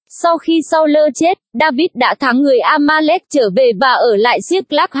Sau khi Saul chết, David đã thắng người Amalek trở về và ở lại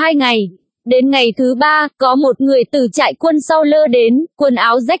Siếc-lắc 2 ngày. Đến ngày thứ 3, có một người từ trại quân Saul đến, quần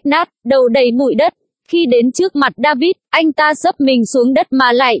áo rách nát, đầu đầy bụi đất. Khi đến trước mặt David, anh ta xấp mình xuống đất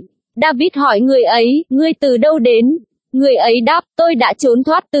mà lạy. David hỏi người ấy, ngươi từ đâu đến? Người ấy đáp, tôi đã trốn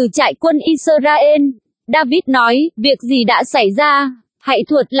thoát từ trại quân Israel. David nói, việc gì đã xảy ra? Hãy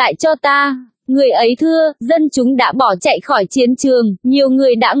thuật lại cho ta. Người ấy thưa, dân chúng đã bỏ chạy khỏi chiến trường, nhiều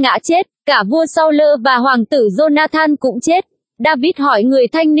người đã ngã chết, cả vua Saul và hoàng tử Jonathan cũng chết. David hỏi người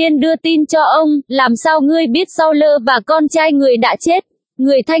thanh niên đưa tin cho ông, làm sao ngươi biết Saul và con trai người đã chết?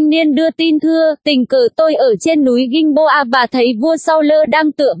 Người thanh niên đưa tin thưa, tình cờ tôi ở trên núi Gilboa và thấy vua Saul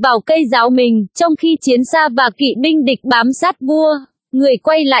đang tựa vào cây giáo mình, trong khi chiến xa và kỵ binh địch bám sát vua. Người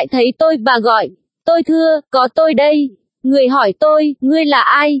quay lại thấy tôi và gọi, tôi thưa, có tôi đây. Người hỏi tôi, ngươi là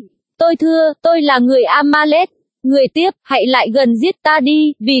ai? Tôi thưa, tôi là người Amalek. Người tiếp, hãy lại gần giết ta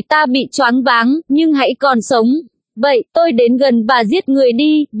đi, vì ta bị choáng váng, nhưng hãy còn sống. Vậy, tôi đến gần và giết người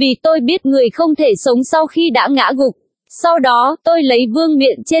đi, vì tôi biết người không thể sống sau khi đã ngã gục. Sau đó, tôi lấy vương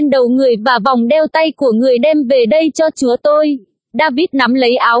miện trên đầu người và vòng đeo tay của người đem về đây cho chúa tôi. David nắm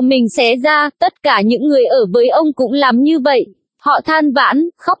lấy áo mình xé ra, tất cả những người ở với ông cũng làm như vậy. Họ than vãn,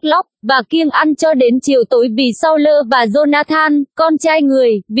 khóc lóc, và kiêng ăn cho đến chiều tối vì Saul và Jonathan, con trai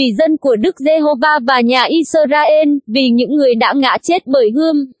người, vì dân của Đức Giê-hô-va và nhà Israel, vì những người đã ngã chết bởi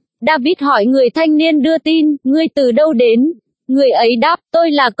gươm. David hỏi người thanh niên đưa tin, ngươi từ đâu đến? Người ấy đáp,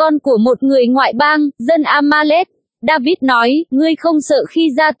 tôi là con của một người ngoại bang, dân Amalek. David nói, ngươi không sợ khi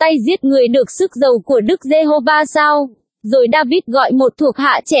ra tay giết người được sức dầu của Đức Giê-hô-va sao? Rồi David gọi một thuộc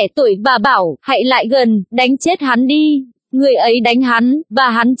hạ trẻ tuổi và bảo, hãy lại gần, đánh chết hắn đi. Người ấy đánh hắn, và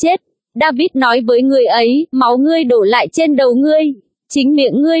hắn chết. David nói với người ấy, máu ngươi đổ lại trên đầu ngươi. Chính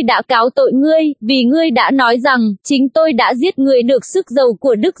miệng ngươi đã cáo tội ngươi, vì ngươi đã nói rằng, chính tôi đã giết người được sức dầu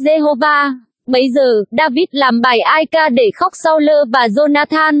của Đức Giê-hô-va. Bấy giờ, David làm bài ai ca để khóc Saul và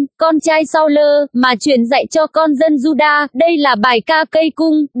Jonathan, con trai Saul, mà truyền dạy cho con dân Juda. Đây là bài ca cây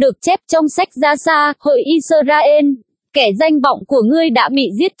cung, được chép trong sách Gia-sa, hội Israel. Kẻ danh vọng của ngươi đã bị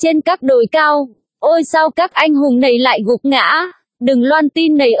giết trên các đồi cao. Ôi sao các anh hùng này lại gục ngã? Đừng loan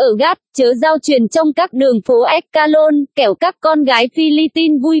tin này ở Gát, chớ giao truyền trong các đường phố Eckalon, kẻo các con gái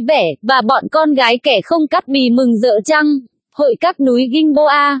Philitin vui vẻ, và bọn con gái kẻ không cắt bì mừng rỡ chăng? Hội các núi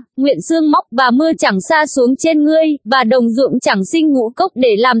Gilboa, nguyện sương móc và mưa chẳng sa xuống trên ngươi, và đồng ruộng chẳng sinh ngũ cốc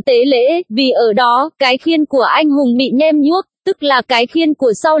để làm tế lễ, vì ở đó, cái khiên của anh hùng bị nhem nhuốc, tức là cái khiên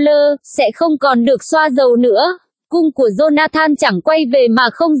của Saul, sẽ không còn được xoa dầu nữa. Cung của Jonathan chẳng quay về mà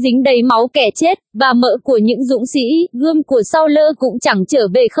không dính đầy máu kẻ chết, và mỡ của những dũng sĩ, gươm của Saul cũng chẳng trở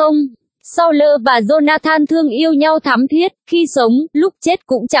về không. Saul và Jonathan thương yêu nhau thắm thiết, khi sống, lúc chết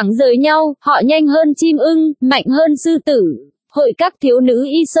cũng chẳng rời nhau, họ nhanh hơn chim ưng, mạnh hơn sư tử. Hội các thiếu nữ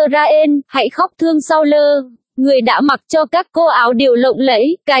Israel, hãy khóc thương Saul. Người đã mặc cho các cô áo điều lộng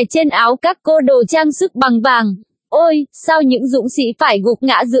lẫy, cài trên áo các cô đồ trang sức bằng vàng. Ôi, sao những dũng sĩ phải gục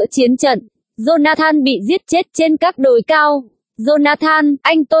ngã giữa chiến trận. Jonathan bị giết chết trên các đồi cao. Jonathan,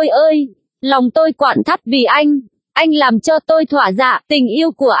 anh tôi ơi, lòng tôi quặn thắt vì anh làm cho tôi thỏa dạ, tình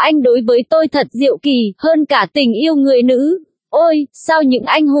yêu của anh đối với tôi thật diệu kỳ, hơn cả tình yêu người nữ. Ôi, sao những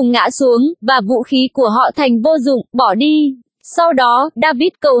anh hùng ngã xuống, và vũ khí của họ thành vô dụng, bỏ đi. Sau đó, David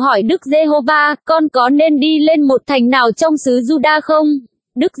cầu hỏi Đức Giê-hô-va, con có nên đi lên một thành nào trong xứ Juda không?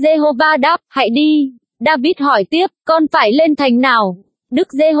 Đức Giê-hô-va đáp, hãy đi. David hỏi tiếp, con phải lên thành nào? Đức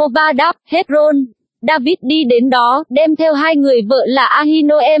Giê-hô-va đáp, Hebron. David đi đến đó, đem theo 2 người vợ là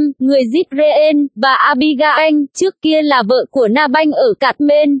Ahinoam, người Zipreen, và Abigail, trước kia là vợ của Nabanh ở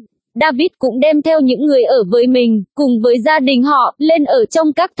Cạt-men. David cũng đem theo những người ở với mình, cùng với gia đình họ, lên ở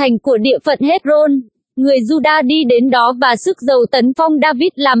trong các thành của địa phận Hebron. Người Juda đi đến đó và sức dầu tấn phong David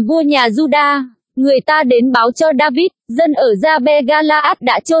làm vua nhà Juda. Người ta đến báo cho David, dân ở Gia-be-ga-la-ad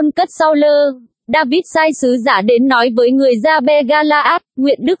đã chôn cất Saul. David sai sứ giả đến nói với người Gia-be-ga-la-ad,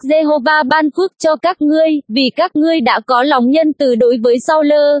 nguyện Đức Giê-hô-va ban phước cho các ngươi, vì các ngươi đã có lòng nhân từ đối với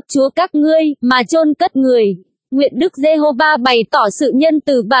Saul, chúa các ngươi, mà chôn cất người. Nguyện Đức Giê-hô-va bày tỏ sự nhân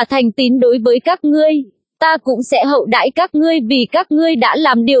từ và thành tín đối với các ngươi. Ta cũng sẽ hậu đãi các ngươi vì các ngươi đã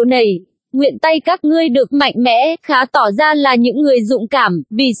làm điều này. Nguyện tay các ngươi được mạnh mẽ, khá tỏ ra là những người dũng cảm,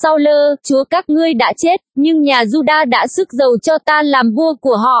 vì Saul, chúa các ngươi đã chết, nhưng nhà Juda đã sức dầu cho ta làm vua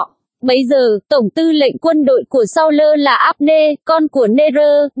của họ. Bấy giờ, tổng tư lệnh quân đội của Saul là Abner, con của Ner,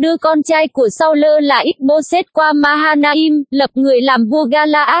 đưa con trai của Saul là Ish-bô-sét qua Mahanaim, lập người làm vua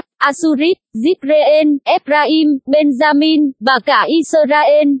Galaad, Asurit, Zipreen, Ephraim, Benjamin, và cả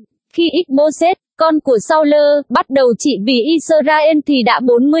Israel. Khi Ish-bô-sét, con của Saul, bắt đầu trị vì Israel thì đã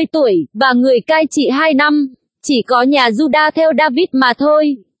 40 tuổi, và người cai trị 2 năm. Chỉ có nhà Juda theo David mà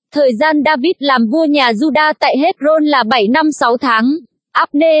thôi. Thời gian David làm vua nhà Juda tại Hebron là 7 năm 6 tháng.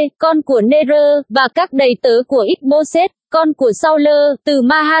 Abner, con của Ner, và các đầy tớ của Ishbosheth, con của Saul, từ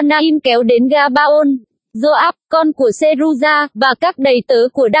Mahanaim kéo đến Gabaon. Joab, con của Seruja, và các đầy tớ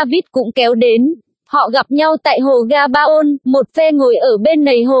của David cũng kéo đến. Họ gặp nhau tại hồ Gabaon, một phe ngồi ở bên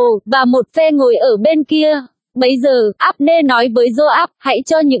này hồ, và một phe ngồi ở bên kia. Bấy giờ, Abner nói với Joab, hãy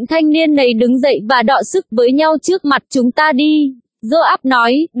cho những thanh niên này đứng dậy và đọ sức với nhau trước mặt chúng ta đi. Joab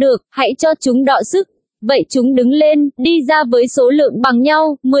nói, được, hãy cho chúng đọ sức. Vậy chúng đứng lên, đi ra với số lượng bằng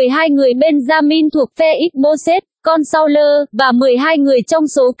nhau, 12 người Benjamin thuộc phe Ishbosheth, con Saul, và 12 người trong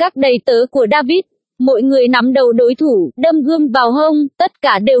số các đầy tớ của David. Mỗi người nắm đầu đối thủ, đâm gươm vào hông, tất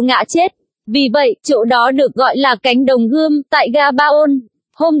cả đều ngã chết. Vì vậy, chỗ đó được gọi là cánh đồng gươm, tại Gabaon.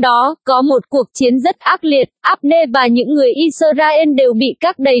 Hôm đó, có một cuộc chiến rất ác liệt, Abner và những người Israel đều bị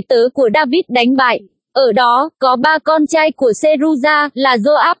các đầy tớ của David đánh bại. Ở đó, có 3 con trai của Seruja là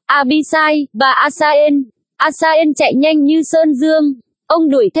Joab, Abisai, và Asael. Asael chạy nhanh như sơn dương. Ông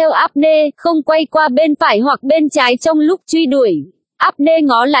đuổi theo Abner, không quay qua bên phải hoặc bên trái trong lúc truy đuổi. Abner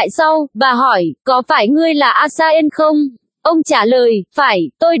ngó lại sau, và hỏi, có phải ngươi là Asael không? Ông trả lời, phải,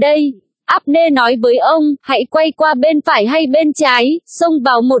 tôi đây. Abner nói với ông, hãy quay qua bên phải hay bên trái, xông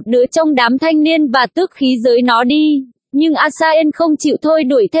vào một đứa trong đám thanh niên và tước khí giới nó đi. Nhưng Asael không chịu thôi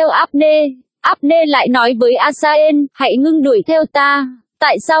đuổi theo Abner. Abner lại nói với Asael, hãy ngưng đuổi theo ta.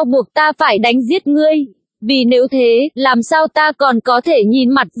 Tại sao buộc ta phải đánh giết ngươi? Vì nếu thế, làm sao ta còn có thể nhìn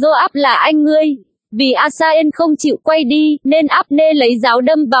mặt Joab là anh ngươi? Vì Asael không chịu quay đi, nên Abner lấy giáo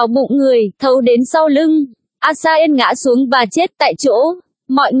đâm vào bụng người, thấu đến sau lưng. Asael ngã xuống và chết tại chỗ.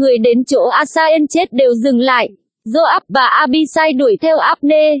 Mọi người đến chỗ Asael chết đều dừng lại. Joab và Abisai đuổi theo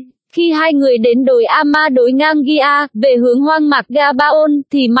Abner. Khi hai người đến đồi Ama đối ngang Gia, về hướng hoang mạc Gabaon,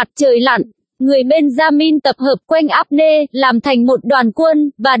 thì mặt trời lặn. Người Benjamin tập hợp quanh Abner, làm thành một đoàn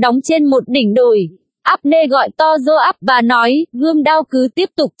quân, và đóng trên một đỉnh đồi. Abner gọi to Joab và nói, gươm đao cứ tiếp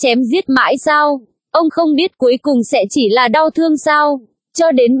tục chém giết mãi sao? Ông không biết cuối cùng sẽ chỉ là đau thương sao?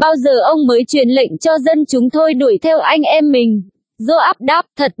 Cho đến bao giờ ông mới truyền lệnh cho dân chúng thôi đuổi theo anh em mình? Joab đáp,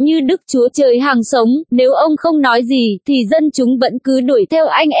 thật như Đức Chúa Trời hàng sống, nếu ông không nói gì, thì dân chúng vẫn cứ đuổi theo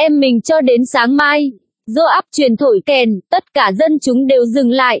anh em mình cho đến sáng mai. Joab truyền thổi kèn, tất cả dân chúng đều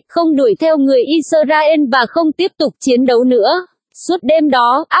dừng lại, không đuổi theo người Israel và không tiếp tục chiến đấu nữa. Suốt đêm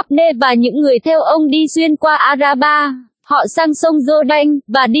đó, Abner và những người theo ông đi xuyên qua Araba. Họ sang sông Jordan,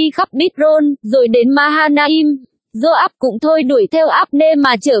 và đi khắp Bithron, rồi đến Mahanaim. Joab cũng thôi đuổi theo Abner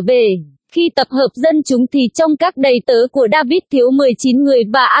mà trở về. Khi tập hợp dân chúng thì trong các đầy tớ của David thiếu 19 người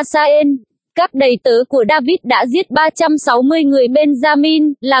và Asael. Các đầy tớ của David đã giết 360 người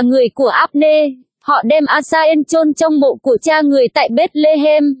Benjamin, là người của Abner. Họ đem Asael chôn trong mộ của cha người tại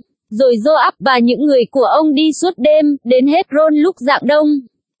Bethlehem. Rồi Joab và những người của ông đi suốt đêm, đến Hebron lúc rạng đông.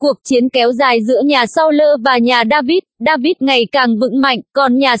 Cuộc chiến kéo dài giữa nhà Saul và nhà David. David ngày càng vững mạnh,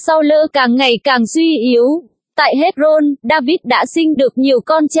 còn nhà Saul càng ngày càng suy yếu. Tại Hebron, David đã sinh được nhiều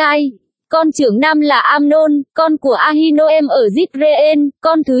con trai. Con trưởng nam là Amnon, con của Ahinoam ở Zitreên,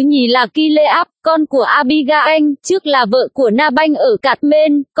 con thứ nhì là Kileab, con của Abigail, trước là vợ của Nabanh ở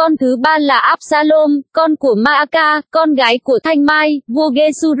Cạt-men, con thứ ba là Absalom, con của Maaka, con gái của Thanh Mai, vua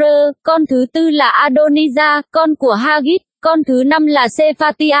Gesur, con thứ tư là Adonijah, con của Hagit, con thứ năm là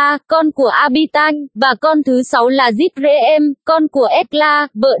Sephatia, con của Abitan, và con thứ sáu là Zitreem, con của Ekla,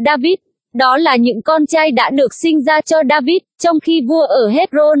 vợ David. Đó là những con trai đã được sinh ra cho David, trong khi vua ở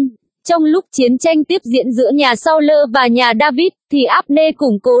Hebron. Trong lúc chiến tranh tiếp diễn giữa nhà Saul và nhà David, thì Abner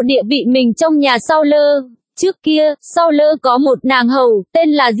củng cố địa vị mình trong nhà Saul. Trước kia, Saul có một nàng hầu,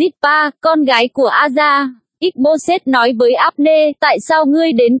 tên là Zippa, con gái của Aza. Ishbosheth nói với Abner, tại sao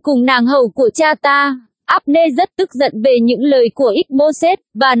ngươi đến cùng nàng hầu của cha ta? Abner rất tức giận về những lời của Ishbosheth,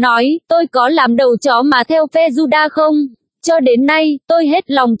 và nói, tôi có làm đầu chó mà theo phe Juda không? Cho đến nay, tôi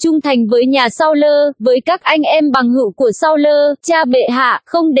hết lòng trung thành với nhà Saul, với các anh em bằng hữu của Saul, cha bệ hạ,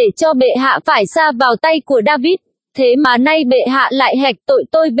 không để cho bệ hạ phải sa vào tay của David. Thế mà nay bệ hạ lại hạch tội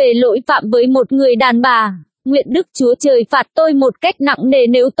tôi về lỗi phạm với một người đàn bà. Nguyện Đức Chúa Trời phạt tôi một cách nặng nề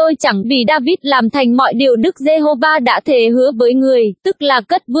nếu tôi chẳng vì David làm thành mọi điều Đức Giê-hô-va đã thề hứa với người, tức là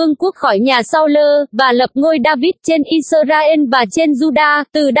cất vương quốc khỏi nhà Saul, và lập ngôi David trên Israel và trên Juda,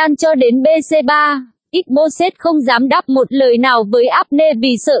 từ Dan cho đến Bê-sê-ba. Ishbosheth không dám đáp một lời nào với Abner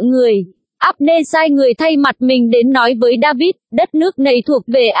vì sợ người. Abner sai người thay mặt mình đến nói với David, đất nước này thuộc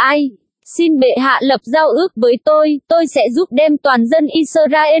về ai? Xin bệ hạ lập giao ước với tôi sẽ giúp đem toàn dân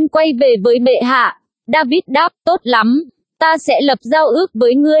Israel quay về với bệ hạ. David đáp, tốt lắm, ta sẽ lập giao ước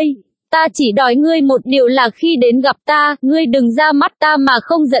với ngươi. Ta chỉ đòi ngươi một điều là khi đến gặp ta, ngươi đừng ra mắt ta mà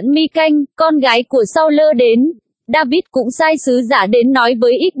không dẫn Mi-canh, con gái của Saul đến. David cũng sai sứ giả đến nói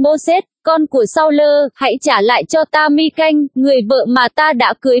với Ích-bô-sét, con của Saul, hãy trả lại cho ta Mi-canh, người vợ mà ta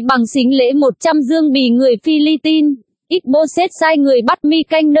đã cưới bằng sính lễ 100 dương bì người Phi-li-tin. Ích-bô-sét sai người bắt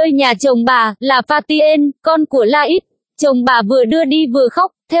Mi-canh nơi nhà chồng bà, là Pha-ti-ên, con của La-ít. Chồng bà vừa đưa đi vừa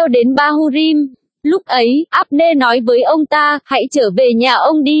khóc, theo đến Ba-hu-rim. Lúc ấy, Áp-nê nói với ông ta, hãy trở về nhà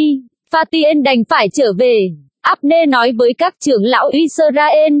ông đi. Pha-ti-ên đành phải trở về. Áp-nê nói với các trưởng lão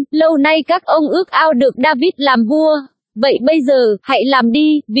Israel, lâu nay các ông ước ao được David làm vua. Vậy bây giờ, hãy làm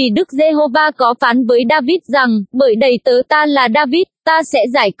đi, vì Đức Giê-hô-va có phán với David rằng, bởi đầy tớ ta là David, ta sẽ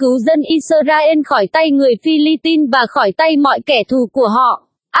giải cứu dân Israel khỏi tay người Phi-li-tin và khỏi tay mọi kẻ thù của họ.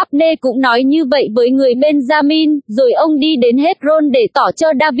 Áp-nê cũng nói như vậy với người Benjamin, rồi ông đi đến Hebron để tỏ cho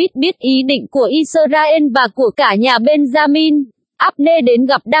David biết ý định của Israel và của cả nhà Benjamin. Áp-nê đến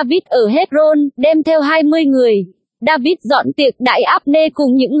gặp David ở Hebron, đem theo 20 người. David dọn tiệc đãi Áp-nê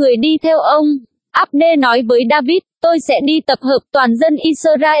cùng những người đi theo ông. Áp-nê nói với David, tôi sẽ đi tập hợp toàn dân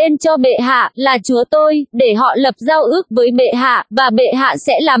Israel cho bệ hạ, là chúa tôi, để họ lập giao ước với bệ hạ, và bệ hạ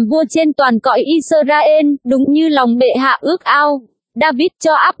sẽ làm vua trên toàn cõi Israel, đúng như lòng bệ hạ ước ao. David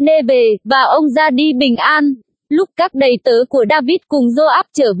cho Áp-nê về, và ông ra đi bình an. Lúc các đầy tớ của David cùng Joab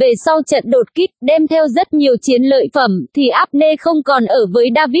trở về sau trận đột kích, đem theo rất nhiều chiến lợi phẩm, thì Áp-nê không còn ở với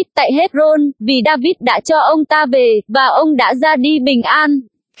David tại Hebron, vì David đã cho ông ta về, và ông đã ra đi bình an.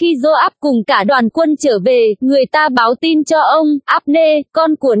 Khi Joab cùng cả đoàn quân trở về, người ta báo tin cho ông, Áp-nê,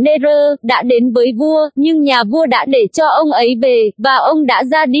 con của Nê-rơ, đã đến với vua, nhưng nhà vua đã để cho ông ấy về, và ông đã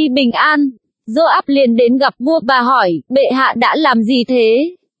ra đi bình an. Joab liền đến gặp vua và hỏi, bệ hạ đã làm gì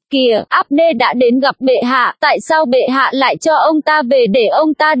thế? Kìa, Áp-nê đã đến gặp bệ hạ, tại sao bệ hạ lại cho ông ta về để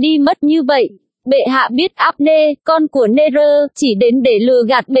ông ta đi mất như vậy? Bệ hạ biết Áp-nê, con của Nê-rơ, chỉ đến để lừa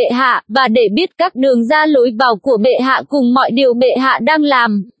gạt bệ hạ, và để biết các đường ra lối vào của bệ hạ cùng mọi điều bệ hạ đang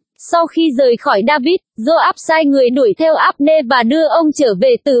làm. Sau khi rời khỏi David, Joab sai người đuổi theo Áp-nê và đưa ông trở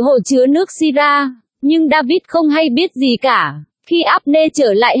về từ hồ chứa nước Sira. Nhưng David không hay biết gì cả. Khi Áp-nê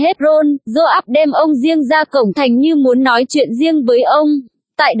trở lại Hebron, Joab đem ông riêng ra cổng thành như muốn nói chuyện riêng với ông.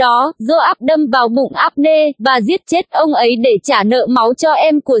 Tại đó, Joab đâm vào bụng Áp-nê, và giết chết ông ấy để trả nợ máu cho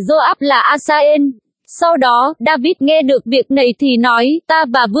em của Joab là Asael. Sau đó, David nghe được việc này thì nói, ta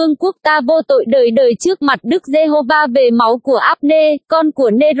và vương quốc ta vô tội đời đời trước mặt Đức Giê-hô-va về máu của Áp-nê, con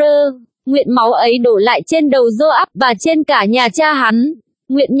của Nê-rơ. Nguyện máu ấy đổ lại trên đầu Joab và trên cả nhà cha hắn.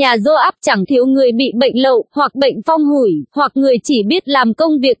 Nguyện nhà Joab chẳng thiếu người bị bệnh lậu, hoặc bệnh phong hủi, hoặc người chỉ biết làm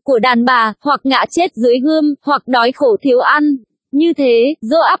công việc của đàn bà, hoặc ngã chết dưới gươm, hoặc đói khổ thiếu ăn. Như thế,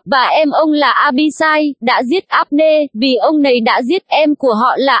 Joab và em ông là Abisai, đã giết Áp-nê, vì ông này đã giết em của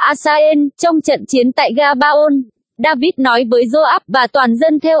họ là Asael, trong trận chiến tại Gabaon. David nói với Joab và toàn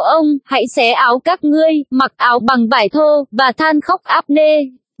dân theo ông, hãy xé áo các ngươi, mặc áo bằng vải thô, và than khóc Áp-nê.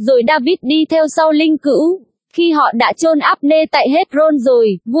 Rồi David đi theo sau linh cữu. Khi họ đã chôn Áp-nê tại Hebron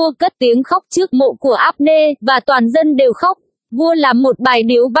rồi, vua cất tiếng khóc trước mộ của Áp-nê, và toàn dân đều khóc. Vua làm một bài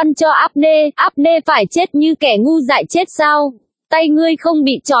điếu văn cho Áp-nê, Áp-nê phải chết như kẻ ngu dại chết sao? Tay ngươi không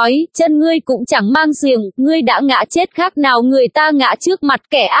bị trói, chân ngươi cũng chẳng mang xiềng, ngươi đã ngã chết khác nào người ta ngã trước mặt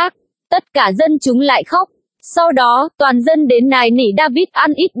kẻ ác. Tất cả dân chúng lại khóc. Sau đó, toàn dân đến nài nỉ David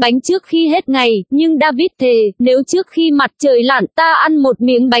ăn ít bánh trước khi hết ngày, nhưng David thề, nếu trước khi mặt trời lặn ta ăn một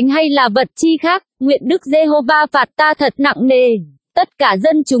miếng bánh hay là vật chi khác, nguyện Đức Giê-hô-va phạt ta thật nặng nề. Tất cả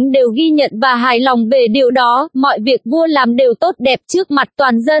dân chúng đều ghi nhận và hài lòng về điều đó, mọi việc vua làm đều tốt đẹp trước mặt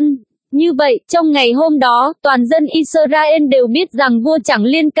toàn dân. Như vậy, trong ngày hôm đó, toàn dân Israel đều biết rằng vua chẳng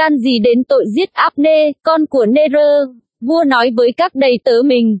liên can gì đến tội giết Áp-nê, con của Nê-rơ. Vua nói với các đầy tớ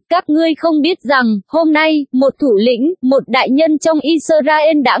mình, các ngươi không biết rằng, hôm nay, một thủ lĩnh, một đại nhân trong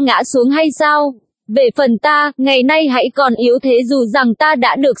Israel đã ngã xuống hay sao? Về phần ta, ngày nay hãy còn yếu thế dù rằng ta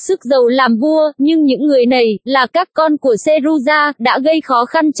đã được sức giàu làm vua, nhưng những người này, là các con của Seruja, đã gây khó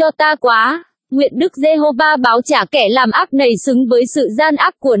khăn cho ta quá. Nguyện Đức Giê-hô-va báo trả kẻ làm ác này xứng với sự gian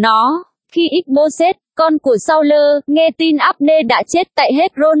ác của nó. Khi Ích-bô-sét, con của Saul, nghe tin Áp-nê đã chết tại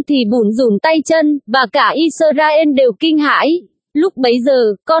Hebron thì bủn rủn tay chân, và cả Israel đều kinh hãi. Lúc bấy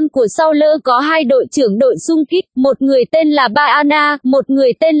giờ, con của Saul có hai đội trưởng đội xung kích, một người tên là Baana, một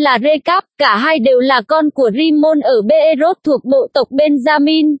người tên là Rekab, cả hai đều là con của Rimon ở Beerot thuộc bộ tộc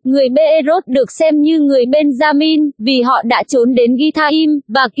Benjamin. Người Beerot được xem như người Benjamin, vì họ đã trốn đến Githaim,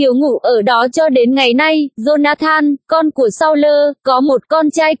 và kiều ngụ ở đó cho đến ngày nay. Jonathan, con của Saul, có một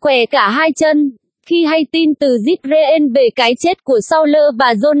con trai què cả hai chân. Khi hay tin từ Zizreel về cái chết của Saul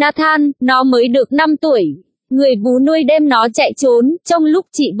và Jonathan, nó mới được 5 tuổi. Người vú nuôi đem nó chạy trốn, trong lúc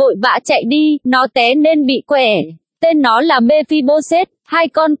chị vội vã chạy đi, nó té nên bị quẻ. Tên nó là Mephi-bô-sét, hai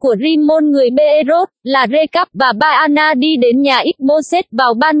con của Rimmon người Beerot, là Rekab và Baana đi đến nhà Ishbosheth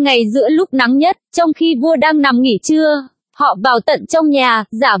vào ban ngày giữa lúc nắng nhất, trong khi vua đang nằm nghỉ trưa. Họ vào tận trong nhà,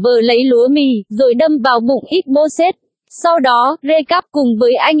 giả vờ lấy lúa mì, rồi đâm vào bụng Ishbosheth. Sau đó, Rekab cùng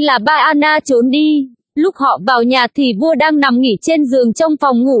với anh là Baana trốn đi. Lúc họ vào nhà thì vua đang nằm nghỉ trên giường trong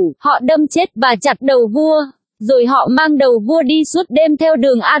phòng ngủ, họ đâm chết và chặt đầu vua. Rồi họ mang đầu vua đi suốt đêm theo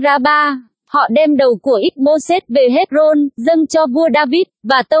đường Araba. Họ đem đầu của Ishbosheth về Hebron, dâng cho vua David,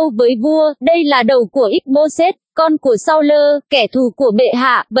 và tâu với vua, đây là đầu của Ishbosheth, con của Saul, kẻ thù của bệ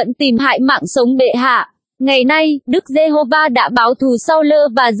hạ, vẫn tìm hại mạng sống bệ hạ. Ngày nay, Đức Giê-hô-va đã báo thù Saul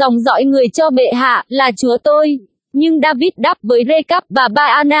và dòng dõi người cho bệ hạ, là chúa tôi. Nhưng David đáp với Rekab và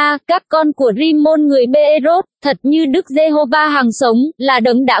Baana, các con của Rimmon người Beerot, thật như Đức Giê-hô-va hằng sống, là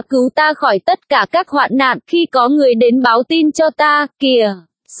đấng đã cứu ta khỏi tất cả các hoạn nạn, khi có người đến báo tin cho ta, kìa,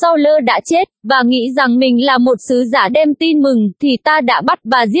 Saul đã chết, và nghĩ rằng mình là một sứ giả đem tin mừng, thì ta đã bắt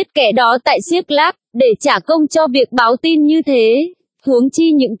và giết kẻ đó tại Siếc-lác, để trả công cho việc báo tin như thế. Huống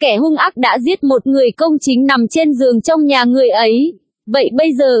chi những kẻ hung ác đã giết một người công chính nằm trên giường trong nhà người ấy. Vậy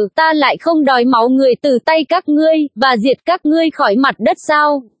bây giờ, ta lại không đòi máu người từ tay các ngươi, và diệt các ngươi khỏi mặt đất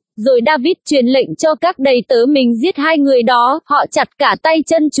sao? Rồi David truyền lệnh cho các đầy tớ mình giết hai người đó, họ chặt cả tay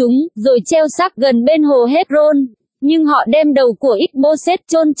chân chúng, rồi treo xác gần bên hồ Hebron. Nhưng họ đem đầu của Ishbosheth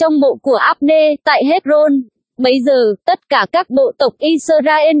chôn trong mộ của Abner, tại Hebron. Bấy giờ, tất cả các bộ tộc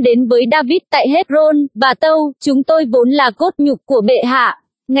Israel đến với David tại Hebron, và tâu, chúng tôi vốn là cốt nhục của bệ hạ.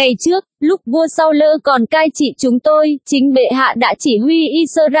 Ngày trước, lúc vua Saul còn cai trị chúng tôi, chính bệ hạ đã chỉ huy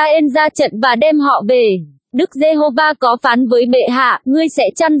Israel ra trận và đem họ về. Đức Giê-hô-va có phán với bệ hạ, ngươi sẽ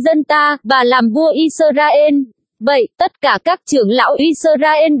chăn dân ta, và làm vua Israel. Vậy, tất cả các trưởng lão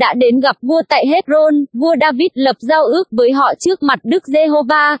Israel đã đến gặp vua tại Hebron, vua David lập giao ước với họ trước mặt Đức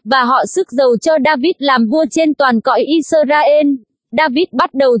Giê-hô-va, và họ sức dầu cho David làm vua trên toàn cõi Israel. David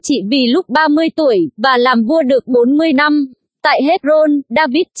bắt đầu trị vì lúc 30 tuổi, và làm vua được 40 năm. Tại Hebron,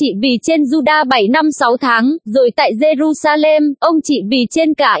 David trị vì trên Juda 7 năm 6 tháng, rồi tại Jerusalem, ông trị vì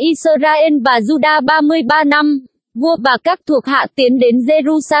trên cả Israel và Juda 33 năm. Vua và các thuộc hạ tiến đến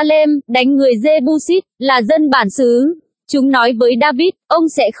Jerusalem, đánh người Jebusít, là dân bản xứ. Chúng nói với David, ông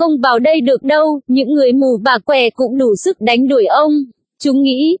sẽ không vào đây được đâu, những người mù và què cũng đủ sức đánh đuổi ông. Chúng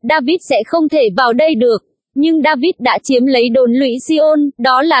nghĩ, David sẽ không thể vào đây được. Nhưng David đã chiếm lấy đồn lũy Sion,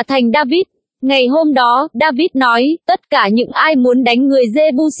 đó là thành David. Ngày hôm đó, David nói, tất cả những ai muốn đánh người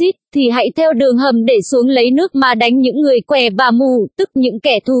Jebusít, thì hãy theo đường hầm để xuống lấy nước mà đánh những người què và mù, tức những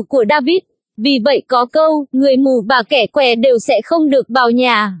kẻ thù của David. Vì vậy có câu, người mù và kẻ què đều sẽ không được vào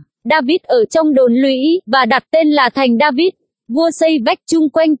nhà. David ở trong đồn lũy, và đặt tên là thành David. Vua xây vách chung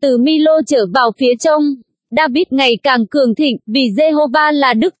quanh từ Milo trở vào phía trong. David ngày càng cường thịnh, vì Giê-hô-va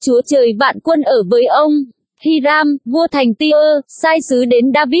là Đức Chúa Trời vạn quân ở với ông. Hiram, vua thành Tyre, sai sứ đến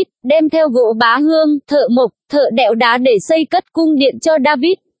David, đem theo gỗ bá hương, thợ mộc, thợ đẽo đá để xây cất cung điện cho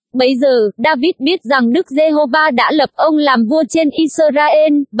David. Bấy giờ, David biết rằng Đức Giê-hô-va đã lập ông làm vua trên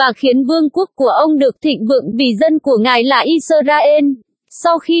Israel, và khiến vương quốc của ông được thịnh vượng vì dân của ngài là Israel.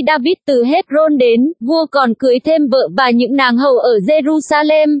 Sau khi David từ Hebron đến, vua còn cưới thêm vợ và những nàng hầu ở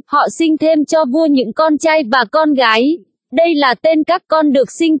Jerusalem, họ sinh thêm cho vua những con trai và con gái. Đây là tên các con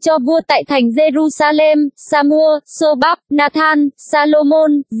được sinh cho vua tại thành Jerusalem: Samuel, Sobab, Nathan,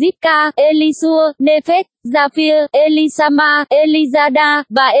 Salomon, Zipka, Elisua, Nephec, Japhia, Elisama, Elizada,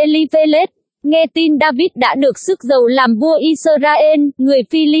 và Eliphelet. Nghe tin David đã được sức dầu làm vua Israel, người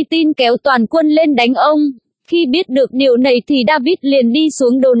Phi-li-tin kéo toàn quân lên đánh ông. Khi biết được điều này thì David liền đi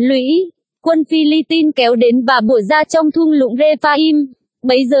xuống đồn lũy. Quân Phi-li-tin kéo đến và bủa ra trong thung lũng Rephaim.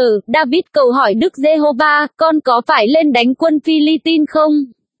 Bấy giờ, David cầu hỏi Đức Giê-hô-va, con có phải lên đánh quân Phi-li-tin không?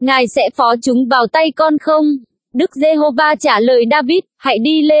 Ngài sẽ phó chúng vào tay con không? Đức Giê-hô-va trả lời David, hãy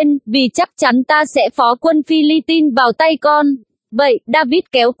đi lên, vì chắc chắn ta sẽ phó quân Phi-li-tin vào tay con. Vậy, David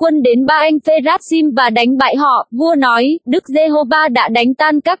kéo quân đến Ba Anh Phê-rát-sim và đánh bại họ. Vua nói, Đức Giê-hô-va đã đánh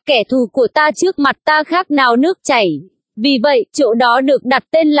tan các kẻ thù của ta trước mặt ta khác nào nước chảy. Vì vậy, chỗ đó được đặt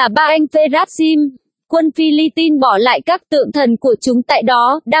tên là Ba Anh Phê-rát-sim. Quân Phi-li-tin bỏ lại các tượng thần của chúng tại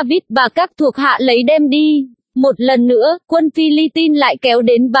đó, David và các thuộc hạ lấy đem đi. Một lần nữa, quân Phi-li-tin lại kéo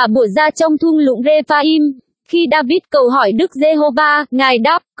đến và bủa ra trong thung lũng Rephaim. Khi David cầu hỏi Đức Giê-hô-va, Ngài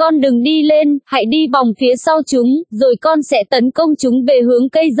đáp, con đừng đi lên, hãy đi vòng phía sau chúng, rồi con sẽ tấn công chúng về hướng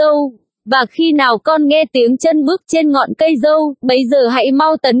cây dâu. Và khi nào con nghe tiếng chân bước trên ngọn cây dâu, bấy giờ hãy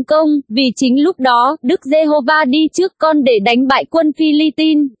mau tấn công, vì chính lúc đó, Đức Giê-hô-va đi trước con để đánh bại quân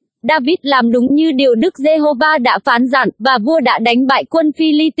Phi-li-tin. David làm đúng như điều Đức Giê-hô-va đã phán dặn, và vua đã đánh bại quân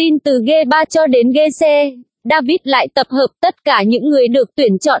Phi-li-tin từ Gê-ba cho đến Gê-se. David lại tập hợp tất cả những người được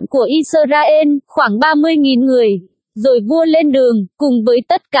tuyển chọn của Israel, khoảng 30.000 người. Rồi vua lên đường, cùng với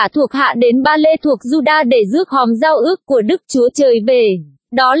tất cả thuộc hạ đến Ba Lê thuộc Juda để rước hòm giao ước của Đức Chúa Trời về.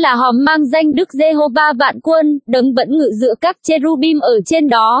 Đó là hòm mang danh Đức Giê-hô-va vạn quân, đấng vẫn ngự giữa các cherubim ở trên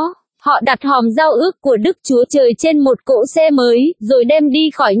đó. Họ đặt hòm giao ước của Đức Chúa Trời trên một cỗ xe mới, rồi đem đi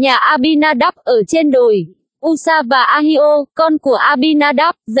khỏi nhà Abinadab ở trên đồi. Usa và Ahio, con của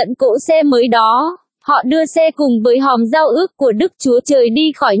Abinadab, dẫn cỗ xe mới đó. Họ đưa xe cùng với hòm giao ước của Đức Chúa Trời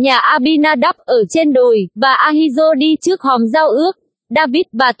đi khỏi nhà Abinadab ở trên đồi, và Ahizo đi trước hòm giao ước. David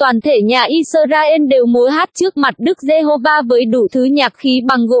và toàn thể nhà Israel đều múa hát trước mặt Đức Giê-hô-va với đủ thứ nhạc khí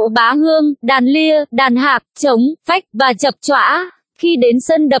bằng gỗ bá hương, đàn lia, đàn hạc, trống, phách và chập chõa. Khi đến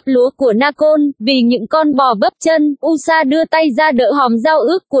sân đập lúa của Na-côn, vì những con bò vấp chân, Usa đưa tay ra đỡ hòm giao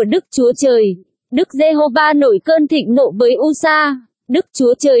ước của Đức Chúa Trời. Đức Giê-hô-va nổi cơn thịnh nộ với Usa. Đức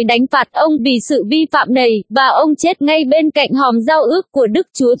Chúa Trời đánh phạt ông vì sự vi phạm này, và ông chết ngay bên cạnh hòm giao ước của Đức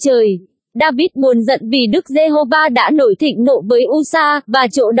Chúa Trời. David buồn giận vì Đức Giê-hô-va đã nổi thịnh nộ với Usa, và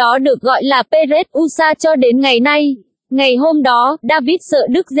chỗ đó được gọi là Peret Usa cho đến ngày nay. Ngày hôm đó, David sợ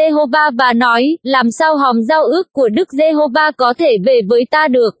Đức Giê-hô-va và nói, làm sao hòm giao ước của Đức Giê-hô-va có thể về với ta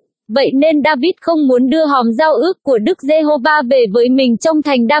được? Vậy nên David không muốn đưa hòm giao ước của Đức Giê-hô-va về với mình trong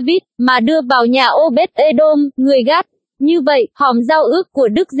thành David, mà đưa vào nhà Obed-edom, người Gát. Như vậy, hòm giao ước của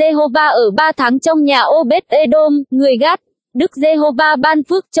Đức Giê-hô-va ở 3 tháng trong nhà Obed-edom, người Gát. Đức Giê-hô-va ban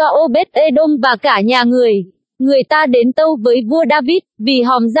phước cho Obed-edom và cả nhà người. Người ta đến tâu với vua David, vì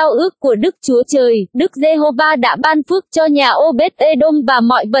hòm giao ước của Đức Chúa Trời, Đức Giê-hô-va đã ban phước cho nhà Obed-edom và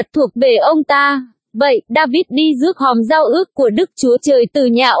mọi vật thuộc về ông ta. Vậy, David đi rước hòm giao ước của Đức Chúa Trời từ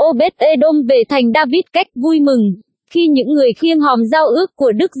nhà Obed-edom về thành David cách vui mừng. Khi những người khiêng hòm giao ước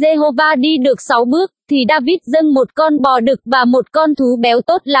của Đức Giê-hô-va đi được 6 bước, thì David dâng một con bò đực và một con thú béo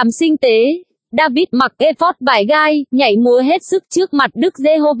tốt làm sinh tế. David mặc ephod vải gai, nhảy múa hết sức trước mặt Đức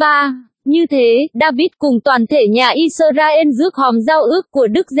Giê-hô-va. Như thế, David cùng toàn thể nhà Israel rước hòm giao ước của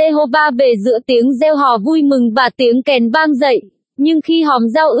Đức Giê-hô-va về giữa tiếng reo hò vui mừng và tiếng kèn vang dậy. Nhưng khi hòm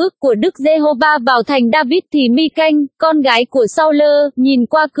giao ước của Đức Giê-hô-va vào thành David thì Mi-canh, con gái của Sau-lơ, nhìn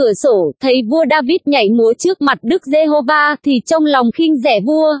qua cửa sổ, thấy vua David nhảy múa trước mặt Đức Giê-hô-va thì trong lòng khinh rẻ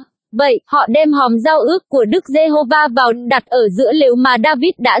vua. Vậy, họ đem hòm giao ước của Đức Giê-hô-va vào đặt ở giữa lều mà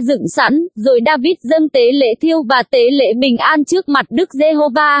David đã dựng sẵn, rồi David dâng tế lễ thiêu và tế lễ bình an trước mặt Đức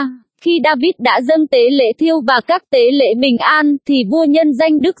Giê-hô-va. Khi David đã dâng tế lễ thiêu và các tế lễ bình an, thì vua nhân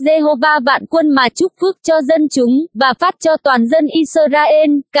danh Đức Giê-hô-va vạn quân mà chúc phước cho dân chúng, và phát cho toàn dân Israel,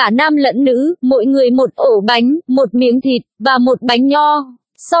 cả nam lẫn nữ, mỗi người một ổ bánh, một miếng thịt, và một bánh nho.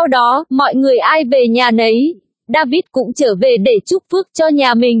 Sau đó, mọi người ai về nhà nấy. David cũng trở về để chúc phước cho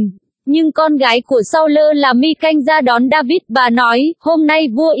nhà mình. Nhưng con gái của Sau-lơ là Mi-canh ra đón David và nói, hôm nay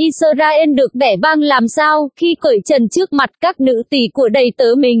vua Israel được vẻ vang làm sao, khi cởi trần trước mặt các nữ tỳ của đầy tớ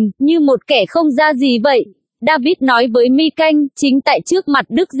mình, như một kẻ không ra gì vậy. David nói với Mi-canh, chính tại trước mặt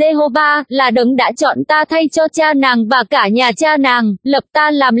Đức Giê-hô-va, là đấng đã chọn ta thay cho cha nàng và cả nhà cha nàng, lập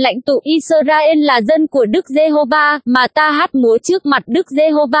ta làm lãnh tụ Israel là dân của Đức Giê-hô-va, mà ta hát múa trước mặt Đức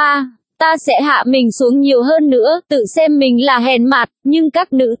Giê-hô-va. Ta sẽ hạ mình xuống nhiều hơn nữa, tự xem mình là hèn mạt, nhưng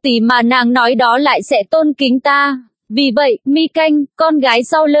các nữ tỳ mà nàng nói đó lại sẽ tôn kính ta. Vì vậy, Mi-canh, con gái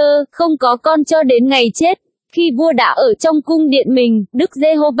Sau-lơ, không có con cho đến ngày chết. Khi vua đã ở trong cung điện mình, Đức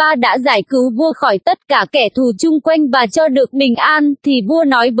Giê-hô-va đã giải cứu vua khỏi tất cả kẻ thù chung quanh và cho được bình an, thì vua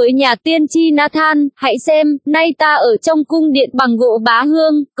nói với nhà tiên tri Na-than, hãy xem, nay ta ở trong cung điện bằng gỗ bá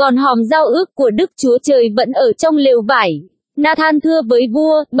hương, còn hòm giao ước của Đức Chúa Trời vẫn ở trong lều vải. Na-than thưa với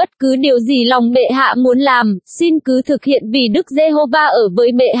vua, bất cứ điều gì lòng bệ hạ muốn làm, xin cứ thực hiện vì Đức Giê-hô-va ở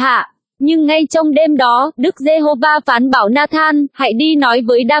với bệ hạ. Nhưng ngay trong đêm đó, Đức Giê-hô-va phán bảo Na-than, hãy đi nói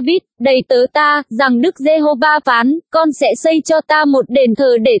với David, đầy tớ ta, rằng Đức Giê-hô-va phán, con sẽ xây cho ta một đền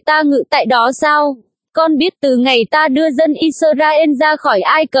thờ để ta ngự tại đó sao? Con biết từ ngày ta đưa dân Israel ra khỏi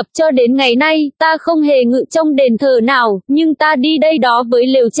Ai Cập cho đến ngày nay, ta không hề ngự trong đền thờ nào, nhưng ta đi đây đó với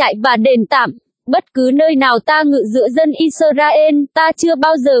lều trại và đền tạm. Bất cứ nơi nào ta ngự giữa dân Israel, ta chưa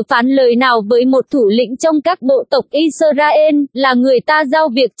bao giờ phán lời nào với một thủ lĩnh trong các bộ tộc Israel, là người ta giao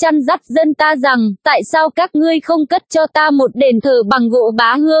việc chăn dắt dân ta rằng, tại sao các ngươi không cất cho ta một đền thờ bằng gỗ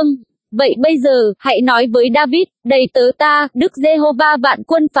bá hương? Vậy bây giờ, hãy nói với David, đầy tớ ta, Đức Giê-hô-va vạn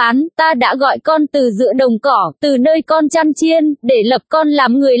quân phán, ta đã gọi con từ giữa đồng cỏ, từ nơi con chăn chiên, để lập con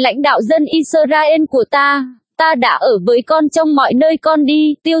làm người lãnh đạo dân Israel của ta. Ta đã ở với con trong mọi nơi con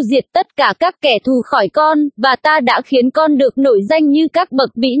đi, tiêu diệt tất cả các kẻ thù khỏi con, và ta đã khiến con được nổi danh như các bậc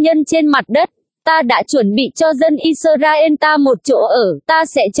vĩ nhân trên mặt đất. Ta đã chuẩn bị cho dân Israel ta một chỗ ở, ta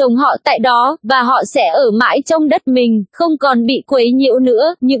sẽ trồng họ tại đó, và họ sẽ ở mãi trong đất mình, không còn bị quấy nhiễu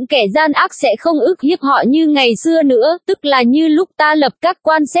nữa, những kẻ gian ác sẽ không ức hiếp họ như ngày xưa nữa, tức là như lúc ta lập các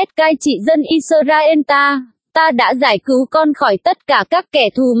quan xét cai trị dân Israel ta. ta đã giải cứu con khỏi tất cả các kẻ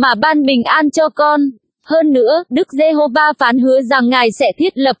thù mà ban bình an cho con. Hơn nữa, Đức Giê-hô-va phán hứa rằng Ngài sẽ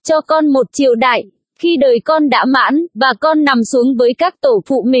thiết lập cho con một triều đại. Khi đời con đã mãn, và con nằm xuống với các tổ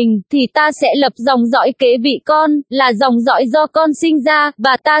phụ mình, thì ta sẽ lập dòng dõi kế vị con, là dòng dõi do con sinh ra,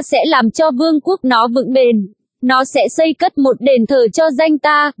 và ta sẽ làm cho vương quốc nó vững bền. Nó sẽ xây cất một đền thờ cho danh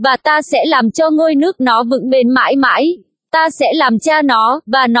ta, và ta sẽ làm cho ngôi nước nó vững bền mãi mãi. Ta sẽ làm cha nó,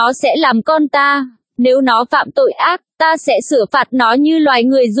 và nó sẽ làm con ta. Nếu nó phạm tội ác, ta sẽ sửa phạt nó như loài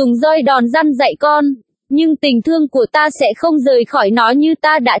người dùng roi đòn răn dạy con. Nhưng tình thương của ta sẽ không rời khỏi nó như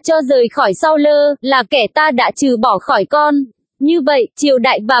ta đã cho rời khỏi Sau-lơ, là kẻ ta đã trừ bỏ khỏi con. Như vậy, triều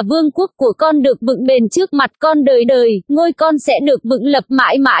đại và vương quốc của con được vững bền trước mặt con đời đời, ngôi con sẽ được vững lập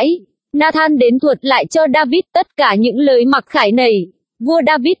mãi mãi. Nathan đến thuật lại cho David tất cả những lời mặc khải này. Vua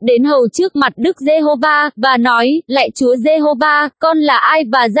David đến hầu trước mặt Đức Giê-hô-va, và nói, lạy Chúa Giê-hô-va, con là ai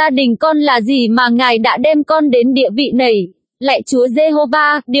và gia đình con là gì mà Ngài đã đem con đến địa vị này? Lạy Chúa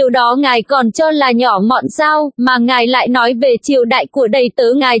Giê-hô-va, điều đó Ngài còn cho là nhỏ mọn sao, mà Ngài lại nói về triều đại của đầy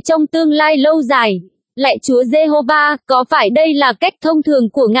tớ Ngài trong tương lai lâu dài. Lạy Chúa Giê-hô-va, có phải đây là cách thông thường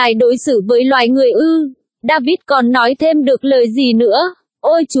của Ngài đối xử với loài người ư? David còn nói thêm được lời gì nữa?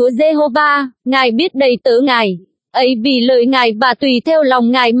 Ôi Chúa Giê-hô-va, Ngài biết đầy tớ Ngài. Ấy vì lời Ngài và tùy theo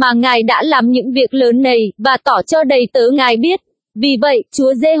lòng Ngài mà Ngài đã làm những việc lớn này, và tỏ cho đầy tớ Ngài biết. Vì vậy,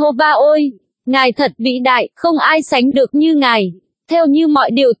 Chúa Giê-hô-va ôi! Ngài thật vĩ đại, không ai sánh được như Ngài. Theo như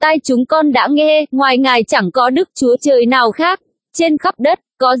mọi điều tai chúng con đã nghe, ngoài Ngài chẳng có Đức Chúa Trời nào khác. Trên khắp đất,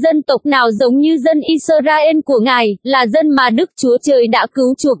 có dân tộc nào giống như dân Israel của Ngài, là dân mà Đức Chúa Trời đã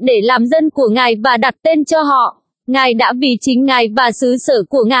cứu chuộc để làm dân của Ngài và đặt tên cho họ. Ngài đã vì chính Ngài và xứ sở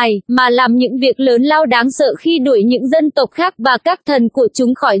của Ngài, mà làm những việc lớn lao đáng sợ khi đuổi những dân tộc khác và các thần của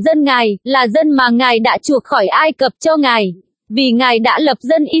chúng khỏi dân Ngài, là dân mà Ngài đã chuộc khỏi Ai Cập cho Ngài. Vì Ngài đã lập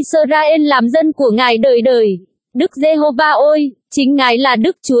dân Israel làm dân của Ngài đời đời. Đức Giê-hô-va ôi, chính Ngài là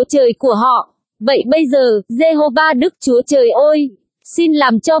Đức Chúa Trời của họ. Vậy bây giờ, Giê-hô-va Đức Chúa Trời ôi, xin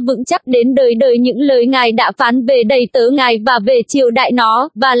làm cho vững chắc đến đời đời những lời Ngài đã phán về đầy tớ Ngài và về triều đại nó,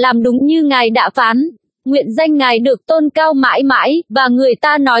 và làm đúng như Ngài đã phán. Nguyện danh Ngài được tôn cao mãi mãi, và người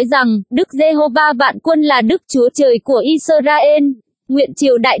ta nói rằng, Đức Giê-hô-va vạn quân là Đức Chúa Trời của Israel. Nguyện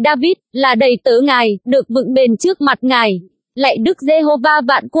triều đại David, là đầy tớ Ngài, được vững bền trước mặt Ngài. Lạy Đức Giê-hô-va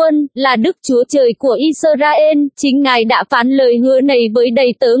vạn quân, là Đức Chúa Trời của Israel, chính Ngài đã phán lời hứa này với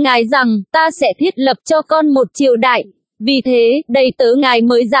đầy tớ Ngài rằng, ta sẽ thiết lập cho con một triều đại. Vì thế, đầy tớ Ngài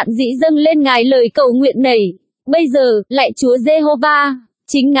mới dạn dĩ dâng lên Ngài lời cầu nguyện này. Bây giờ, lạy Chúa Giê-hô-va,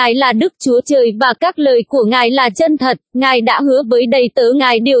 chính Ngài là Đức Chúa Trời và các lời của Ngài là chân thật, Ngài đã hứa với đầy tớ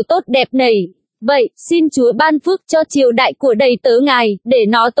Ngài điều tốt đẹp này. Vậy, xin Chúa ban phước cho triều đại của đầy tớ Ngài, để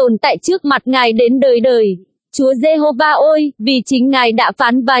nó tồn tại trước mặt Ngài đến đời đời. Chúa Giê-hô-va ôi, vì chính Ngài đã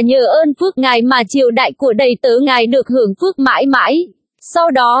phán và nhờ ơn phước Ngài mà triều đại của đầy tớ Ngài được hưởng phước mãi mãi.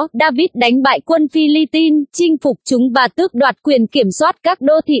 Sau đó, David đánh bại quân Phi-li-tin, chinh phục chúng và tước đoạt quyền kiểm soát các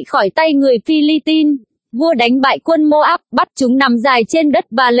đô thị khỏi tay người Phi-li-tin. Vua đánh bại quân Moab, bắt chúng nằm dài trên đất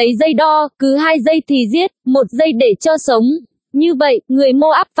và lấy dây đo, cứ 2 giây thì giết, 1 giây để cho sống. Như vậy, người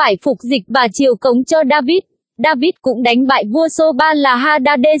Moab phải phục dịch và chiều cống cho David. David cũng đánh bại vua Sô-ba là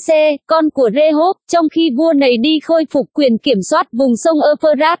Ha-đa-đê-sê, con của Rê-hốp, trong khi vua này đi khôi phục quyền kiểm soát vùng sông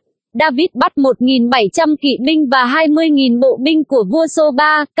Ơ-phơ-rát. David bắt 1.700 kỵ binh và 20.000 bộ binh của vua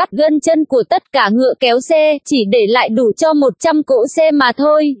Sô-ba, cắt gân chân của tất cả ngựa kéo xe, chỉ để lại đủ cho 100 cỗ xe mà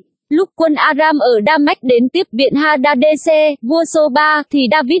thôi. Lúc quân Aram ở Đa-mách đến tiếp viện Ha-đa-đê-sê, vua Sô-ba, thì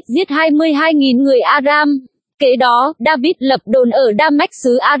David giết 22.000 người Aram. Kế đó, David lập đồn ở Đa-mách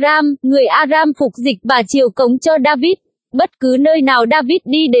xứ Aram, người Aram phục dịch và chiều cống cho David. Bất cứ nơi nào David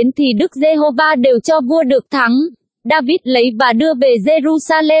đi đến thì Đức Giê-hô-va đều cho vua được thắng. David lấy và đưa về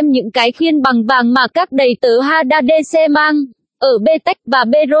Jerusalem những cái khiên bằng vàng mà các đầy tớ Ha-đa-đê-sê mang. Ở Bê-tách và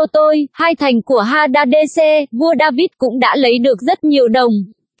Bê-rô-tôi, 2 thành của Ha-đa-đê-sê, vua David cũng đã lấy được rất nhiều đồng.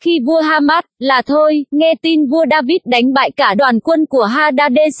 Khi vua Hamat, là thôi, nghe tin vua David đánh bại cả đoàn quân của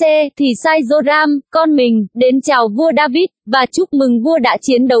Ha-đa-đê-sê, thì sai Joram, con mình, đến chào vua David, và chúc mừng vua đã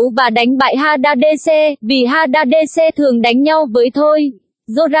chiến đấu và đánh bại Ha-đa-đê-sê, vì Ha-đa-đê-sê thường đánh nhau với thôi.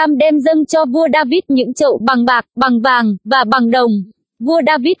 Joram đem dâng cho vua David những chậu bằng bạc, bằng vàng, và bằng đồng. Vua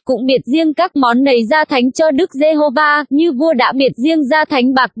David cũng biệt riêng các món này ra thánh cho Đức Giê-hô-va, như vua đã biệt riêng ra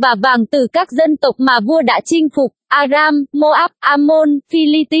thánh bạc và vàng từ các dân tộc mà vua đã chinh phục, Aram, Moab, Ammon,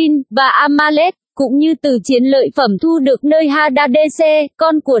 Phi-li-tin, và Amalek, cũng như từ chiến lợi phẩm thu được nơi Ha-đa-đê-sê,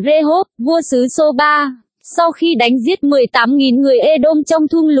 con của Rê-hốp, vua xứ Sô-ba. Sau khi đánh giết 18.000 người Edom trong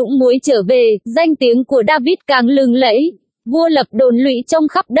thung lũng muối trở về, danh tiếng của David càng lừng lẫy. Vua lập đồn lụy trong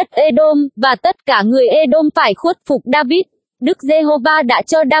khắp đất Edom, và tất cả người Edom phải khuất phục David. Đức Giê-hô-va đã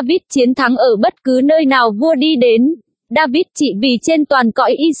cho David chiến thắng ở bất cứ nơi nào vua đi đến. David trị vì trên toàn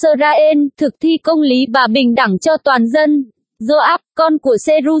cõi Israel, thực thi công lý và bình đẳng cho toàn dân. Joab, con của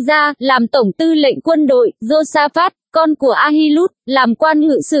Seruja, làm tổng tư lệnh quân đội. Josaphat, con của Ahilud, làm quan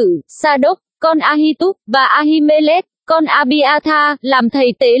ngự sử. Sa-đốc, con Ahitub, và Ahimelech, con Abiathar, làm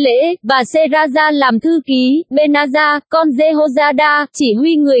thầy tế lễ, và Seraja làm thư ký. Benaja, con Jehoiada, chỉ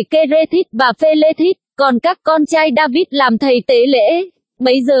huy người Kerethit và Phelethit, còn các con trai David làm thầy tế lễ.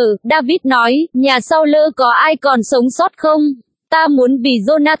 Bấy giờ, David nói, nhà Sau-lơ có ai còn sống sót không? Ta muốn vì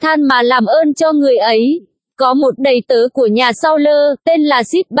Jonathan mà làm ơn cho người ấy. Có một đầy tớ của nhà Sau-lơ, tên là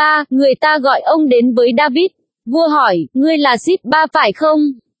Sip-ba, người ta gọi ông đến với David. Vua hỏi, ngươi là Sip-ba phải không?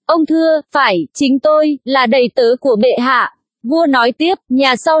 Ông thưa, phải, chính tôi, là đầy tớ của bệ hạ. Vua nói tiếp,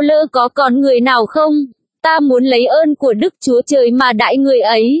 nhà Sau-lơ có còn người nào không? Ta muốn lấy ơn của Đức Chúa Trời mà đãi người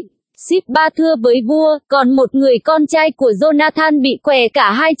ấy. Sip-ba thưa với vua, còn một người con trai của Jonathan bị què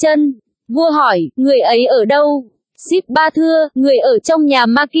cả hai chân. Vua hỏi, người ấy ở đâu? Sip-ba thưa, người ở trong nhà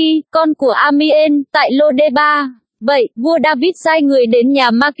Maki, con của Amien, tại Lô-đê-ba. Vậy, vua David sai người đến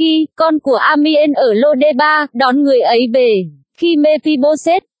nhà Maki, con của Amien ở Lô-đê-ba, đón người ấy về. Khi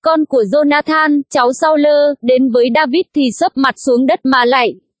Mephibosheth, con của Jonathan, cháu Sau-lơ, đến với David thì sấp mặt xuống đất mà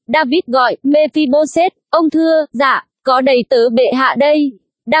lạy. David gọi, Mephibosheth, ông thưa, dạ, có đầy tớ bệ hạ đây.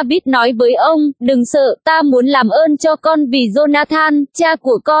 David nói với ông, đừng sợ, ta muốn làm ơn cho con vì Jonathan, cha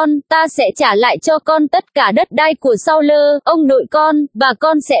của con, ta sẽ trả lại cho con tất cả đất đai của Sau-lơ, ông nội con, và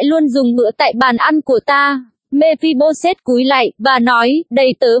con sẽ luôn dùng bữa tại bàn ăn của ta. Mephibosheth cúi lạy, và nói,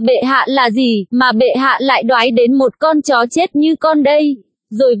 đầy tớ bệ hạ là gì, mà bệ hạ lại đoái đến một con chó chết như con đây.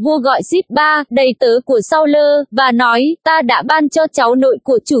 Rồi vua gọi Sip-ba, đầy tớ của Sau-lơ, và nói, ta đã ban cho cháu nội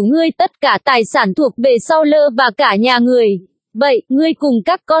của chủ ngươi tất cả tài sản thuộc về Sau-lơ và cả nhà người. Vậy, ngươi cùng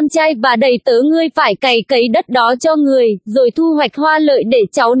các con trai và đầy tớ ngươi phải cày cấy đất đó cho người, rồi thu hoạch hoa lợi để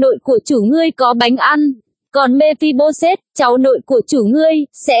cháu nội của chủ ngươi có bánh ăn. Còn Mephibosheth, cháu nội của chủ ngươi,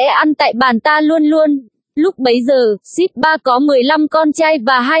 sẽ ăn tại bàn ta luôn luôn. Lúc bấy giờ, Sip-ba có 15 con trai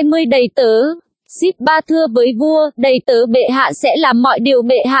và 20 đầy tớ. Sip-ba thưa với vua, đầy tớ bệ hạ sẽ làm mọi điều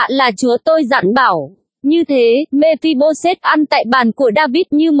bệ hạ là chúa tôi dặn bảo. Như thế, Mephibosheth ăn tại bàn của David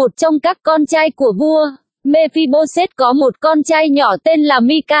như một trong các con trai của vua. Mephibosheth có một con trai nhỏ tên là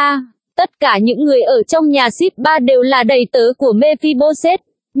Mika. Tất cả những người ở trong nhà Sip-ba đều là đầy tớ của Mephibosheth.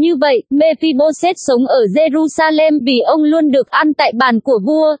 Như vậy, Mephibosheth sống ở Jerusalem vì ông luôn được ăn tại bàn của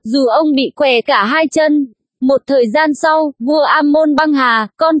vua, dù ông bị què cả hai chân. Một thời gian sau, vua Ammon băng hà,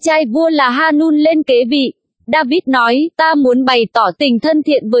 con trai vua là Hanun lên kế vị. David nói, ta muốn bày tỏ tình thân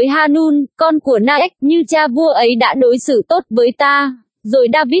thiện với Hanun, con của Naek, như cha vua ấy đã đối xử tốt với ta. Rồi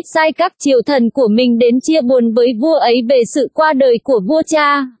David sai các triều thần của mình đến chia buồn với vua ấy về sự qua đời của vua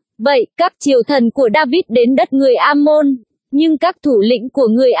cha. Vậy, các triều thần của David đến đất người Ammon. Nhưng các thủ lĩnh của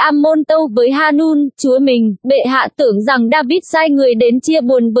người Ammon tâu với Hanun, chúa mình, bệ hạ tưởng rằng David sai người đến chia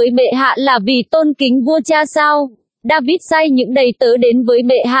buồn với bệ hạ là vì tôn kính vua cha sao? David sai những đầy tớ đến với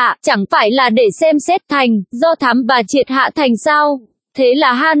bệ hạ, chẳng phải là để xem xét thành, do thám và triệt hạ thành sao? Thế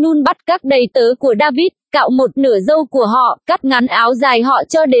là Hanun bắt các đầy tớ của David, cạo một nửa râu của họ, cắt ngắn áo dài họ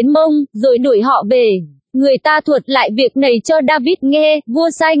cho đến mông, rồi đuổi họ về. Người ta thuật lại việc này cho David nghe, vua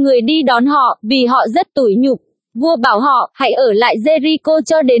sai người đi đón họ, vì họ rất tủi nhục. Vua bảo họ, hãy ở lại Jericho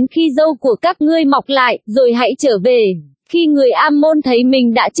cho đến khi râu của các ngươi mọc lại, rồi hãy trở về. Khi người Ammon thấy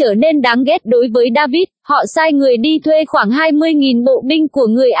mình đã trở nên đáng ghét đối với David, họ sai người đi thuê khoảng 20.000 bộ binh của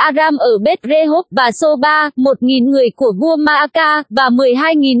người Aram ở Beth-rehob và Soba, 1.000 người của vua Maaka, và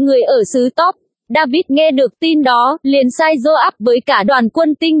 12.000 người ở xứ Top. David nghe được tin đó, liền sai Joab với cả đoàn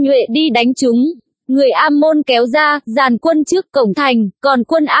quân tinh nhuệ đi đánh chúng. Người Ammon kéo ra, dàn quân trước cổng thành, còn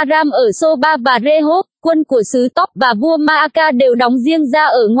quân Aram ở Soba và Rehob, quân của xứ Top và vua Maaka đều đóng riêng ra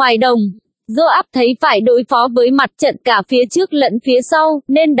ở ngoài đồng. Joab thấy phải đối phó với mặt trận cả phía trước lẫn phía sau,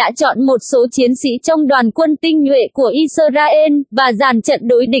 nên đã chọn một số chiến sĩ trong đoàn quân tinh nhuệ của Israel, và dàn trận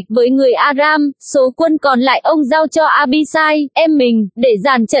đối địch với người Aram. Số quân còn lại ông giao cho Abisai, em mình, để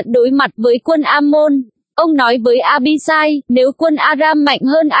dàn trận đối mặt với quân Ammon. Ông nói với Abisai, nếu quân Aram mạnh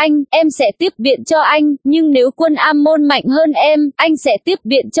hơn anh, em sẽ tiếp viện cho anh, nhưng nếu quân Ammon mạnh hơn em, anh sẽ tiếp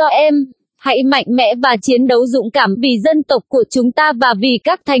viện cho em. Hãy mạnh mẽ và chiến đấu dũng cảm vì dân tộc của chúng ta và vì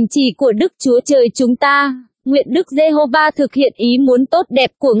các thành trì của Đức Chúa Trời chúng ta. Nguyện Đức Giê-hô-va thực hiện ý muốn tốt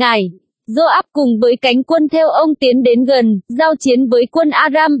đẹp của Ngài. Joab cùng với cánh quân theo ông tiến đến gần, giao chiến với quân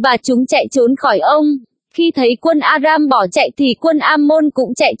Aram và chúng chạy trốn khỏi ông. Khi thấy quân Aram bỏ chạy thì quân Ammon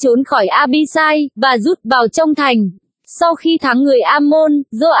cũng chạy trốn khỏi Abisai, và rút vào trong thành. Sau khi thắng người Ammon,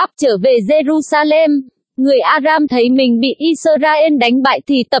 Joab trở về Jerusalem. Người Aram thấy mình bị Israel đánh bại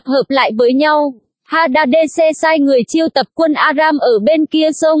thì tập hợp lại với nhau. Hadadezer sai người chiêu tập quân Aram ở bên kia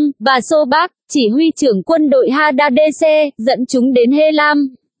sông, và Sobak, chỉ huy trưởng quân đội Hadadezer, dẫn chúng đến Helam.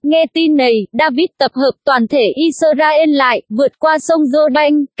 Nghe tin này, David tập hợp toàn thể Israel lại, vượt qua sông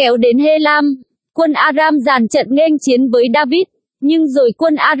Jordan, kéo đến Helam. Quân Aram dàn trận nghênh chiến với David, nhưng rồi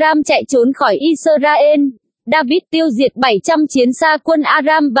quân Aram chạy trốn khỏi Israel. David tiêu diệt 700 chiến xa quân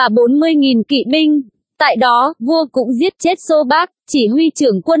Aram và 40.000 kỵ binh. Tại đó, vua cũng giết chết Sobak, chỉ huy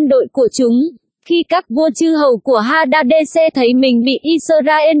trưởng quân đội của chúng. Khi các vua chư hầu của Hadadezer thấy mình bị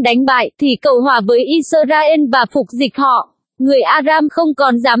Israel đánh bại, thì cầu hòa với Israel và phục dịch họ. Người Aram không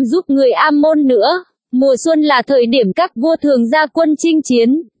còn dám giúp người Ammon nữa. Mùa xuân là thời điểm các vua thường ra quân chinh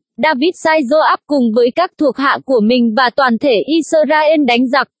chiến. David sai Joab cùng với các thuộc hạ của mình và toàn thể Israel đánh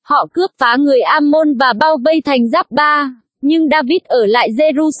giặc. Họ cướp phá người Ammon và bao vây thành Giáp-ba. Nhưng David ở lại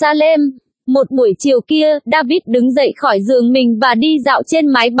Jerusalem. Một buổi chiều kia, David đứng dậy khỏi giường mình và đi dạo trên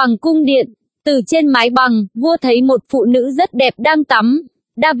mái bằng cung điện. Từ trên mái bằng, vua thấy một phụ nữ rất đẹp đang tắm.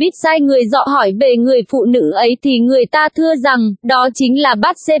 David sai người dọ hỏi về người phụ nữ ấy thì người ta thưa rằng, đó chính là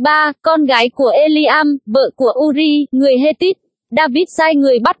Bathsheba, con gái của Eliam, vợ của Uri, người Hethit. David sai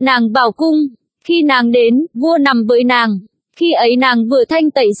người bắt nàng vào cung. Khi nàng đến, vua nằm với nàng. Khi ấy nàng vừa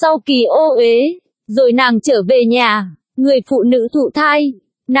thanh tẩy sau kỳ ô uế, rồi nàng trở về nhà. Người phụ nữ thụ thai.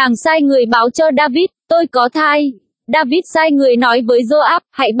 Nàng sai người báo cho David, tôi có thai. David sai người nói với Joab,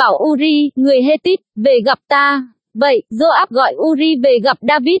 hãy bảo Uri, người Hethit, về gặp ta. Vậy, Joab gọi Uri về gặp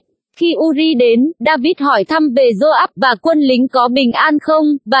David. Khi Uri đến, David hỏi thăm về Joab và quân lính có bình an không,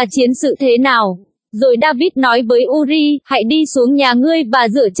 và chiến sự thế nào. Rồi David nói với Uri, hãy đi xuống nhà ngươi và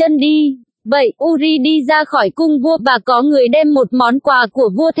rửa chân đi. Vậy, Uri đi ra khỏi cung vua và có người đem một món quà của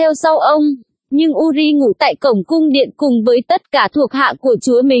vua theo sau ông. Nhưng Uri ngủ tại cổng cung điện cùng với tất cả thuộc hạ của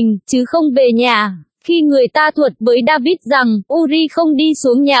chúa mình, chứ không về nhà. Khi người ta thuật với David rằng, Uri không đi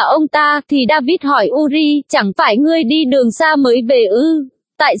xuống nhà ông ta, thì David hỏi Uri, chẳng phải ngươi đi đường xa mới về ư?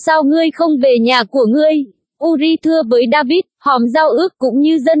 Tại sao ngươi không về nhà của ngươi? Uri thưa với David, hòm giao ước cũng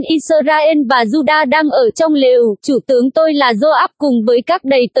như dân Israel và Juda đang ở trong lều, chủ tướng tôi là Joab cùng với các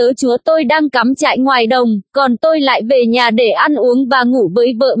đầy tớ chúa tôi đang cắm trại ngoài đồng, còn tôi lại về nhà để ăn uống và ngủ với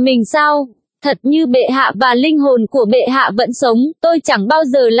vợ mình sao? Thật như bệ hạ và linh hồn của bệ hạ vẫn sống, tôi chẳng bao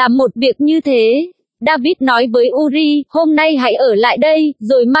giờ làm một việc như thế. David nói với Uri, hôm nay hãy ở lại đây,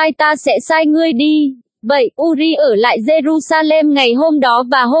 rồi mai ta sẽ sai ngươi đi. Vậy, Uri ở lại Jerusalem ngày hôm đó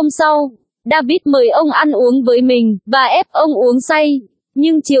và hôm sau. David mời ông ăn uống với mình, và ép ông uống say.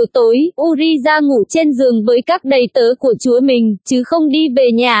 Nhưng chiều tối, Uri ra ngủ trên giường với các đầy tớ của chúa mình, chứ không đi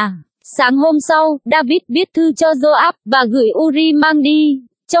về nhà. Sáng hôm sau, David viết thư cho Joab, và gửi Uri mang đi.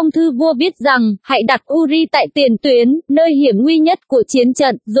 Trong thư vua viết rằng, hãy đặt Uri tại tiền tuyến, nơi hiểm nguy nhất của chiến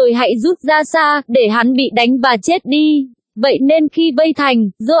trận, rồi hãy rút ra xa, để hắn bị đánh và chết đi. Vậy nên khi vây thành,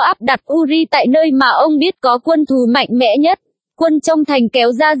 Joab đặt Uri tại nơi mà ông biết có quân thù mạnh mẽ nhất. Quân trong thành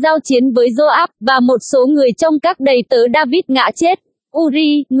kéo ra giao chiến với Joab, và một số người trong các đầy tớ David ngã chết.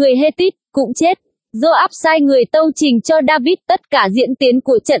 Uri, người Hethit, cũng chết. Joab sai người tâu trình cho David tất cả diễn tiến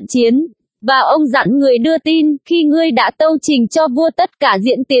của trận chiến. Và ông dặn người đưa tin, khi ngươi đã tâu trình cho vua tất cả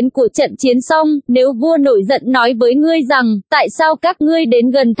diễn tiến của trận chiến xong, nếu vua nổi giận nói với ngươi rằng, tại sao các ngươi đến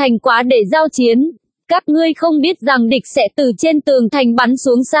gần thành quá để giao chiến? Các ngươi không biết rằng địch sẽ từ trên tường thành bắn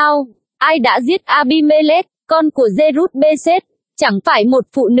xuống sao? Ai đã giết Abimelech, con của Jerut-Bê-sét? Chẳng phải một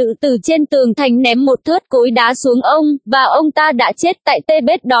phụ nữ từ trên tường thành ném một thớt cối đá xuống ông, và ông ta đã chết tại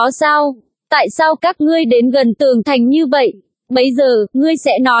Tê-bết đó sao? Tại sao các ngươi đến gần tường thành như vậy? Bấy giờ, ngươi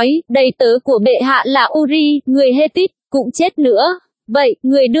sẽ nói, đầy tớ của bệ hạ là Uri, người Hethit, cũng chết nữa. Vậy,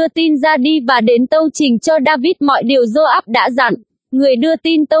 người đưa tin ra đi và đến tâu trình cho David mọi điều Joab đã dặn. Người đưa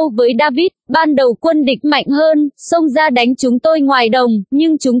tin tâu với David, ban đầu quân địch mạnh hơn, xông ra đánh chúng tôi ngoài đồng,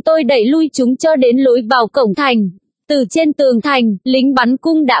 nhưng chúng tôi đẩy lui chúng cho đến lối vào cổng thành. Từ trên tường thành, lính bắn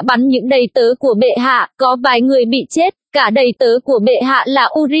cung đã bắn những đầy tớ của bệ hạ, có vài người bị chết, cả đầy tớ của bệ hạ là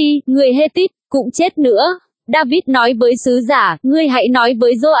Uri, người Hethit, cũng chết nữa. David nói với sứ giả, ngươi hãy nói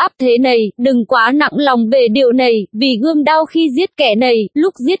với Joab thế này, đừng quá nặng lòng về điều này, vì gươm đao khi giết kẻ này,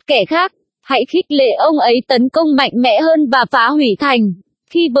 lúc giết kẻ khác. Hãy khích lệ ông ấy tấn công mạnh mẽ hơn và phá hủy thành.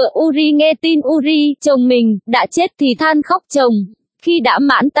 Khi vợ Uri nghe tin Uri, chồng mình, đã chết thì than khóc chồng. Khi đã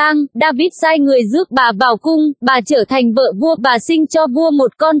mãn tang, David sai người rước bà vào cung, bà trở thành vợ vua và sinh cho vua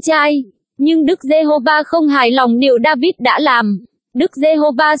một con trai. Nhưng Đức Giê-hô-va không hài lòng điều David đã làm. Đức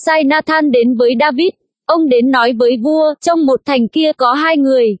Giê-hô-va sai Nathan đến với David. Ông đến nói với vua, trong một thành kia có hai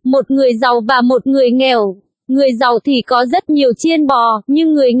người, một người giàu và một người nghèo. Người giàu thì có rất nhiều chiên bò,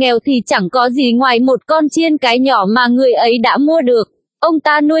 nhưng người nghèo thì chẳng có gì ngoài một con chiên cái nhỏ mà người ấy đã mua được. Ông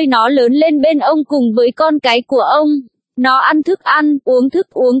ta nuôi nó lớn lên bên ông cùng với con cái của ông. Nó ăn thức ăn, uống thức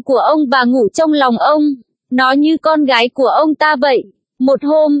uống của ông và ngủ trong lòng ông. Nó như con gái của ông ta vậy. Một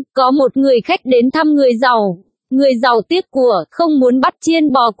hôm, có một người khách đến thăm người giàu. Người giàu tiếc của, không muốn bắt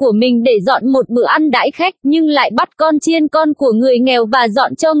chiên bò của mình để dọn một bữa ăn đãi khách, nhưng lại bắt con chiên con của người nghèo và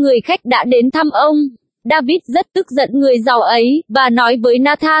dọn cho người khách đã đến thăm ông. David rất tức giận người giàu ấy, và nói với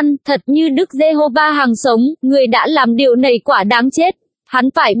Nathan, thật như Đức Giê-hô-va hằng sống, người đã làm điều này quả đáng chết. Hắn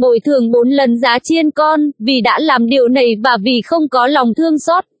phải bồi thường 4 lần giá chiên con, vì đã làm điều này và vì không có lòng thương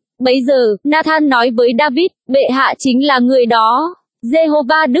xót. Bấy giờ, Nathan nói với David, bệ hạ chính là người đó.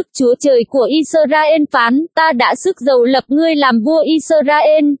 Giê-hô-va Đức Chúa Trời của Israel phán, ta đã sức dầu lập ngươi làm vua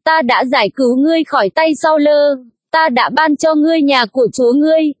Israel, ta đã giải cứu ngươi khỏi tay Sau-lơ, ta đã ban cho ngươi nhà của chúa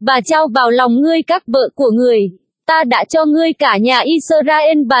ngươi, và trao vào lòng ngươi các vợ của người. Ta đã cho ngươi cả nhà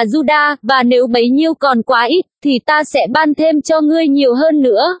Israel và Juda, và nếu bấy nhiêu còn quá ít, thì ta sẽ ban thêm cho ngươi nhiều hơn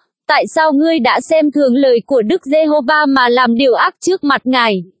nữa. Tại sao ngươi đã xem thường lời của Đức Giê-hô-va mà làm điều ác trước mặt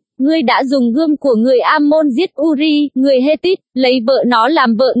Ngài? Ngươi đã dùng gươm của người Am-môn giết Uri, người Hê-tít, lấy vợ nó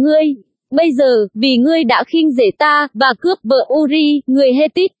làm vợ ngươi. Bây giờ, vì ngươi đã khinh rể ta, và cướp vợ Uri, người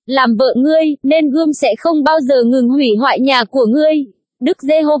Hê-tít, làm vợ ngươi, nên gươm sẽ không bao giờ ngừng hủy hoại nhà của ngươi. Đức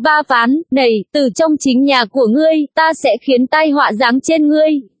Giê-hô-va phán, này, từ trong chính nhà của ngươi, ta sẽ khiến tai họa giáng trên ngươi.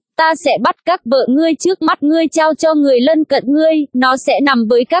 Ta sẽ bắt các vợ ngươi trước mắt ngươi trao cho người lân cận ngươi, nó sẽ nằm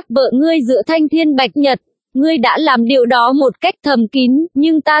với các vợ ngươi giữa thanh thiên bạch nhật. Ngươi đã làm điều đó một cách thầm kín,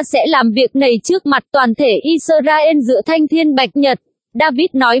 nhưng ta sẽ làm việc này trước mặt toàn thể Israel giữa thanh thiên bạch nhật. David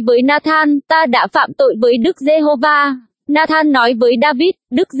nói với Nathan, ta đã phạm tội với Đức Giê-hô-va. Nathan nói với David,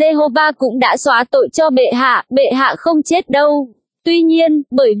 Đức Giê-hô-va cũng đã xóa tội cho bệ hạ không chết đâu. Tuy nhiên,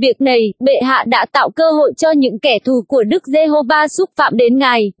 bởi việc này, bệ hạ đã tạo cơ hội cho những kẻ thù của Đức Giê-hô-va xúc phạm đến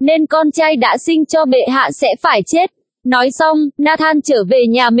Ngài, nên con trai đã sinh cho bệ hạ sẽ phải chết. Nói xong, Nathan trở về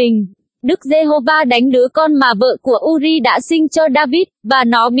nhà mình. Đức Giê-hô-va đánh đứa con mà vợ của Uri đã sinh cho David, và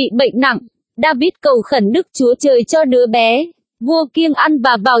nó bị bệnh nặng. David cầu khẩn Đức Chúa Trời cho đứa bé. Vua kiêng ăn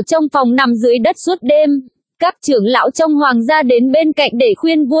và vào trong phòng nằm dưới đất suốt đêm. Các trưởng lão trong hoàng gia đến bên cạnh để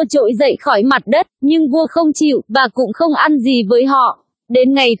khuyên vua trỗi dậy khỏi mặt đất, nhưng vua không chịu, và cũng không ăn gì với họ.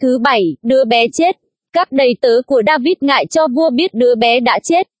 Đến ngày thứ 7, đứa bé chết. Các đầy tớ của David ngại cho vua biết đứa bé đã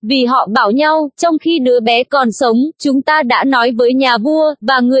chết, vì họ bảo nhau, trong khi đứa bé còn sống, chúng ta đã nói với nhà vua,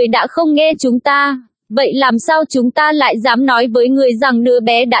 và người đã không nghe chúng ta. Vậy làm sao chúng ta lại dám nói với người rằng đứa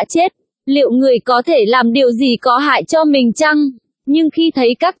bé đã chết? Liệu người có thể làm điều gì có hại cho mình chăng? Nhưng khi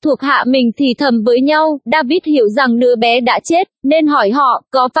thấy các thuộc hạ mình thì thầm với nhau, David hiểu rằng đứa bé đã chết, nên hỏi họ,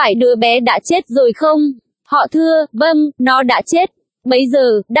 có phải đứa bé đã chết rồi không? Họ thưa, vâng, nó đã chết. Bấy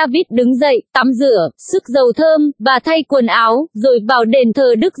giờ, David đứng dậy, tắm rửa, sức dầu thơm, và thay quần áo, rồi vào đền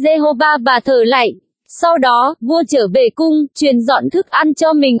thờ Đức Giê-hô-va và thờ lạy. Sau đó, vua trở về cung, truyền dọn thức ăn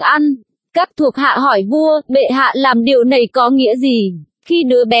cho mình ăn. Các thuộc hạ hỏi vua, bệ hạ làm điều này có nghĩa gì? Khi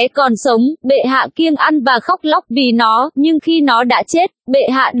đứa bé còn sống, bệ hạ kiêng ăn và khóc lóc vì nó, nhưng khi nó đã chết, bệ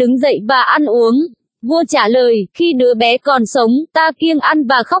hạ đứng dậy và ăn uống. Vua trả lời, khi đứa bé còn sống, ta kiêng ăn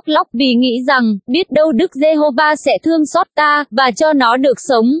và khóc lóc vì nghĩ rằng, biết đâu Đức Giê-hô-va sẽ thương xót ta, và cho nó được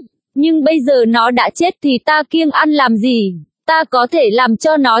sống. Nhưng bây giờ nó đã chết thì ta kiêng ăn làm gì? Ta có thể làm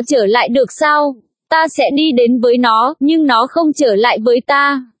cho nó trở lại được sao? Ta sẽ đi đến với nó, nhưng nó không trở lại với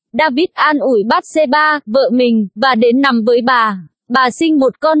ta. David an ủi Bát-sê-ba, vợ mình, và đến nằm với bà. Bà sinh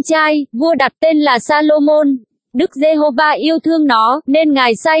một con trai, vua đặt tên là Salomon. Đức Giê-hô-va yêu thương nó, nên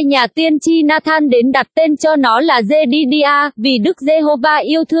Ngài sai nhà tiên tri Nathan đến đặt tên cho nó là Jedidia, vì Đức Giê-hô-va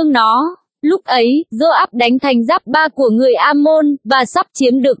yêu thương nó. Lúc ấy, Joab đánh thành giáp ba của người Am-môn, và sắp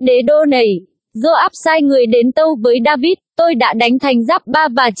chiếm được đế đô này. Joab sai người đến tâu với David, tôi đã đánh thành giáp ba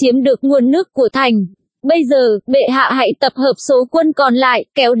và chiếm được nguồn nước của thành. Bây giờ, bệ hạ hãy tập hợp số quân còn lại,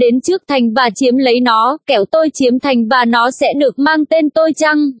 kéo đến trước thành và chiếm lấy nó, kẻo tôi chiếm thành và nó sẽ được mang tên tôi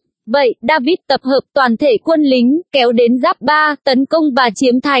chăng? Vậy, David tập hợp toàn thể quân lính, kéo đến giáp ba, tấn công và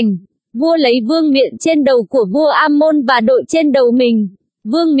chiếm thành. Vua lấy vương miện trên đầu của vua Am-môn và đội trên đầu mình.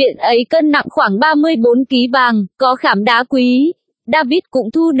 Vương miện ấy cân nặng khoảng 34 ký vàng, có khảm đá quý. David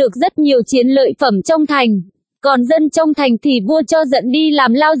cũng thu được rất nhiều chiến lợi phẩm trong thành. Còn dân trong thành thì vua cho dẫn đi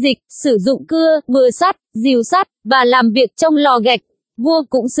làm lao dịch, sử dụng cưa, bừa sắt, rìu sắt, và làm việc trong lò gạch. Vua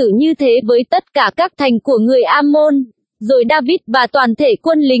cũng xử như thế với tất cả các thành của người Am-môn. Rồi David và toàn thể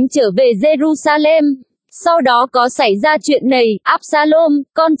quân lính trở về Jerusalem. Sau đó có xảy ra chuyện này, Absalom,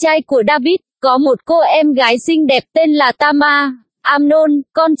 con trai của David, có một cô em gái xinh đẹp tên là Tamar. Amnon,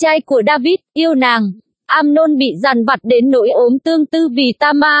 con trai của David, yêu nàng. Amnon bị dằn vặt đến nỗi ốm tương tư vì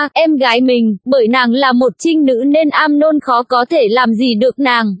Tamar, em gái mình, bởi nàng là một trinh nữ nên Amnon khó có thể làm gì được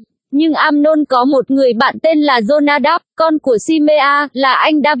nàng. Nhưng Amnon có một người bạn tên là Jonadab, con của Simea, là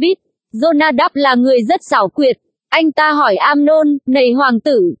anh David. Jonadab là người rất xảo quyệt. Anh ta hỏi Amnon, này hoàng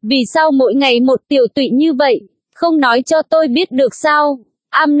tử, vì sao mỗi ngày một tiểu tụy như vậy? Không nói cho tôi biết được sao?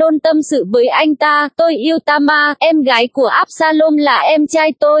 Amnon tâm sự với anh ta, tôi yêu Tamar, em gái của Absalom là em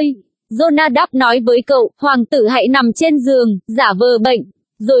trai tôi. Jonadab nói với cậu, hoàng tử hãy nằm trên giường, giả vờ bệnh.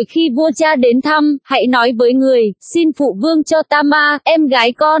 Rồi khi vua cha đến thăm, hãy nói với người, xin phụ vương cho Tamar, em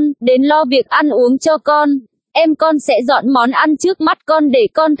gái con, đến lo việc ăn uống cho con. Em con sẽ dọn món ăn trước mắt con để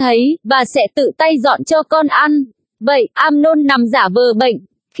con thấy, và sẽ tự tay dọn cho con ăn. Vậy, Amnon nằm giả vờ bệnh.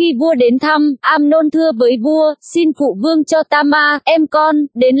 Khi vua đến thăm, Amnon thưa với vua, xin phụ vương cho Tamar, em con,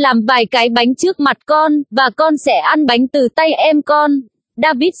 đến làm vài cái bánh trước mặt con, và con sẽ ăn bánh từ tay em con.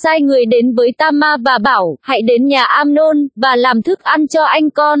 David sai người đến với Tamar và bảo, hãy đến nhà Amnon, và làm thức ăn cho anh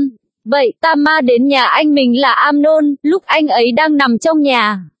con. Vậy, Tamar đến nhà anh mình là Amnon, lúc anh ấy đang nằm trong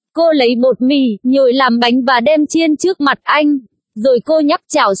nhà. Cô lấy bột mì, nhồi làm bánh và đem chiên trước mặt anh. Rồi cô nhắc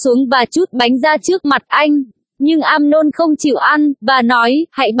chảo xuống và trút bánh ra trước mặt anh. Nhưng Amnon không chịu ăn, và nói,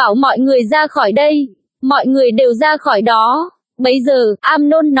 hãy bảo mọi người ra khỏi đây. Mọi người đều ra khỏi đó. Bấy giờ,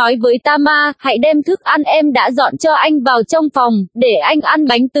 Amnon nói với Tamar, hãy đem thức ăn em đã dọn cho anh vào trong phòng, để anh ăn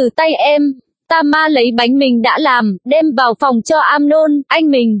bánh từ tay em. Tamar lấy bánh mình đã làm, đem vào phòng cho Amnon,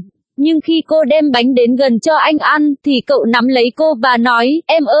 anh mình. Nhưng khi cô đem bánh đến gần cho anh ăn, thì cậu nắm lấy cô và nói,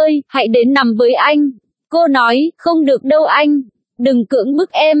 em ơi, hãy đến nằm với anh. Cô nói, không được đâu anh. Đừng cưỡng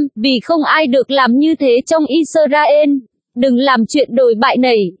bức em, vì không ai được làm như thế trong Israel. Đừng làm chuyện đồi bại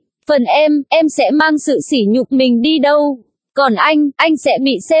này. Phần em sẽ mang sự sỉ nhục mình đi đâu. Còn anh sẽ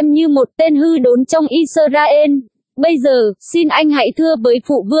bị xem như một tên hư đốn trong Israel. Bây giờ, xin anh hãy thưa với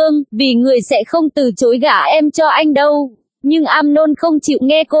phụ vương, vì người sẽ không từ chối gả em cho anh đâu. Nhưng Amnon không chịu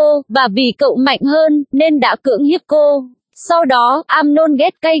nghe cô, và vì cậu mạnh hơn, nên đã cưỡng hiếp cô. Sau đó, Amnon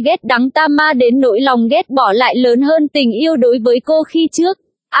ghét cay ghét đắng Tamar đến nỗi lòng ghét bỏ lại lớn hơn tình yêu đối với cô khi trước.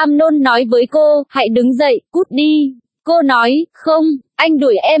 Amnon nói với cô, hãy đứng dậy, cút đi. Cô nói, không, anh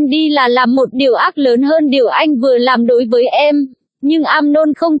đuổi em đi là làm một điều ác lớn hơn điều anh vừa làm đối với em. Nhưng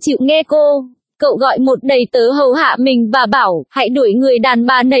Amnon không chịu nghe cô. Cậu gọi một đầy tớ hầu hạ mình và bảo, hãy đuổi người đàn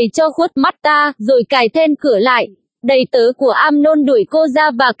bà này cho khuất mắt ta, rồi cài then cửa lại. Đầy tớ của Amnon đuổi cô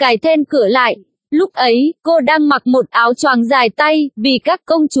ra và cài then cửa lại. Lúc ấy, cô đang mặc một áo choàng dài tay, vì các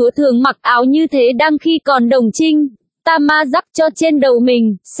công chúa thường mặc áo như thế đang khi còn đồng trinh. Tamar rắc cho trên đầu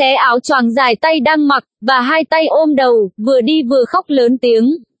mình, xé áo choàng dài tay đang mặc, và hai tay ôm đầu, vừa đi vừa khóc lớn tiếng.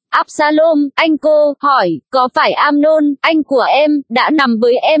 Absalom, anh cô, hỏi, có phải Amnon, anh của em, đã nằm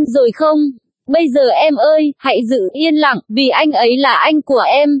với em rồi không? Bây giờ em ơi, hãy giữ yên lặng, vì anh ấy là anh của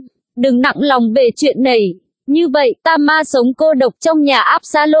em. Đừng nặng lòng về chuyện này. Như vậy, Tamar sống cô độc trong nhà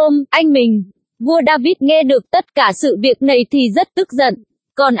Absalom, anh mình. Vua David nghe được tất cả sự việc này thì rất tức giận.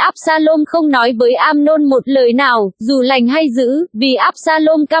 Còn Absalom không nói với Amnon một lời nào, dù lành hay dữ, vì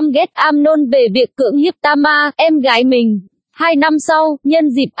Absalom căm ghét Amnon về việc cưỡng hiếp Tamar, em gái mình. 2 năm sau, nhân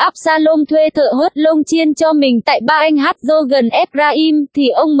dịp Absalom thuê thợ hớt lông chiên cho mình tại Ba Anh Hát Dô gần Ephraim, thì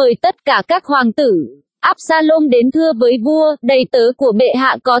ông mời tất cả các hoàng tử. Absalom đến thưa với vua, đầy tớ của bệ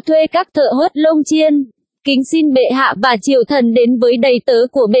hạ có thuê các thợ hớt lông chiên. Kính xin bệ hạ và triều thần đến với đầy tớ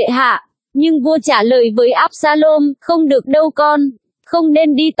của bệ hạ. Nhưng vua trả lời với Absalom, không được đâu con. Không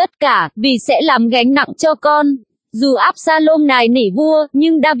nên đi tất cả, vì sẽ làm gánh nặng cho con. Dù Absalom nài nỉ vua,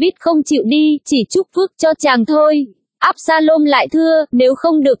 nhưng David không chịu đi, chỉ chúc phước cho chàng thôi. Absalom lại thưa, nếu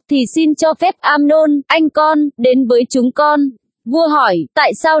không được thì xin cho phép Amnon, anh con, đến với chúng con. Vua hỏi,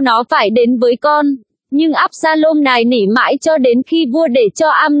 tại sao nó phải đến với con? Nhưng Absalom nài nỉ mãi cho đến khi vua để cho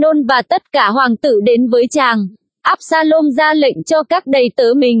Amnon và tất cả hoàng tử đến với chàng. Absalom ra lệnh cho các đầy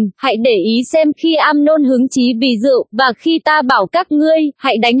tớ mình, hãy để ý xem khi Amnon hứng chí vì rượu, và khi ta bảo các ngươi,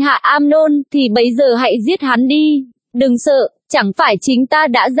 hãy đánh hạ Amnon, thì bấy giờ hãy giết hắn đi. Đừng sợ, chẳng phải chính ta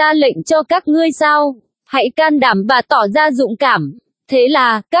đã ra lệnh cho các ngươi sao? Hãy can đảm và tỏ ra dũng cảm. Thế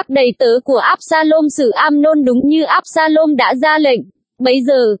là, các đầy tớ của Absalom xử Amnon đúng như Absalom đã ra lệnh. Bấy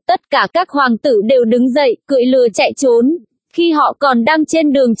giờ, tất cả các hoàng tử đều đứng dậy, cưỡi lừa chạy trốn. Khi họ còn đang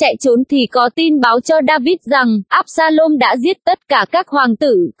trên đường chạy trốn thì có tin báo cho David rằng, Absalom đã giết tất cả các hoàng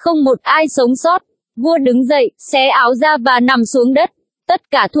tử, không một ai sống sót. Vua đứng dậy, xé áo ra và nằm xuống đất. Tất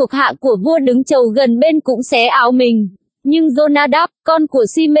cả thuộc hạ của vua đứng chầu gần bên cũng xé áo mình. Nhưng Jonadab, con của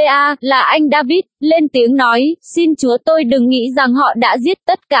Simea, là anh David, lên tiếng nói, xin chúa tôi đừng nghĩ rằng họ đã giết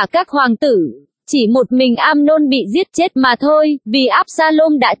tất cả các hoàng tử. Chỉ một mình Amnon bị giết chết mà thôi, vì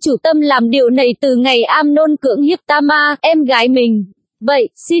Absalom đã chủ tâm làm điều này từ ngày Amnon cưỡng hiếp Tamar, em gái mình. Vậy,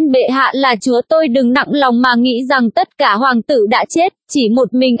 xin bệ hạ là chúa tôi đừng nặng lòng mà nghĩ rằng tất cả hoàng tử đã chết, chỉ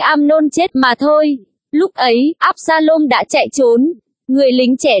một mình Amnon chết mà thôi. Lúc ấy, Absalom đã chạy trốn. Người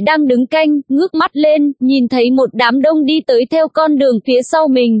lính trẻ đang đứng canh, ngước mắt lên, nhìn thấy một đám đông đi tới theo con đường phía sau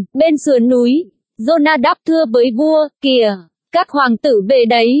mình, bên sườn núi. Jonadab thưa với vua, kìa, các hoàng tử về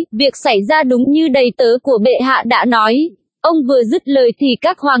đấy, việc xảy ra đúng như đầy tớ của bệ hạ đã nói. Ông vừa dứt lời thì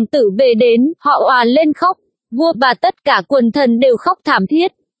các hoàng tử về đến, họ òa lên khóc. Vua và tất cả quần thần đều khóc thảm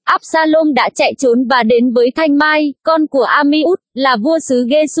thiết. Absalom đã chạy trốn và đến với Thanh Mai, con của Amiud, là vua xứ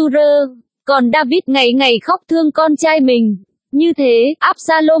Gesur. Còn David ngày ngày khóc thương con trai mình. Như thế,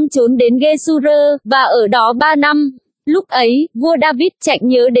 Absalom trốn đến Gesur, và ở đó 3 năm. Lúc ấy, vua David chạy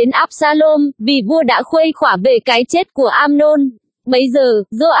nhớ đến Absalom, vì vua đã khuây khỏa về cái chết của Amnon. Bấy giờ,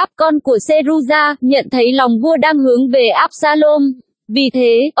 Joab con của Seruja nhận thấy lòng vua đang hướng về Absalom. Vì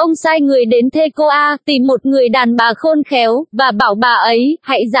thế, ông sai người đến Thê-cô-a, tìm một người đàn bà khôn khéo, và bảo bà ấy,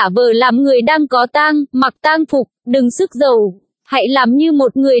 hãy giả vờ làm người đang có tang, mặc tang phục, đừng sức dầu. Hãy làm như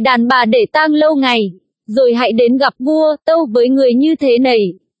một người đàn bà để tang lâu ngày. Rồi hãy đến gặp vua, tâu với người như thế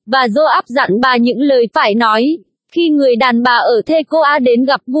này. Và Joab dặn bà những lời phải nói. Khi người đàn bà ở Thê-cô-a đến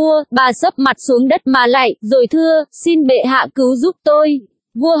gặp vua, bà sấp mặt xuống đất mà lạy, rồi thưa, xin bệ hạ cứu giúp tôi.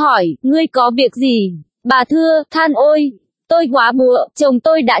 Vua hỏi, ngươi có việc gì? Bà thưa, than ôi, tôi góa bụa, chồng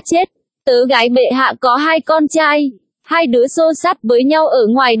tôi đã chết. Tớ gái bệ hạ có 2 con trai. 2 đứa xô sát với nhau ở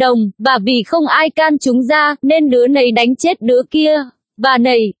ngoài đồng, và vì không ai can chúng ra, nên đứa này đánh chết đứa kia. Và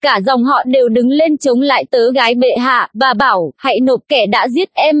này, cả dòng họ đều đứng lên chống lại tớ gái bệ hạ, và bảo, hãy nộp kẻ đã giết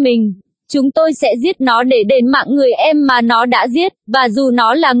em mình. Chúng tôi sẽ giết nó để đền mạng người em mà nó đã giết, và dù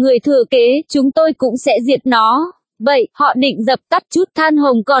nó là người thừa kế, chúng tôi cũng sẽ diệt nó. Vậy, họ định dập tắt chút than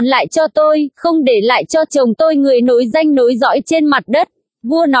hồng còn lại cho tôi, không để lại cho chồng tôi người nối danh nối dõi trên mặt đất.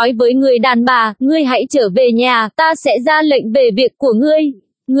 Vua nói với người đàn bà, ngươi hãy trở về nhà, ta sẽ ra lệnh về việc của ngươi.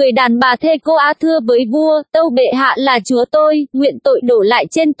 Người đàn bà Thê-cô-a thưa với vua, tâu bệ hạ là chúa tôi, nguyện tội đổ lại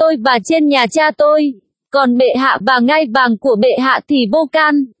trên tôi và trên nhà cha tôi. Còn bệ hạ và ngai vàng của bệ hạ thì vô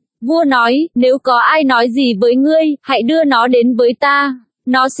can. Vua nói, nếu có ai nói gì với ngươi, hãy đưa nó đến với ta.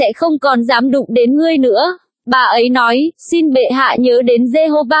 Nó sẽ không còn dám đụng đến ngươi nữa. Bà ấy nói, xin bệ hạ nhớ đến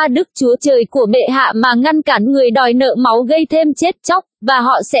Giê-hô-va Đức Chúa Trời của bệ hạ mà ngăn cản người đòi nợ máu gây thêm chết chóc, và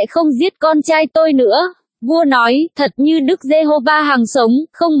họ sẽ không giết con trai tôi nữa. Vua nói, thật như Đức Giê-hô-va hằng sống,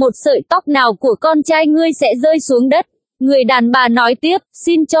 không một sợi tóc nào của con trai ngươi sẽ rơi xuống đất. Người đàn bà nói tiếp,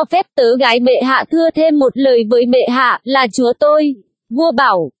 xin cho phép tớ gái bệ hạ thưa thêm một lời với bệ hạ, là chúa tôi. Vua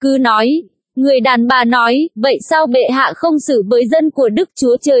bảo, cứ nói. Người đàn bà nói, vậy sao bệ hạ không xử với dân của Đức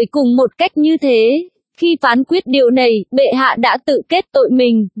Chúa Trời cùng một cách như thế? Khi phán quyết điều này, bệ hạ đã tự kết tội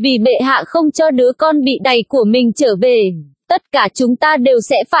mình, vì bệ hạ không cho đứa con bị đày của mình trở về. Tất cả chúng ta đều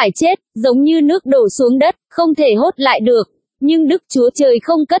sẽ phải chết, giống như nước đổ xuống đất, không thể hốt lại được. Nhưng Đức Chúa Trời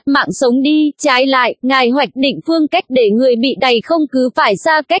không cất mạng sống đi, trái lại, Ngài hoạch định phương cách để người bị đày không cứ phải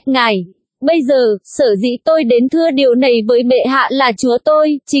xa cách Ngài. Bây giờ, sở dĩ tôi đến thưa điều này với bệ hạ là chúa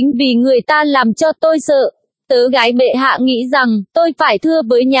tôi, chính vì người ta làm cho tôi sợ. Tớ gái bệ hạ nghĩ rằng, tôi phải thưa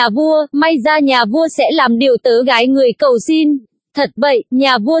với nhà vua, may ra nhà vua sẽ làm điều tớ gái người cầu xin. Thật vậy,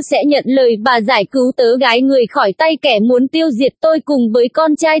 nhà vua sẽ nhận lời và giải cứu tớ gái người khỏi tay kẻ muốn tiêu diệt tôi cùng với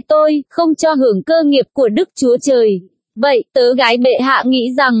con trai tôi, không cho hưởng cơ nghiệp của Đức Chúa Trời. Vậy, tớ gái bệ hạ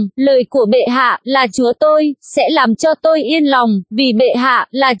nghĩ rằng, lời của bệ hạ, là chúa tôi, sẽ làm cho tôi yên lòng, vì bệ hạ,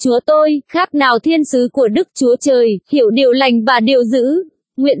 là chúa tôi, khác nào thiên sứ của Đức Chúa Trời, hiểu điều lành và điều dữ.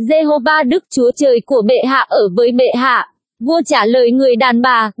 Nguyện Giê-hô-va Đức Chúa Trời của bệ hạ ở với bệ hạ. Vua trả lời người đàn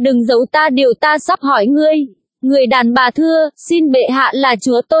bà, đừng giấu ta điều ta sắp hỏi ngươi. Người đàn bà thưa, xin bệ hạ là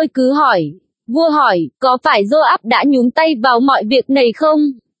chúa tôi cứ hỏi. Vua hỏi, có phải Joab đã nhúng tay vào mọi việc này không?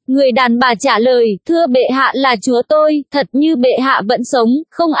 Người đàn bà trả lời, thưa bệ hạ là chúa tôi, thật như bệ hạ vẫn sống,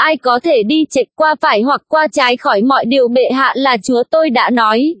 không ai có thể đi chệch qua phải hoặc qua trái khỏi mọi điều bệ hạ là chúa tôi đã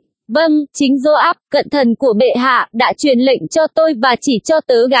nói. Vâng, chính Joab, cận thần của bệ hạ, đã truyền lệnh cho tôi và chỉ cho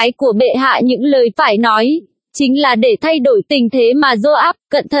tớ gái của bệ hạ những lời phải nói. Chính là để thay đổi tình thế mà Joab,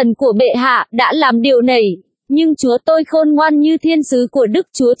 cận thần của bệ hạ, đã làm điều này. Nhưng chúa tôi khôn ngoan như thiên sứ của Đức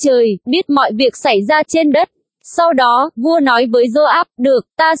Chúa Trời, biết mọi việc xảy ra trên đất. Sau đó, vua nói với Joab, được,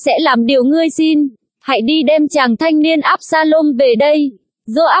 ta sẽ làm điều ngươi xin. Hãy đi đem chàng thanh niên Absalom về đây.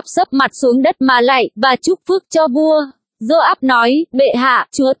 Joab sấp mặt xuống đất mà lạy, và chúc phước cho vua. Joab nói, bệ hạ,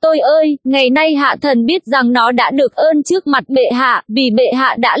 chúa tôi ơi, ngày nay hạ thần biết rằng nó đã được ơn trước mặt bệ hạ, vì bệ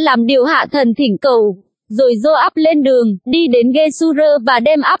hạ đã làm điều hạ thần thỉnh cầu. Rồi Joab lên đường, đi đến Gesur và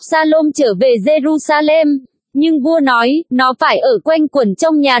đem Absalom trở về Jerusalem. Nhưng vua nói, nó phải ở quanh quẩn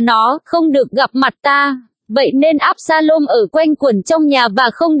trong nhà nó, không được gặp mặt ta. Vậy nên Absalom ở quanh quẩn trong nhà và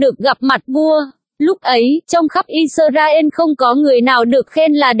không được gặp mặt vua. Lúc ấy, trong khắp Israel không có người nào được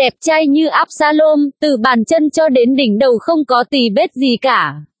khen là đẹp trai như Absalom, từ bàn chân cho đến đỉnh đầu không có tì vết gì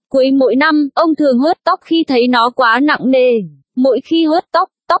cả. Cuối mỗi năm, ông thường hớt tóc khi thấy nó quá nặng nề. Mỗi khi hớt tóc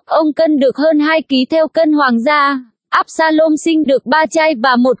ông cân được hơn 2 ký theo cân hoàng gia. Absalom sinh được 3 trai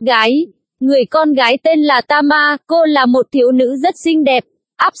và 1 gái. Người con gái tên là Tama, cô là một thiếu nữ rất xinh đẹp.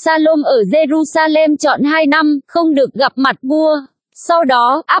 Absalom ở Jerusalem trọn 2 năm, không được gặp mặt vua. Sau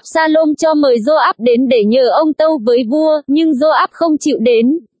đó, Absalom cho mời Joab đến để nhờ ông tâu với vua, nhưng Joab không chịu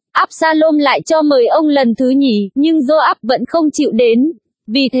đến. Absalom lại cho mời ông lần thứ nhì, nhưng Joab vẫn không chịu đến.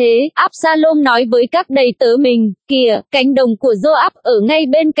 Vì thế, Absalom nói với các đầy tớ mình, kìa, cánh đồng của Joab ở ngay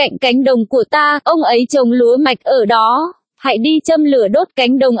bên cạnh cánh đồng của ta, ông ấy trồng lúa mạch ở đó, hãy đi châm lửa đốt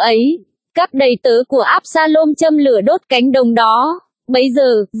cánh đồng ấy. Các đầy tớ của Absalom châm lửa đốt cánh đồng đó. Bấy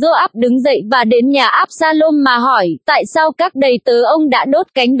giờ, Joab đứng dậy và đến nhà Absalom mà hỏi, tại sao các đầy tớ ông đã đốt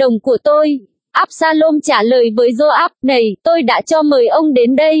cánh đồng của tôi? Absalom trả lời với Joab, này, tôi đã cho mời ông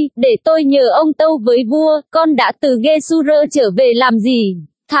đến đây, để tôi nhờ ông tâu với vua, con đã từ Gesur trở về làm gì?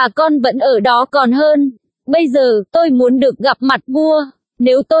 Thà con vẫn ở đó còn hơn. Bây giờ, tôi muốn được gặp mặt vua.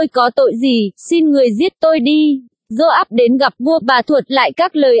 Nếu tôi có tội gì, xin người giết tôi đi. Joab đến gặp vua và thuật lại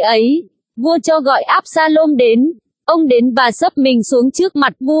các lời ấy. Vua cho gọi Absalom đến. Ông đến và xấp mình xuống trước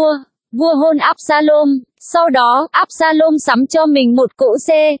mặt vua. Vua hôn Absalom. Sau đó, Absalom sắm cho mình một cỗ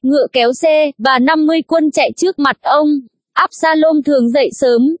xe, ngựa kéo xe, và 50 quân chạy trước mặt ông. Absalom thường dậy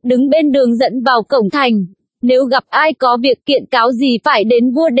sớm, đứng bên đường dẫn vào cổng thành. Nếu gặp ai có việc kiện cáo gì phải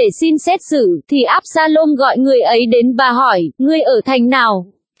đến vua để xin xét xử, thì Absalom gọi người ấy đến và hỏi, ngươi ở thành nào?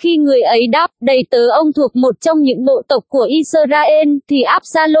 Khi người ấy đáp, đầy tớ ông thuộc một trong những bộ tộc của Israel, thì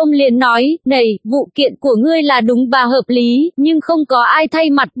Absalom liền nói, này, vụ kiện của ngươi là đúng và hợp lý, nhưng không có ai thay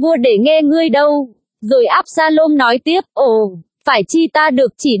mặt vua để nghe ngươi đâu. Rồi Absalom nói tiếp, phải chi ta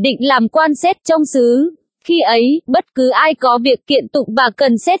được chỉ định làm quan xét trong xứ. Khi ấy, bất cứ ai có việc kiện tụng và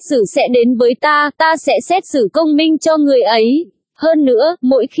cần xét xử sẽ đến với ta sẽ xét xử công minh cho người ấy. Hơn nữa,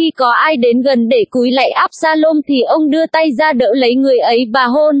 mỗi khi có ai đến gần để cúi lạy Absalom thì ông đưa tay ra đỡ lấy người ấy và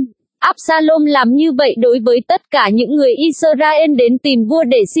hôn. Absalom làm như vậy đối với tất cả những người Israel đến tìm vua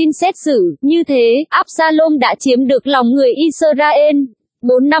để xin xét xử. Như thế, Absalom đã chiếm được lòng người Israel.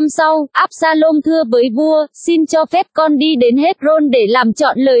 4 năm sau, Absalom thưa với vua, xin cho phép con đi đến Hebron để làm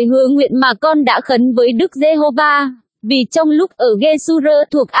trọn lời hứa nguyện mà con đã khấn với Đức Giê-hô-va. Vì trong lúc ở Gesur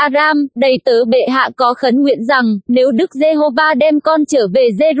thuộc Aram, đầy tớ bệ hạ có khấn nguyện rằng, nếu Đức Giê-hô-va đem con trở về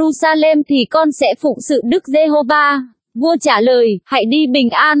Jerusalem thì con sẽ phụng sự Đức Giê-hô-va. Vua trả lời, hãy đi bình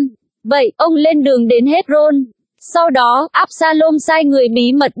an. Vậy, ông lên đường đến Hebron. Sau đó, Absalom sai người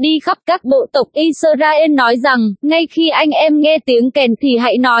bí mật đi khắp các bộ tộc Israel nói rằng, ngay khi anh em nghe tiếng kèn thì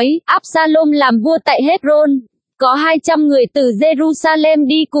hãy nói, Absalom làm vua tại Hebron. Có 200 người từ Jerusalem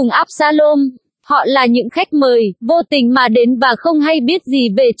đi cùng Absalom. Họ là những khách mời, vô tình mà đến và không hay biết gì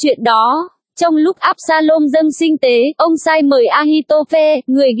về chuyện đó. Trong lúc Absalom dâng sinh tế, ông sai mời Ahitophe,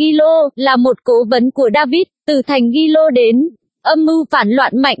 người Gilo, là một cố vấn của David, từ thành Gilo đến. Âm mưu phản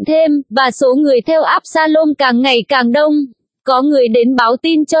loạn mạnh thêm, và số người theo Absalom càng ngày càng đông. Có người đến báo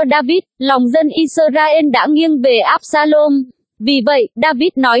tin cho David, lòng dân Israel đã nghiêng về Absalom. Vì vậy, David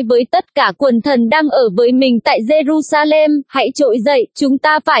nói với tất cả quần thần đang ở với mình tại Jerusalem, hãy trỗi dậy, chúng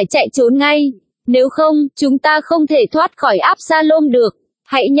ta phải chạy trốn ngay. Nếu không, chúng ta không thể thoát khỏi Absalom được.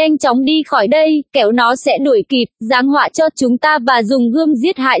 Hãy nhanh chóng đi khỏi đây, kẻo nó sẽ đuổi kịp, giáng họa cho chúng ta và dùng gươm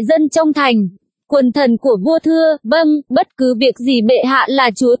giết hại dân trong thành. Quần thần của vua thưa, vâng, bất cứ việc gì bệ hạ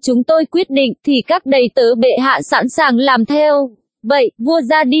là chúa chúng tôi quyết định, thì các đầy tớ bệ hạ sẵn sàng làm theo. Vậy, vua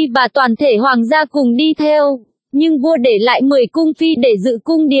ra đi và toàn thể hoàng gia cùng đi theo. Nhưng vua để lại 10 cung phi để giữ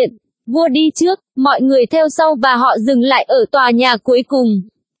cung điện. Vua đi trước, mọi người theo sau và họ dừng lại ở tòa nhà cuối cùng.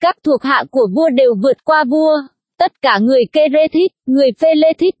 Các thuộc hạ của vua đều vượt qua vua. Tất cả người Kerethit, người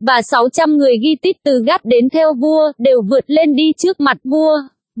Phelethit và 600 người Gittít từ Gát đến theo vua, đều vượt lên đi trước mặt vua.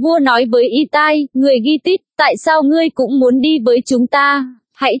 Vua nói với Itai, người Gittít, tại sao ngươi cũng muốn đi với chúng ta?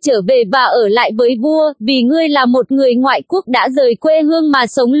 Hãy trở về và ở lại với vua, vì ngươi là một người ngoại quốc đã rời quê hương mà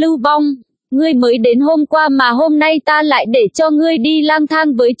sống lưu vong. Ngươi mới đến hôm qua mà hôm nay ta lại để cho ngươi đi lang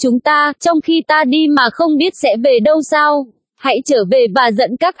thang với chúng ta, trong khi ta đi mà không biết sẽ về đâu sao? Hãy trở về và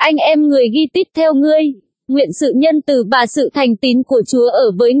dẫn các anh em người Gittít theo ngươi. Nguyện sự nhân từ và sự thành tín của Chúa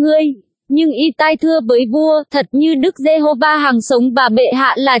ở với ngươi. Nhưng Itai thưa với vua, thật như Đức Giê-hô-va hằng sống và bệ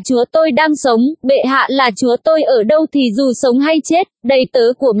hạ là Chúa tôi đang sống, bệ hạ là Chúa tôi ở đâu thì dù sống hay chết, đầy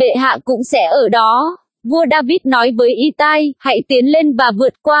tớ của bệ hạ cũng sẽ ở đó. Vua David nói với Itai, hãy tiến lên và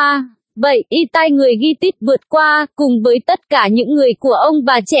vượt qua. Vậy, Itai người Gittít vượt qua, cùng với tất cả những người của ông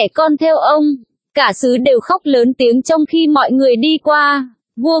và trẻ con theo ông. Cả xứ đều khóc lớn tiếng trong khi mọi người đi qua.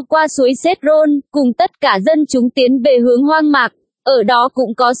 Vua qua suối Sết-rôn, cùng tất cả dân chúng tiến về hướng hoang mạc. Ở đó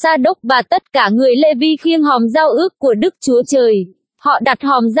cũng có Sa-đốc và tất cả người Lê-vi khiêng hòm giao ước của Đức Chúa Trời. Họ đặt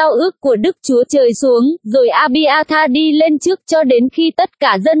hòm giao ước của Đức Chúa Trời xuống, rồi Abiathar đi lên trước cho đến khi tất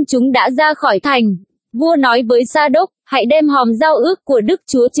cả dân chúng đã ra khỏi thành. Vua nói với Sa-đốc, hãy đem hòm giao ước của Đức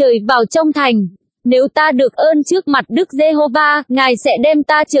Chúa Trời vào trong thành. Nếu ta được ơn trước mặt Đức Giê-hô-va, Ngài sẽ đem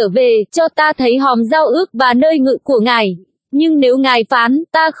ta trở về, cho ta thấy hòm giao ước và nơi ngự của Ngài. Nhưng nếu Ngài phán,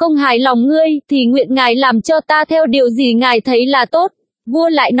 ta không hài lòng ngươi, thì nguyện Ngài làm cho ta theo điều gì Ngài thấy là tốt. Vua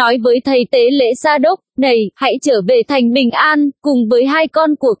lại nói với thầy tế lễ Sa-đốc, này, hãy trở về thành bình an, cùng với 2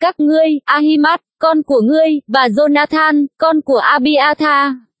 con của các ngươi, Ahimat, con của ngươi, và Jonathan, con của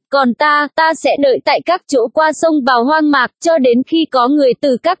Abiathar. Còn ta sẽ đợi tại các chỗ qua sông vào hoang mạc, cho đến khi có người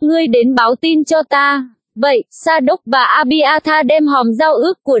từ các ngươi đến báo tin cho ta. Vậy, Sa-đốc và Abiathar đem hòm giao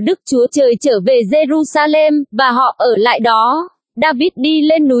ước của Đức Chúa Trời trở về Jerusalem, và họ ở lại đó. David đi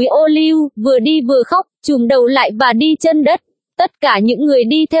lên núi Ô-liu, vừa đi vừa khóc, chùm đầu lại và đi chân đất. Tất cả những người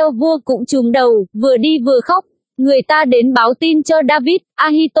đi theo vua cũng chùm đầu, vừa đi vừa khóc. Người ta đến báo tin cho David,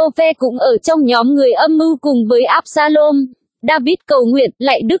 Ahitophe cũng ở trong nhóm người âm mưu cùng với Absalom. David cầu nguyện,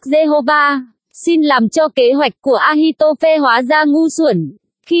 lạy Đức Giê-hô-va, xin làm cho kế hoạch của Ahitophe hóa ra ngu xuẩn.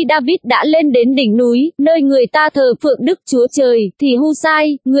 Khi David đã lên đến đỉnh núi, nơi người ta thờ phượng Đức Chúa Trời, thì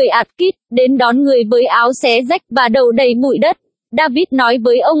Husai, người Ạt-kít, đến đón người với áo xé rách và đầu đầy bụi đất. David nói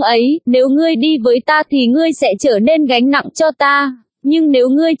với ông ấy, nếu ngươi đi với ta thì ngươi sẽ trở nên gánh nặng cho ta. Nhưng nếu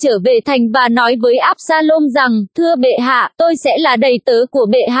ngươi trở về thành và nói với Absalom rằng, thưa bệ hạ, tôi sẽ là đầy tớ của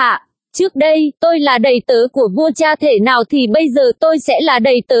bệ hạ. Trước đây, tôi là đầy tớ của vua cha thể nào thì bây giờ tôi sẽ là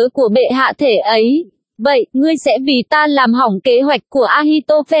đầy tớ của bệ hạ thể ấy. Vậy, ngươi sẽ vì ta làm hỏng kế hoạch của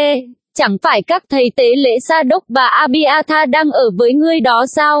Ahitophe. Chẳng phải các thầy tế lễ Sa-đốc và Abiathar đang ở với ngươi đó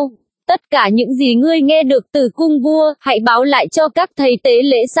sao? Tất cả những gì ngươi nghe được từ cung vua, hãy báo lại cho các thầy tế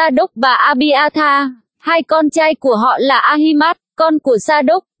lễ Sa-đốc và Abiathar. 2 con trai của họ là Ahimat, con của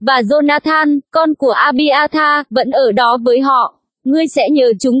Sa-đốc, và Jonathan, con của Abiathar, vẫn ở đó với họ. Ngươi sẽ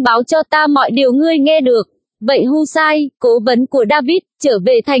nhờ chúng báo cho ta mọi điều ngươi nghe được. Vậy Husai, cố vấn của David, trở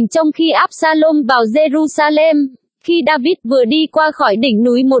về thành trong khi Absalom vào Jerusalem. Khi David vừa đi qua khỏi đỉnh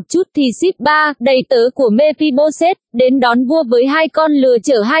núi một chút thì Síp-ba, đầy tớ của Mephi-bô-sét, đến đón vua với 2 con lừa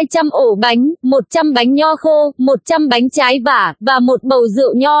chở 200 ổ bánh, 100 bánh nho khô, 100 bánh trái vả, và 1 bầu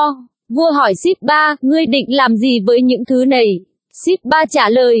rượu nho. Vua hỏi Síp-ba, ngươi định làm gì với những thứ này? Síp-ba trả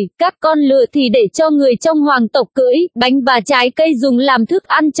lời, các con lừa thì để cho người trong hoàng tộc cưỡi, bánh và trái cây dùng làm thức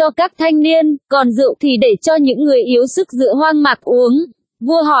ăn cho các thanh niên, còn rượu thì để cho những người yếu sức giữa hoang mạc uống.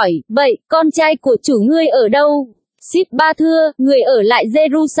 Vua hỏi, vậy, con trai của chủ ngươi ở đâu? Síp-ba thưa, người ở lại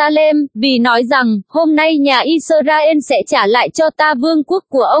Jerusalem, vì nói rằng, hôm nay nhà Israel sẽ trả lại cho ta vương quốc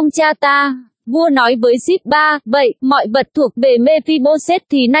của ông cha ta. Vua nói với Síp-ba, vậy, mọi vật thuộc về Mephi-bô-sét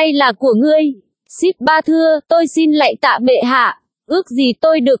thì nay là của ngươi. Síp-ba thưa, tôi xin lạy tạ bệ hạ. Ước gì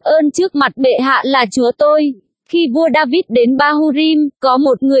tôi được ơn trước mặt bệ hạ là chúa tôi. Khi vua David đến Bahurim, có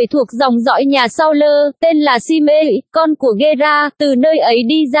một người thuộc dòng dõi nhà Sau-lơ, tên là Simei, con của Gera, từ nơi ấy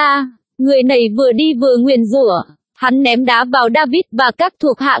đi ra. Người này vừa đi vừa nguyền rủa. Hắn ném đá vào David và các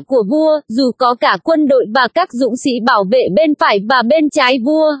thuộc hạ của vua, dù có cả quân đội và các dũng sĩ bảo vệ bên phải và bên trái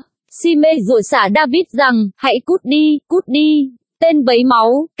vua. Simei rủa xả David rằng, hãy cút đi, tên bấy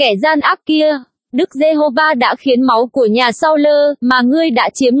máu, kẻ gian ác kia. Đức Giê-hô-va đã khiến máu của nhà Sau-lơ, mà ngươi đã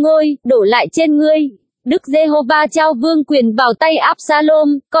chiếm ngôi, đổ lại trên ngươi. Đức Giê-hô-va trao vương quyền vào tay Absalom,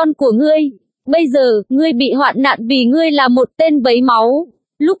 con của ngươi. Bây giờ, ngươi bị hoạn nạn vì ngươi là một tên bấy máu.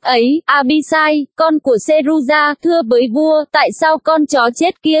 Lúc ấy, Abisai, con của Seruja, thưa với vua, tại sao con chó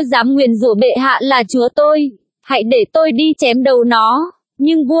chết kia dám nguyền rủa bệ hạ là chúa tôi? Hãy để tôi đi chém đầu nó.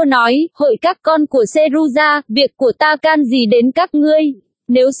 Nhưng vua nói, hội các con của Seruja, việc của ta can gì đến các ngươi?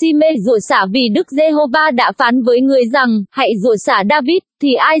 Nếu Simei rủa xả vì Đức Giê-hô-va đã phán với người rằng, hãy rủa xả David,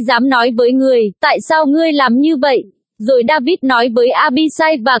 thì ai dám nói với người, tại sao ngươi làm như vậy? Rồi David nói với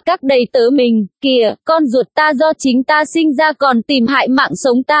Abisai và các đầy tớ mình, kìa, con ruột ta do chính ta sinh ra còn tìm hại mạng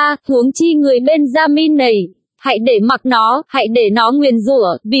sống ta, huống chi người Benjamin này. Hãy để mặc nó, hãy để nó nguyền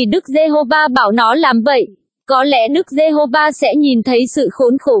rủa, vì Đức Giê-hô-va bảo nó làm vậy. Có lẽ Đức Giê-hô-va sẽ nhìn thấy sự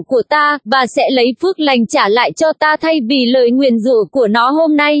khốn khổ của ta, và sẽ lấy phước lành trả lại cho ta thay vì lời nguyền rủa của nó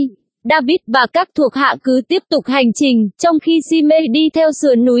hôm nay. David và các thuộc hạ cứ tiếp tục hành trình, trong khi Simei đi theo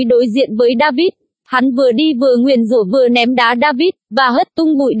sườn núi đối diện với David. Hắn vừa đi vừa nguyền rủa vừa ném đá David, và hất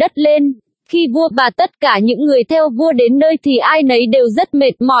tung bụi đất lên. Khi vua và tất cả những người theo vua đến nơi thì ai nấy đều rất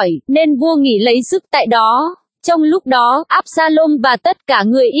mệt mỏi, nên vua nghỉ lấy sức tại đó. Trong lúc đó, Absalom và tất cả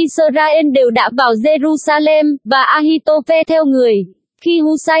người Israel đều đã vào Jerusalem, và Ahitophe theo người. Khi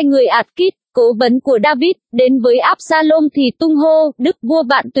Husai người Ạt-kít, cố vấn của David, đến với Absalom thì tung hô, Đức vua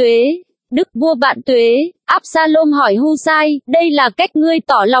vạn tuế. Đức vua vạn tuế. Absalom hỏi Husai, đây là cách ngươi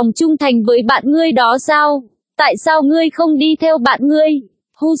tỏ lòng trung thành với bạn ngươi đó sao? Tại sao ngươi không đi theo bạn ngươi?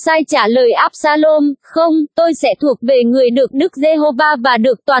 Husai trả lời Absalom, không, tôi sẽ thuộc về người được Đức Giê-hô-va và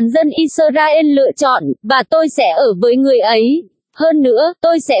được toàn dân Israel lựa chọn, và tôi sẽ ở với người ấy. Hơn nữa,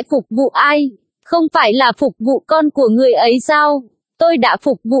 tôi sẽ phục vụ ai? Không phải là phục vụ con của người ấy sao? Tôi đã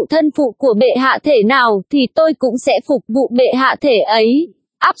phục vụ thân phụ của bệ hạ thể nào, thì tôi cũng sẽ phục vụ bệ hạ thể ấy.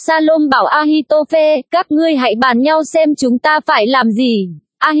 Absalom bảo Ahitophe, các ngươi hãy bàn nhau xem chúng ta phải làm gì.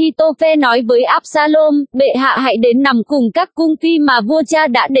 Ahitophe nói với Absalom, bệ hạ hãy đến nằm cùng các cung phi mà vua cha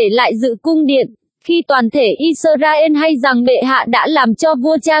đã để lại dự cung điện. Khi toàn thể Israel hay rằng bệ hạ đã làm cho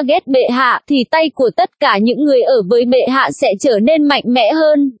vua cha ghét bệ hạ, thì tay của tất cả những người ở với bệ hạ sẽ trở nên mạnh mẽ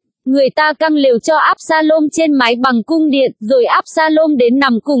hơn. Người ta căng lều cho Absalom trên mái bằng cung điện, rồi Absalom đến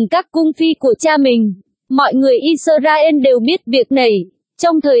nằm cùng các cung phi của cha mình. Mọi người Israel đều biết việc này.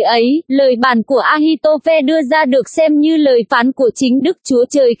 Trong thời ấy, lời bàn của Ahitophe đưa ra được xem như lời phán của chính Đức Chúa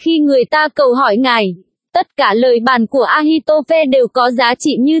Trời khi người ta cầu hỏi Ngài. Tất cả lời bàn của Ahitophe đều có giá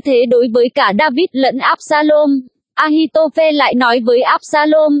trị như thế đối với cả David lẫn Absalom. Ahitophe lại nói với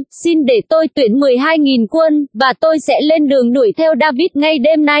Absalom, xin để tôi tuyển 12.000 quân, và tôi sẽ lên đường đuổi theo David ngay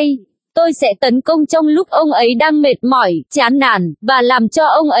đêm nay. Tôi sẽ tấn công trong lúc ông ấy đang mệt mỏi, chán nản, và làm cho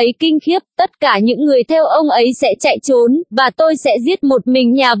ông ấy kinh khiếp. Tất cả những người theo ông ấy sẽ chạy trốn, và tôi sẽ giết một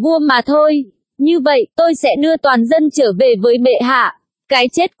mình nhà vua mà thôi. Như vậy, tôi sẽ đưa toàn dân trở về với bệ hạ. Cái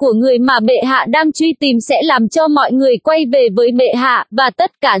chết của người mà bệ hạ đang truy tìm sẽ làm cho mọi người quay về với bệ hạ, và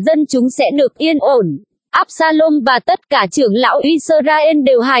tất cả dân chúng sẽ được yên ổn. Absalom và tất cả trưởng lão Israel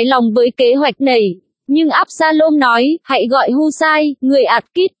đều hài lòng với kế hoạch này. Nhưng Absalom nói, hãy gọi Husai, người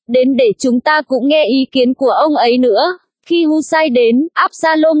Ạt-kít, đến để chúng ta cũng nghe ý kiến của ông ấy nữa. Khi Husai đến,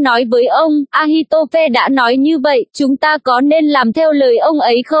 Absalom nói với ông, Ahitophe đã nói như vậy, chúng ta có nên làm theo lời ông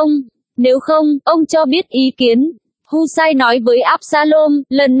ấy không? Nếu không, ông cho biết ý kiến. Husai nói với Absalom,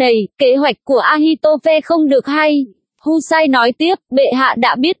 lần này, kế hoạch của Ahitophe không được hay. Husai nói tiếp, bệ hạ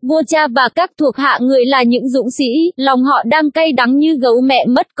đã biết vua cha và các thuộc hạ người là những dũng sĩ, lòng họ đang cay đắng như gấu mẹ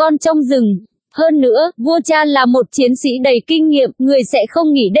mất con trong rừng. Hơn nữa, vua cha là một chiến sĩ đầy kinh nghiệm, người sẽ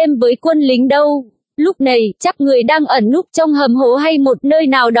không nghỉ đêm với quân lính đâu. Lúc này, chắc người đang ẩn núp trong hầm hố hay một nơi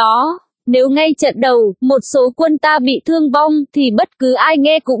nào đó. Nếu ngay trận đầu, một số quân ta bị thương vong, thì bất cứ ai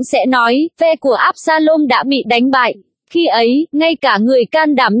nghe cũng sẽ nói, phe của Absalom đã bị đánh bại. Khi ấy, ngay cả người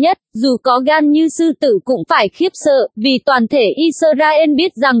can đảm nhất, dù có gan như sư tử cũng phải khiếp sợ, vì toàn thể Israel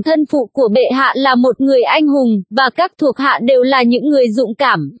biết rằng thân phụ của bệ hạ là một người anh hùng, và các thuộc hạ đều là những người dũng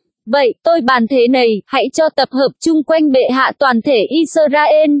cảm. Vậy, tôi bàn thế này, hãy cho tập hợp chung quanh bệ hạ toàn thể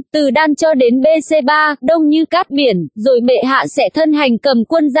Israel, từ Dan cho đến BC3, đông như cát biển, rồi bệ hạ sẽ thân hành cầm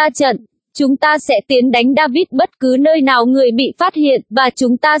quân ra trận. Chúng ta sẽ tiến đánh David bất cứ nơi nào người bị phát hiện, và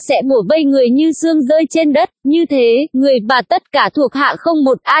chúng ta sẽ bủa vây người như sương rơi trên đất. Như thế, người và tất cả thuộc hạ không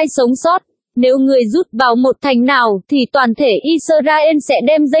một ai sống sót. Nếu người rút vào một thành nào, thì toàn thể Israel sẽ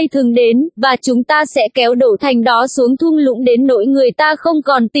đem dây thừng đến, và chúng ta sẽ kéo đổ thành đó xuống thung lũng đến nỗi người ta không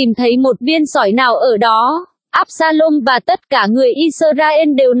còn tìm thấy một viên sỏi nào ở đó. Absalom và tất cả người Israel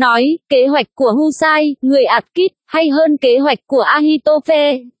đều nói, kế hoạch của Husai, người Ạt-kít, hay hơn kế hoạch của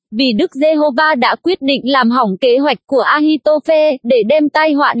Ahitophe. Vì Đức Giê-hô-va đã quyết định làm hỏng kế hoạch của Ahitophe, để đem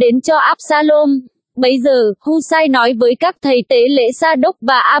tai họa đến cho Absalom. Bấy giờ, Husai nói với các thầy tế lễ Sa-đốc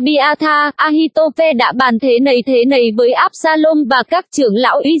và Abiathar, Ahitophe đã bàn thế này với Absalom và các trưởng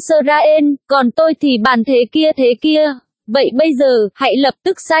lão Israel, còn tôi thì bàn thế kia. Vậy bây giờ, hãy lập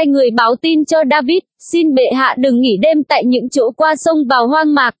tức sai người báo tin cho David, xin bệ hạ đừng nghỉ đêm tại những chỗ qua sông vào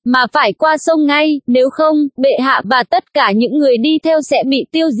hoang mạc, mà phải qua sông ngay, nếu không, bệ hạ và tất cả những người đi theo sẽ bị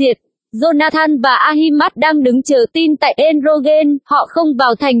tiêu diệt. Jonathan và Ahimaaz đang đứng chờ tin tại En-rogel, họ không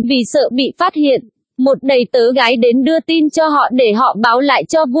vào thành vì sợ bị phát hiện. Một đầy tớ gái đến đưa tin cho họ để họ báo lại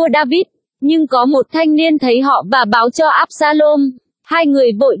cho vua David. Nhưng có một thanh niên thấy họ và báo cho Absalom. Hai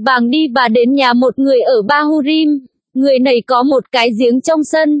người vội vàng đi và đến nhà một người ở Bahurim. Người này có một cái giếng trong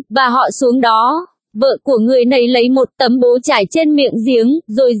sân, và họ xuống đó. Vợ của người này lấy một tấm bố trải trên miệng giếng,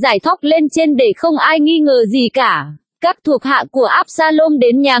 rồi giải thóc lên trên để không ai nghi ngờ gì cả. Các thuộc hạ của Absalom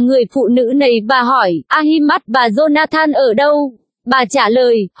đến nhà người phụ nữ này và hỏi, Ahimaaz và Jonathan ở đâu? Bà trả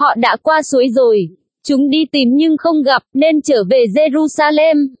lời, họ đã qua suối rồi. Chúng đi tìm nhưng không gặp, nên trở về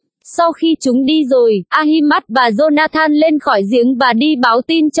Jerusalem. Sau khi chúng đi rồi, Ahimaaz và Jonathan lên khỏi giếng và đi báo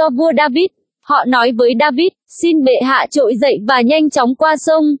tin cho vua David. Họ nói với David, xin bệ hạ trỗi dậy và nhanh chóng qua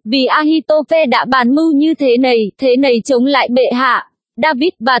sông, vì Ahitophe đã bàn mưu như thế này chống lại bệ hạ. David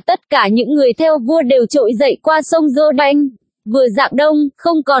và tất cả những người theo vua đều trỗi dậy qua sông Giô-đanh. Vừa rạng đông,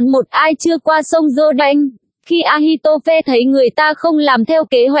 không còn một ai chưa qua sông Giô-đanh. Khi Ahitophe thấy người ta không làm theo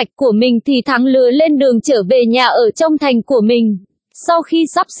kế hoạch của mình thì thắng lừa lên đường trở về nhà ở trong thành của mình. Sau khi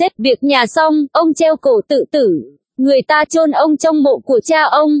sắp xếp việc nhà xong, ông treo cổ tự tử. người ta chôn ông trong mộ của cha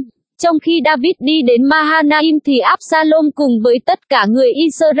ông. Trong khi David đi đến Mahanaim thì Absalom cùng với tất cả người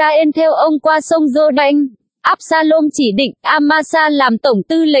Israel theo ông qua sông Giô-đanh. Absalom chỉ định Amasa làm tổng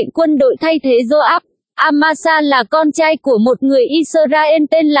tư lệnh quân đội thay thế Joab. Amasa là con trai của một người Israel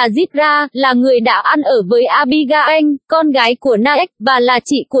tên là Zithra, là người đã ăn ở với Abigail, con gái của Naech, và là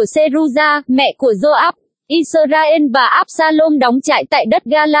chị của Seruja, mẹ của Joab. Israel và Absalom đóng trại tại đất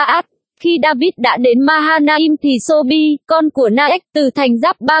Galaad. Khi David đã đến Mahanaim thì Sobi, con của Naech, từ thành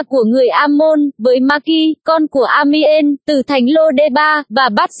Giáp-ba của người Ammon, với Maki, con của Amien, từ thành Lô-đê-ba, và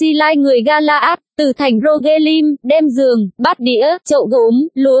Barzillai người Galaad, từ thành Rogelim, đem giường, bát đĩa, chậu gốm,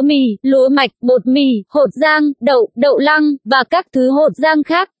 lúa mì, lúa mạch, bột mì, hột rang, đậu, đậu lăng, và các thứ hột rang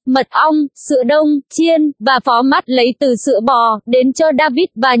khác, mật ong, sữa đông, chiên, và phó mát lấy từ sữa bò, đến cho David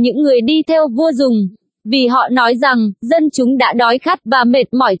và những người đi theo vua dùng. Vì họ nói rằng, dân chúng đã đói khát và mệt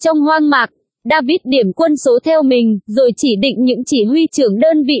mỏi trong hoang mạc. David điểm quân số theo mình, rồi chỉ định những chỉ huy trưởng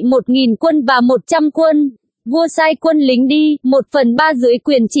đơn vị 1000 quân và 100 quân. Vua sai quân lính đi, 1/3 dưới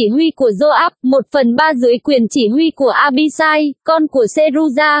quyền chỉ huy của Joab, 1/3 dưới quyền chỉ huy của Abisai, con của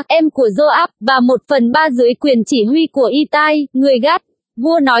Seruja, em của Joab, và 1/3 dưới quyền chỉ huy của Itai, người Gát.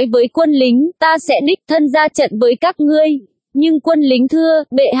 Vua nói với quân lính, ta sẽ đích thân ra trận với các ngươi. Nhưng quân lính thưa,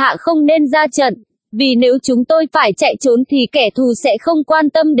 bệ hạ không nên ra trận. Vì nếu chúng tôi phải chạy trốn thì kẻ thù sẽ không quan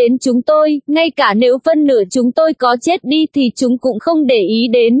tâm đến chúng tôi, ngay cả nếu phân nửa chúng tôi có chết đi thì chúng cũng không để ý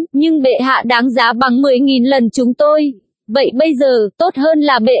đến, nhưng bệ hạ đáng giá bằng 10.000 lần chúng tôi. Vậy bây giờ, tốt hơn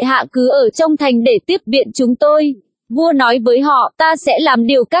là bệ hạ cứ ở trong thành để tiếp viện chúng tôi. Vua nói với họ, ta sẽ làm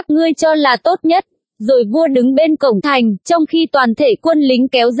điều các ngươi cho là tốt nhất. Rồi vua đứng bên cổng thành, trong khi toàn thể quân lính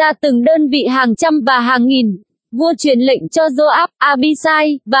kéo ra từng đơn vị hàng trăm và hàng nghìn. Vua truyền lệnh cho Joab,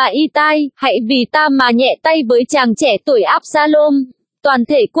 Abisai, và Itai, hãy vì ta mà nhẹ tay với chàng trẻ tuổi Absalom. Toàn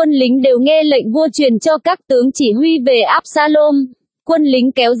thể quân lính đều nghe lệnh vua truyền cho các tướng chỉ huy về Absalom. Quân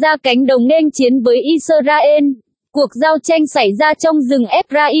lính kéo ra cánh đồng nghênh chiến với Israel. Cuộc giao tranh xảy ra trong rừng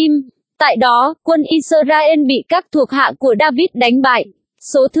Ephraim. Tại đó, quân Israel bị các thuộc hạ của David đánh bại.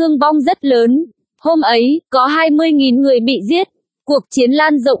 Số thương vong rất lớn. Hôm ấy, có 20.000 người bị giết. Cuộc chiến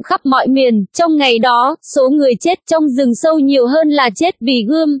lan rộng khắp mọi miền. Trong ngày đó, số người chết trong rừng sâu nhiều hơn là chết vì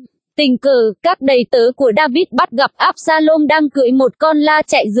gươm. Tình cờ, các đầy tớ của David bắt gặp Absalom đang cưỡi một con la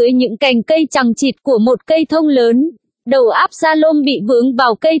chạy dưới những cành cây chằng chịt của một cây thông lớn. Đầu Absalom bị vướng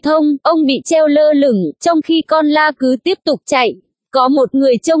vào cây thông, ông bị treo lơ lửng, trong khi con la cứ tiếp tục chạy. Có một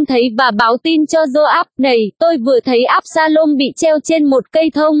người trông thấy và báo tin cho Joab, này, tôi vừa thấy Absalom bị treo trên một cây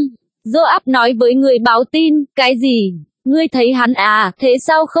thông. Joab nói với người báo tin, cái gì? Ngươi thấy hắn à, thế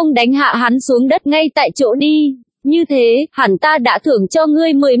sao không đánh hạ hắn xuống đất ngay tại chỗ đi? Như thế, hẳn ta đã thưởng cho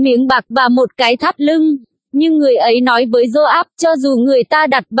ngươi 10 miếng bạc và một cái thắt lưng. Nhưng người ấy nói với Joab, cho dù người ta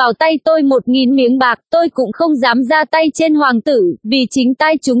đặt vào tay tôi 1000 miếng bạc, tôi cũng không dám ra tay trên hoàng tử, vì chính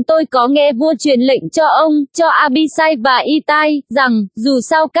tai chúng tôi có nghe vua truyền lệnh cho ông, cho Abisai và Itai, rằng, dù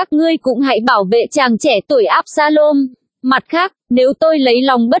sao các ngươi cũng hãy bảo vệ chàng trẻ tuổi Absalom. Mặt khác, nếu tôi lấy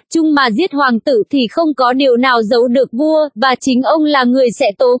lòng bất trung mà giết hoàng tử thì không có điều nào giấu được vua, và chính ông là người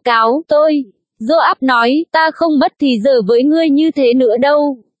sẽ tố cáo tôi. Joab nói, ta không mất thì giờ với ngươi như thế nữa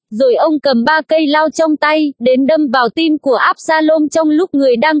đâu. Rồi ông cầm 3 cây lao trong tay, đến đâm vào tim của Absalom trong lúc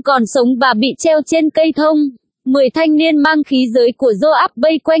người đang còn sống và bị treo trên cây thông. 10 thanh niên mang khí giới của Joab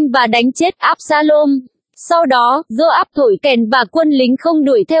vây quanh và đánh chết Absalom. Sau đó, Joab thổi kèn và quân lính không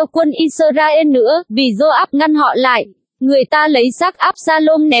đuổi theo quân Israel nữa, vì Joab ngăn họ lại. Người ta lấy xác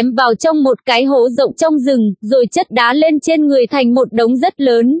Absalom ném vào trong một cái hố rộng trong rừng, rồi chất đá lên trên người thành một đống rất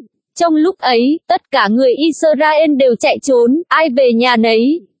lớn. Trong lúc ấy, tất cả người Israel đều chạy trốn, ai về nhà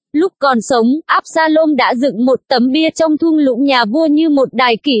nấy. Lúc còn sống, Absalom đã dựng một tấm bia trong thung lũng nhà vua như một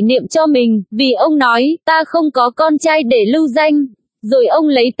đài kỷ niệm cho mình, vì ông nói, ta không có con trai để lưu danh. Rồi ông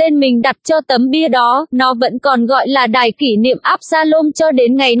lấy tên mình đặt cho tấm bia đó, nó vẫn còn gọi là đài kỷ niệm Absalom cho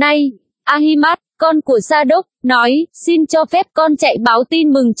đến ngày nay. Ahimaaz, con của Sa-đốc, nói, xin cho phép con chạy báo tin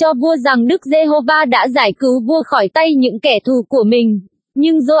mừng cho vua rằng Đức Giê-hô-va đã giải cứu vua khỏi tay những kẻ thù của mình.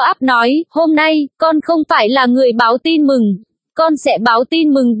 Nhưng Joab nói, hôm nay, con không phải là người báo tin mừng. Con sẽ báo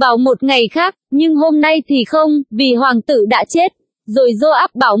tin mừng vào một ngày khác, nhưng hôm nay thì không, vì hoàng tử đã chết. Rồi Joab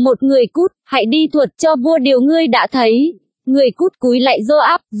bảo một người cút, hãy đi thuật cho vua điều ngươi đã thấy. Người cút cúi lạy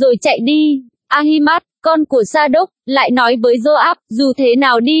Joab, rồi chạy đi. Ahimaaz, con của Sa-đốc, lại nói với Joab, dù thế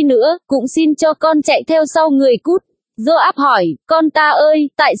nào đi nữa, cũng xin cho con chạy theo sau người cút. Joab hỏi, con ta ơi,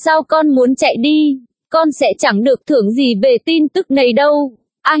 tại sao con muốn chạy đi? Con sẽ chẳng được thưởng gì về tin tức này đâu.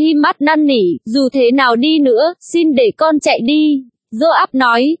 Ahimaaz năn nỉ, dù thế nào đi nữa, xin để con chạy đi. Joab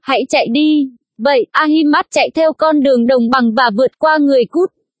nói, hãy chạy đi. Vậy, Ahimaaz chạy theo con đường đồng bằng và vượt qua người cút.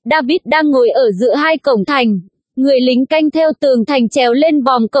 David đang ngồi ở giữa hai cổng thành. Người lính canh theo tường thành trèo lên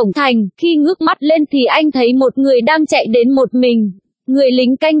vòm cổng thành, khi ngước mắt lên thì anh thấy một người đang chạy đến một mình. Người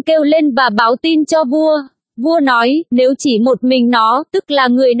lính canh kêu lên và báo tin cho vua. Vua nói, nếu chỉ một mình nó, tức là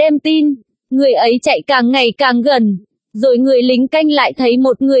người đem tin. Người ấy chạy càng ngày càng gần. Rồi người lính canh lại thấy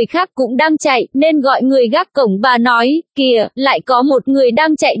một người khác cũng đang chạy, nên gọi người gác cổng và nói, kìa, lại có một người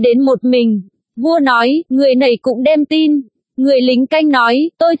đang chạy đến một mình. Vua nói, người này cũng đem tin. Người lính canh nói,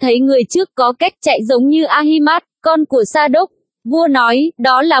 tôi thấy người trước có cách chạy giống như Ahimaaz, con của Sa-đốc. Vua nói,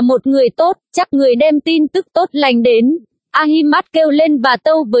 đó là một người tốt, chắc người đem tin tức tốt lành đến. Ahimaaz kêu lên và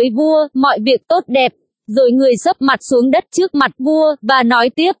tâu với vua, mọi việc tốt đẹp. Rồi người xấp mặt xuống đất trước mặt vua, và nói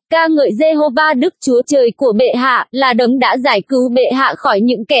tiếp, ca ngợi Giê-hô-va Đức Chúa Trời của bệ hạ, là đấng đã giải cứu bệ hạ khỏi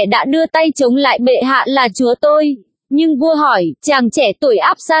những kẻ đã đưa tay chống lại bệ hạ là chúa tôi. Nhưng vua hỏi, chàng trẻ tuổi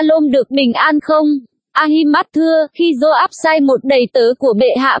Absalom được bình an không? Ahimaaz thưa, khi Joab sai một đầy tớ của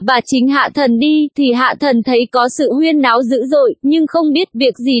bệ hạ và chính hạ thần đi, thì hạ thần thấy có sự huyên náo dữ dội, nhưng không biết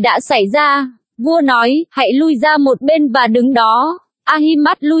việc gì đã xảy ra. Vua nói, hãy lui ra một bên và đứng đó.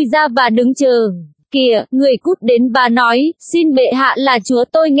 Ahimaaz lui ra và đứng chờ. Kìa, người cút đến và nói, xin bệ hạ là chúa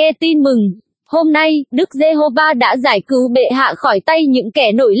tôi nghe tin mừng. Hôm nay, Đức Giê-hô-va đã giải cứu bệ hạ khỏi tay những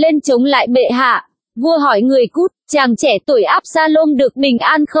kẻ nổi lên chống lại bệ hạ. Vua hỏi người cút, chàng trẻ tuổi Absalom được bình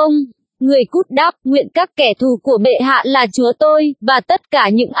an không? Người cút đáp, nguyện các kẻ thù của bệ hạ là chúa tôi, và tất cả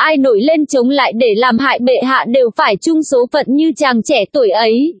những ai nổi lên chống lại để làm hại bệ hạ đều phải chung số phận như chàng trẻ tuổi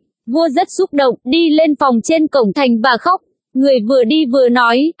ấy. Vua rất xúc động, đi lên phòng trên cổng thành và khóc. Người vừa đi vừa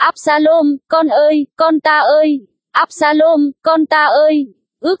nói, Absalom, con ơi, con ta ơi! Absalom, con ta ơi!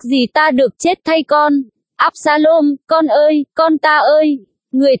 Ước gì ta được chết thay con! Absalom, con ơi, con ta ơi!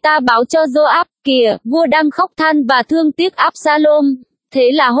 Người ta báo cho Joab, kìa, vua đang khóc than và thương tiếc Absalom. Thế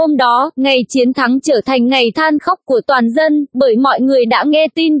là hôm đó, ngày chiến thắng trở thành ngày than khóc của toàn dân, bởi mọi người đã nghe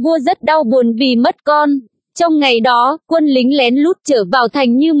tin vua rất đau buồn vì mất con. Trong ngày đó, quân lính lén lút trở vào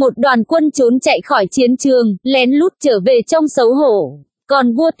thành như một đoàn quân trốn chạy khỏi chiến trường, lén lút trở về trong xấu hổ.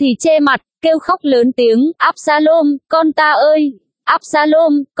 Còn vua thì che mặt, kêu khóc lớn tiếng, Absalom, con ta ơi!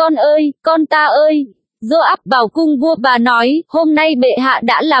 Absalom, con ơi, con ta ơi! Joab vào cung vua và nói, hôm nay bệ hạ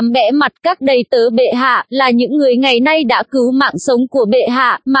đã làm bẽ mặt các đầy tớ bệ hạ, là những người ngày nay đã cứu mạng sống của bệ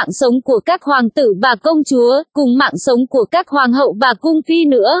hạ, mạng sống của các hoàng tử và công chúa, cùng mạng sống của các hoàng hậu và cung phi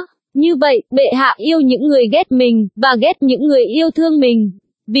nữa. Như vậy, bệ hạ yêu những người ghét mình, và ghét những người yêu thương mình.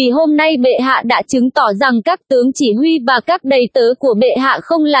 Vì hôm nay bệ hạ đã chứng tỏ rằng các tướng chỉ huy và các đầy tớ của bệ hạ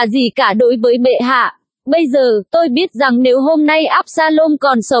không là gì cả đối với bệ hạ. Bây giờ, tôi biết rằng nếu hôm nay Absalom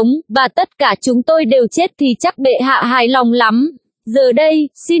còn sống, và tất cả chúng tôi đều chết thì chắc bệ hạ hài lòng lắm. Giờ đây,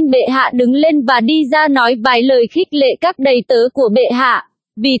 xin bệ hạ đứng lên và đi ra nói vài lời khích lệ các đầy tớ của bệ hạ.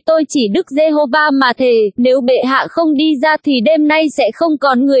 Vì tôi chỉ Đức Giê-hô-va mà thề, nếu bệ hạ không đi ra thì đêm nay sẽ không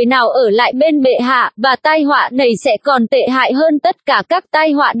còn người nào ở lại bên bệ hạ, và tai họa này sẽ còn tệ hại hơn tất cả các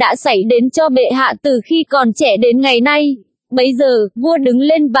tai họa đã xảy đến cho bệ hạ từ khi còn trẻ đến ngày nay. Bấy giờ, vua đứng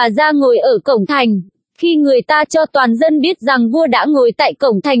lên và ra ngồi ở cổng thành. Khi người ta cho toàn dân biết rằng vua đã ngồi tại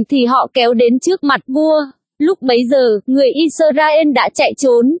cổng thành thì họ kéo đến trước mặt vua. Lúc bấy giờ, người Israel đã chạy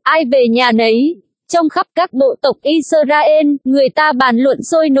trốn, ai về nhà nấy. Trong khắp các bộ tộc Israel, người ta bàn luận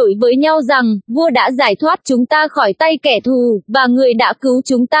sôi nổi với nhau rằng, vua đã giải thoát chúng ta khỏi tay kẻ thù, và người đã cứu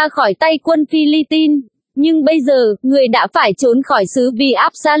chúng ta khỏi tay quân Philippines. Nhưng bây giờ, người đã phải trốn khỏi xứ vì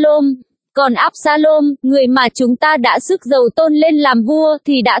Absalom. Còn Absalom, người mà chúng ta đã sức dầu tôn lên làm vua,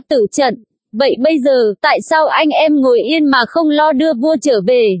 thì đã tử trận. Vậy bây giờ, tại sao anh em ngồi yên mà không lo đưa vua trở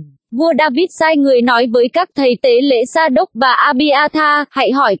về? Vua David sai người nói với các thầy tế lễ Sa-đốc và Abiathar,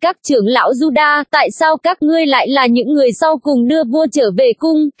 hãy hỏi các trưởng lão Juda, tại sao các ngươi lại là những người sau cùng đưa vua trở về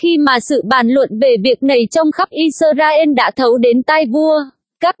cung, khi mà sự bàn luận về việc này trong khắp Israel đã thấu đến tai vua.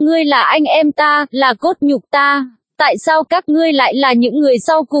 Các ngươi là anh em ta, là cốt nhục ta. Tại sao các ngươi lại là những người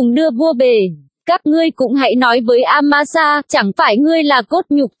sau cùng đưa vua về? Các ngươi cũng hãy nói với Amasa, chẳng phải ngươi là cốt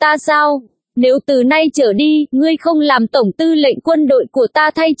nhục ta sao? Nếu từ nay trở đi, ngươi không làm tổng tư lệnh quân đội của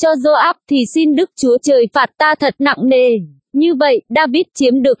ta thay cho Joab, thì xin Đức Chúa Trời phạt ta thật nặng nề. Như vậy, David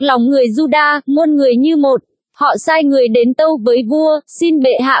chiếm được lòng người Juda, muôn người như một. Họ sai người đến tâu với vua, xin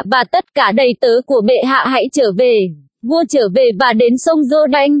bệ hạ và tất cả đầy tớ của bệ hạ hãy trở về. Vua trở về và đến sông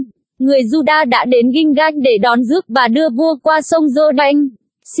Giô-đanh. Người Juda đã đến Ginh-gat để đón rước và đưa vua qua sông Giô-đanh.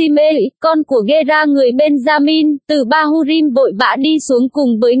 Simei, con của Gera người Benjamin, từ Bahurim vội vã đi xuống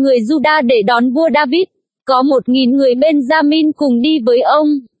cùng với người Juda để đón vua David. Có 1.000 người Benjamin cùng đi với ông.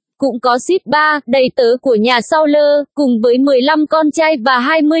 Cũng có Sip-ba, đầy tớ của nhà Sau-lơ, cùng với 15 con trai và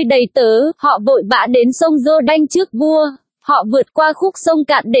 20 đầy tớ, họ vội vã đến sông Giô-đanh trước vua. Họ vượt qua khúc sông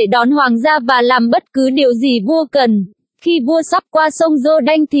cạn để đón hoàng gia và làm bất cứ điều gì vua cần. Khi vua sắp qua sông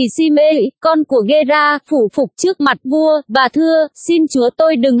Giô-đanh thì Simei, con của Gera, phủ phục trước mặt vua, và thưa, xin chúa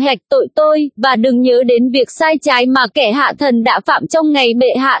tôi đừng hạch tội tôi, và đừng nhớ đến việc sai trái mà kẻ hạ thần đã phạm trong ngày bệ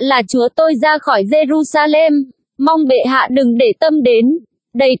hạ là chúa tôi ra khỏi Jerusalem. Mong bệ hạ đừng để tâm đến.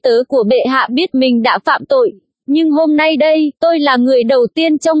 Đầy tớ của bệ hạ biết mình đã phạm tội. Nhưng hôm nay đây, tôi là người đầu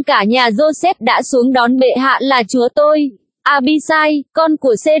tiên trong cả nhà Joseph đã xuống đón bệ hạ là chúa tôi. Abisai, con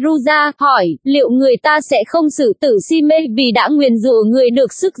của Seruja, hỏi, liệu người ta sẽ không xử tử Simei vì đã nguyền rủa người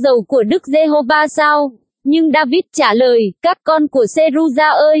được sức dầu của Đức Giê-hô-va sao? Nhưng David trả lời, các con của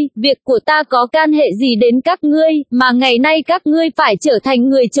Seruja ơi, việc của ta có can hệ gì đến các ngươi, mà ngày nay các ngươi phải trở thành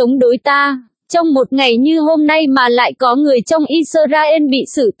người chống đối ta? Trong một ngày như hôm nay mà lại có người trong Israel bị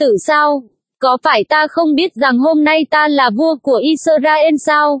xử tử sao? Có phải ta không biết rằng hôm nay ta là vua của Israel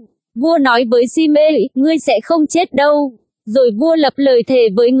sao? Vua nói với Simei, ngươi sẽ không chết đâu. Rồi vua lập lời thề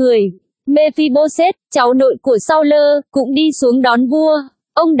với người. Mephibosheth, cháu nội của Saul, cũng đi xuống đón vua.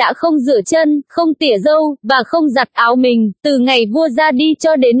 Ông đã không rửa chân, không tỉa râu, và không giặt áo mình, từ ngày vua ra đi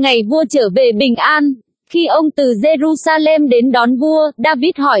cho đến ngày vua trở về bình an. Khi ông từ Jerusalem đến đón vua,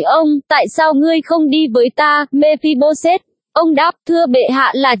 David hỏi ông, tại sao ngươi không đi với ta, Mephibosheth? Ông đáp, thưa bệ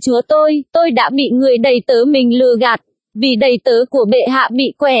hạ là chúa tôi đã bị người đầy tớ mình lừa gạt. Vì đầy tớ của bệ hạ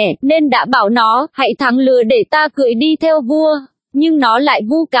bị quẻ, nên đã bảo nó, hãy thắng lừa để ta cưỡi đi theo vua. Nhưng nó lại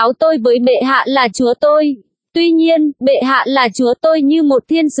vu cáo tôi với bệ hạ là chúa tôi. Tuy nhiên, bệ hạ là chúa tôi như một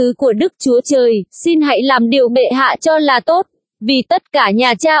thiên sứ của Đức Chúa Trời, xin hãy làm điều bệ hạ cho là tốt. Vì tất cả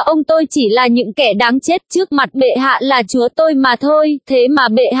nhà cha ông tôi chỉ là những kẻ đáng chết trước mặt bệ hạ là chúa tôi mà thôi, thế mà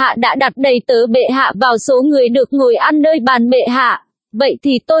bệ hạ đã đặt đầy tớ bệ hạ vào số người được ngồi ăn nơi bàn bệ hạ. Vậy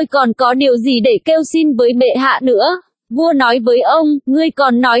thì tôi còn có điều gì để kêu xin với bệ hạ nữa? Vua nói với ông, ngươi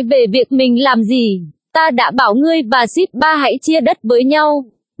còn nói về việc mình làm gì? Ta đã bảo ngươi và Síp-ba hãy chia đất với nhau.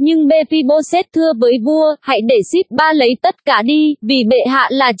 Nhưng Mephibosheth thưa với vua, hãy để Síp-ba lấy tất cả đi, vì bệ hạ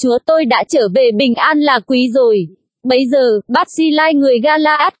là chúa tôi đã trở về bình an là quý rồi. Bấy giờ, Bát-si-lai người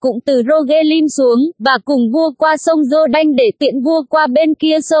Ga-la-át cũng từ Rô-ghê-lim xuống, và cùng vua qua sông Giô-đanh để tiện vua qua bên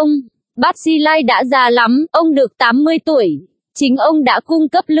kia sông. Bát-si-lai đã già lắm, ông được 80 tuổi. Chính ông đã cung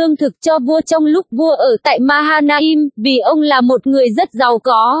cấp lương thực cho vua trong lúc vua ở tại Mahanaim, vì ông là một người rất giàu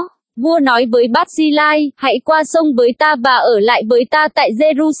có. Vua nói với Bát-si-lai, hãy qua sông với ta và ở lại với ta tại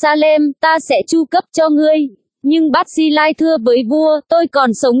Jerusalem, ta sẽ chu cấp cho ngươi. Nhưng Bát-si-lai thưa với vua, tôi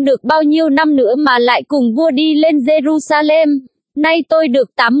còn sống được bao nhiêu năm nữa mà lại cùng vua đi lên Jerusalem. Nay tôi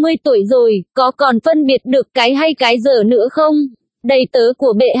được 80 tuổi rồi, có còn phân biệt được cái hay cái dở nữa không? Đầy tớ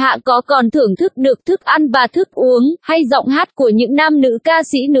của bệ hạ có còn thưởng thức được thức ăn và thức uống, hay giọng hát của những nam nữ ca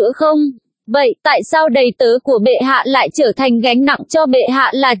sĩ nữa không? Vậy, tại sao đầy tớ của bệ hạ lại trở thành gánh nặng cho bệ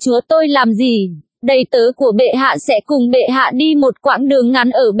hạ là chúa tôi làm gì? Đầy tớ của bệ hạ sẽ cùng bệ hạ đi một quãng đường ngắn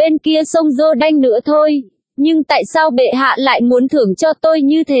ở bên kia sông Giô-đanh nữa thôi. Nhưng tại sao bệ hạ lại muốn thưởng cho tôi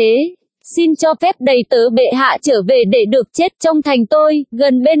như thế? Xin cho phép đầy tớ bệ hạ trở về để được chết trong thành tôi,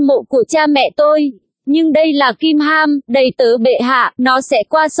 gần bên mộ của cha mẹ tôi. Nhưng đây là Kim Ham, đầy tớ bệ hạ, nó sẽ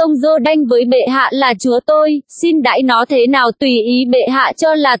qua sông Giô-đanh với bệ hạ là chúa tôi, xin đãi nó thế nào tùy ý bệ hạ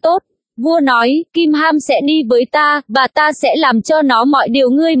cho là tốt. Vua nói, Kim Ham sẽ đi với ta, và ta sẽ làm cho nó mọi điều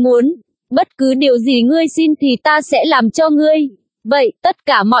ngươi muốn. Bất cứ điều gì ngươi xin thì ta sẽ làm cho ngươi. Vậy, tất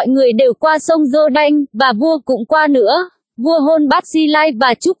cả mọi người đều qua sông Giô-đanh, và vua cũng qua nữa. Vua hôn Bát-si-lai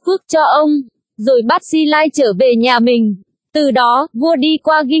và chúc phước cho ông. Rồi Bát-si-lai trở về nhà mình. Từ đó, vua đi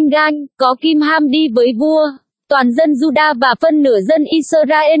qua Gilgal, có Kim Ham đi với vua. Toàn dân Juda và phân nửa dân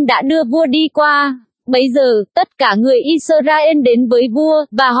Israel đã đưa vua đi qua. Bấy giờ, tất cả người Israel đến với vua,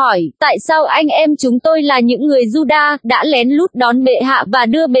 và hỏi, tại sao anh em chúng tôi là những người Juda, đã lén lút đón bệ hạ và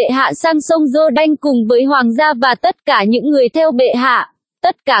đưa bệ hạ sang sông Giô-đanh cùng với hoàng gia và tất cả những người theo bệ hạ?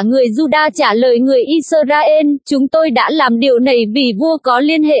 Tất cả người Juda trả lời người Israel, chúng tôi đã làm điều này vì vua có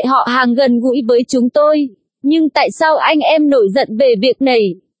liên hệ họ hàng gần gũi với chúng tôi. Nhưng tại sao anh em nổi giận về việc này?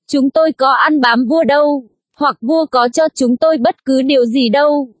 Chúng tôi có ăn bám vua đâu, hoặc vua có cho chúng tôi bất cứ điều gì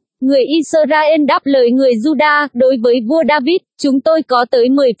đâu. Người Israel đáp lời người Juda, đối với vua David, chúng tôi có tới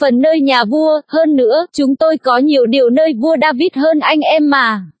 10 phần nơi nhà vua, hơn nữa, chúng tôi có nhiều điều nơi vua David hơn anh em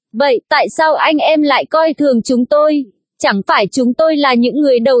mà. Vậy, tại sao anh em lại coi thường chúng tôi? Chẳng phải chúng tôi là những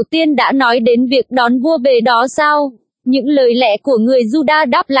người đầu tiên đã nói đến việc đón vua về đó sao? Những lời lẽ của người Juda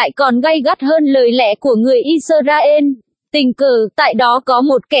đáp lại còn gay gắt hơn lời lẽ của người Israel. Tình cờ, tại đó có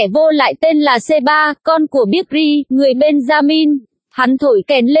một kẻ vô lại tên là Seba, con của Bichri, người Benjamin. Hắn thổi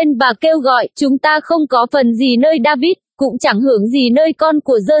kèn lên và kêu gọi, chúng ta không có phần gì nơi David, cũng chẳng hưởng gì nơi con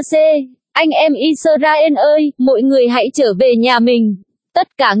của Giê-sê. Anh em Israel ơi, mọi người hãy trở về nhà mình. Tất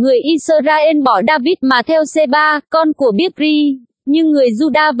cả người Israel bỏ David mà theo Seba, con của Bichri. nhưng người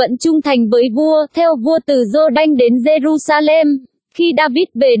Juda vẫn trung thành với vua, theo vua từ Giô-đanh đến Jerusalem. Khi David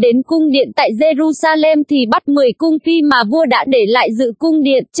về đến cung điện tại Jerusalem thì bắt 10 cung phi mà vua đã để lại giữ cung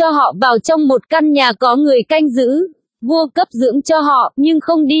điện, cho họ vào trong một căn nhà có người canh giữ. Vua cấp dưỡng cho họ, nhưng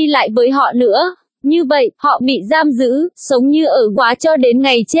không đi lại với họ nữa. Như vậy, họ bị giam giữ, sống như ở góa cho đến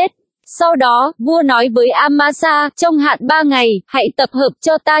ngày chết. Sau đó, vua nói với Amasa, trong hạn 3 ngày, hãy tập hợp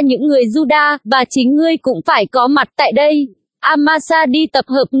cho ta những người Juda, và chính ngươi cũng phải có mặt tại đây. Amasa đi tập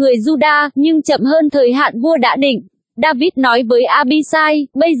hợp người Juda, nhưng chậm hơn thời hạn vua đã định. David nói với Abisai,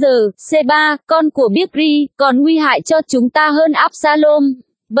 bây giờ, Seba, con của Bichri, còn nguy hại cho chúng ta hơn Absalom.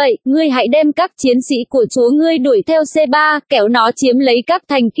 Vậy, ngươi hãy đem các chiến sĩ của chúa ngươi đuổi theo Seba, kẻo nó chiếm lấy các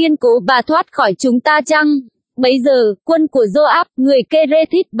thành kiên cố và thoát khỏi chúng ta chăng? Bấy giờ, quân của Joab, người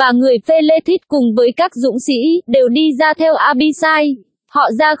Kerethit và người Phelethit cùng với các dũng sĩ, đều đi ra theo Abisai. Họ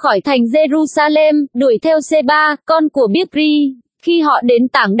ra khỏi thành Jerusalem, đuổi theo Seba, con của Bichri. Khi họ đến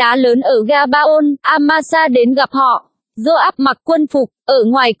tảng đá lớn ở Gabaon, Amasa đến gặp họ. Joab mặc quân phục, ở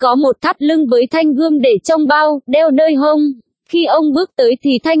ngoài có một thắt lưng với thanh gươm để trong bao, đeo nơi hông. Khi ông bước tới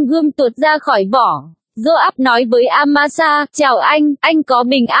thì thanh gươm tuột ra khỏi vỏ. Joab nói với Amasa, chào anh có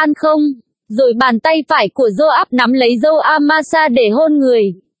bình an không? Rồi bàn tay phải của Joab nắm lấy râu Amasa để hôn người.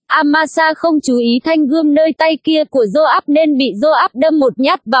 Amasa không chú ý thanh gươm nơi tay kia của Joab nên bị Joab đâm một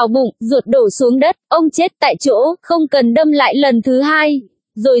nhát vào bụng, ruột đổ xuống đất, ông chết tại chỗ, không cần đâm lại lần thứ hai.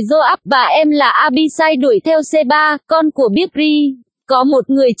 Rồi Joab và em là Abisai đuổi theo Seba, con của Bichri. Có một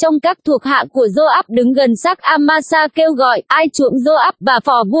người trong các thuộc hạ của Joab đứng gần xác Amasa kêu gọi, ai chuộng Joab và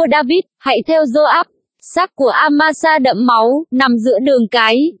phò vua David, hãy theo Joab. Xác của Amasa đẫm máu, nằm giữa đường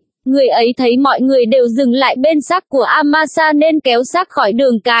cái. Người ấy thấy mọi người đều dừng lại bên xác của Amasa nên kéo xác khỏi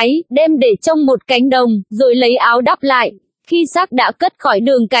đường cái, đem để trong một cánh đồng, rồi lấy áo đắp lại. Khi xác đã cất khỏi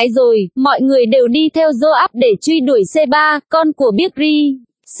đường cái rồi, mọi người đều đi theo Joab để truy đuổi Seba, con của Bichri.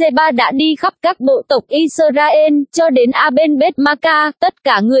 Seba đã đi khắp các bộ tộc Israel, cho đến Aben-beth-ma-ca, tất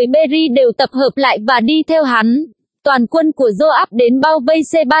cả người Beri đều tập hợp lại và đi theo hắn. Toàn quân của Joab đến bao vây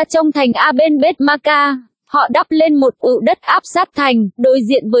Seba trong thành Aben-beth-ma-ca. Họ đắp lên một ụ đất áp sát thành, đối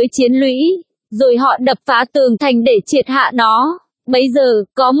diện với chiến lũy. Rồi họ đập phá tường thành để triệt hạ nó. Bấy giờ,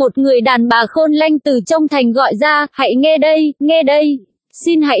 có một người đàn bà khôn lanh từ trong thành gọi ra, hãy nghe đây.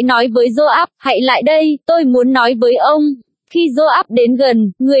 Xin hãy nói với Joab, hãy lại đây, tôi muốn nói với ông. Khi Joab đến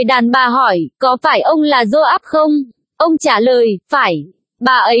gần, người đàn bà hỏi, có phải ông là Joab không? Ông trả lời, phải.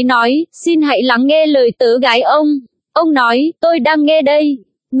 Bà ấy nói, xin hãy lắng nghe lời tớ gái ông. Ông nói, tôi đang nghe đây.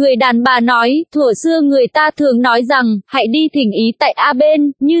 Người đàn bà nói, thuở xưa người ta thường nói rằng, hãy đi thỉnh ý tại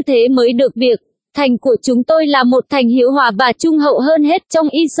A-bên, như thế mới được việc. Thành của chúng tôi là một thành hiếu hòa và trung hậu hơn hết trong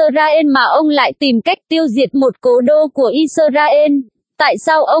Israel mà ông lại tìm cách tiêu diệt một cố đô của Israel. Tại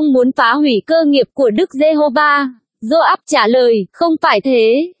sao ông muốn phá hủy cơ nghiệp của Đức Giê-hô-va? Joab trả lời, không phải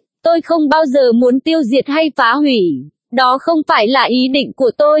thế. Tôi không bao giờ muốn tiêu diệt hay phá hủy. Đó không phải là ý định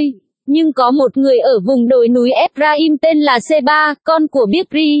của tôi. Nhưng có một người ở vùng đồi núi Ephraim tên là Seba, con của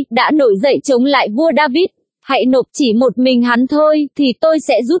Bichri, đã nổi dậy chống lại vua David. Hãy nộp chỉ một mình hắn thôi, thì tôi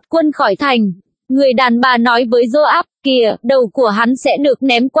sẽ rút quân khỏi thành. Người đàn bà nói với Joab, kìa, đầu của hắn sẽ được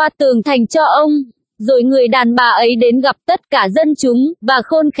ném qua tường thành cho ông. Rồi người đàn bà ấy đến gặp tất cả dân chúng, và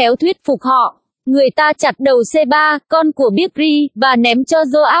khôn khéo thuyết phục họ. Người ta chặt đầu Seba, con của Bichri, và ném cho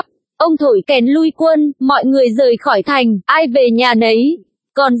Joab. Ông thổi kèn lui quân, mọi người rời khỏi thành, ai về nhà nấy.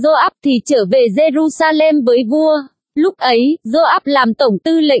 Còn Joab thì trở về Jerusalem với vua. Lúc ấy, Joab làm tổng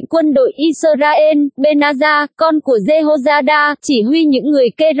tư lệnh quân đội Israel, Benaja, con của Jehoiada, chỉ huy những người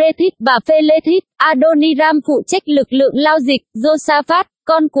Kerethit và Phelethit, Adoniram phụ trách lực lượng lao dịch, Josaphat,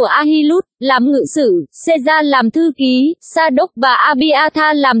 con của Ahilud, làm ngự sử, Seza làm thư ký, Sa-đốc và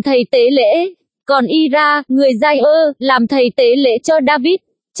Abiathar làm thầy tế lễ. Còn Ira, người Giai-ơ, làm thầy tế lễ cho David.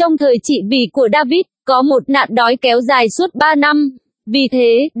 Trong thời trị vì của David, có một nạn đói kéo dài suốt 3 năm. Vì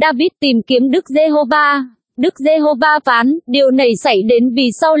thế, David tìm kiếm Đức Giê-hô-va. Đức Giê-hô-va phán, điều này xảy đến vì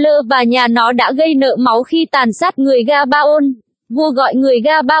Sau-lơ và nhà nó đã gây nợ máu khi tàn sát người Ga-ba-ôn. Vua gọi người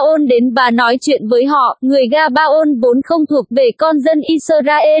Ga-ba-ôn đến và nói chuyện với họ. Người Ga-ba-ôn vốn không thuộc về con dân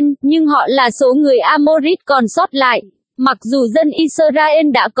Israel, nhưng họ là số người Amorit còn sót lại. Mặc dù dân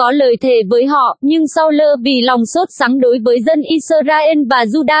Israel đã có lời thề với họ, nhưng Sau-lơ vì lòng sốt sắng đối với dân Israel và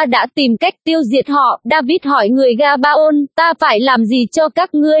Juda đã tìm cách tiêu diệt họ. David hỏi người Ga-ba-ôn, ta phải làm gì cho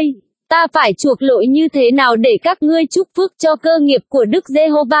các ngươi? Ta phải chuộc lỗi như thế nào để các ngươi chúc phước cho cơ nghiệp của Đức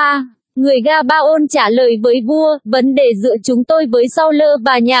Giê-hô-va? Người Ga-ba-ôn trả lời với vua, vấn đề giữa chúng tôi với Sau-lơ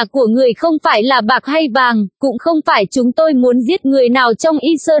và nhà của người không phải là bạc hay vàng, cũng không phải chúng tôi muốn giết người nào trong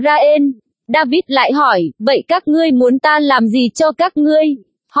Israel. David lại hỏi, vậy các ngươi muốn ta làm gì cho các ngươi?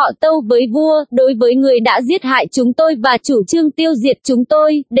 Họ tâu với vua, đối với người đã giết hại chúng tôi và chủ trương tiêu diệt chúng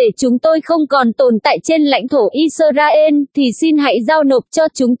tôi, để chúng tôi không còn tồn tại trên lãnh thổ Israel, thì xin hãy giao nộp cho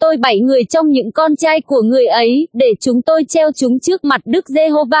chúng tôi 7 người trong những con trai của người ấy, để chúng tôi treo chúng trước mặt Đức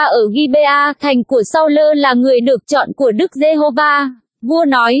Giê-hô-va ở Gibea, thành của Saul là người được chọn của Đức Giê-hô-va. Vua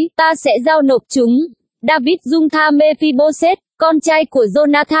nói, ta sẽ giao nộp chúng. David dung tha Mephibosheth, con trai của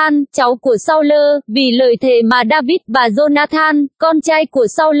Jonathan, cháu của Saul, vì lời thề mà David và Jonathan, con trai của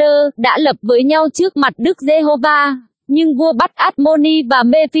Saul, đã lập với nhau trước mặt Đức Giê-hô-va. Nhưng vua bắt Admoni và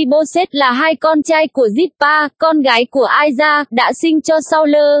Mephibosheth là hai con trai của Zippa, con gái của Aiza, đã sinh cho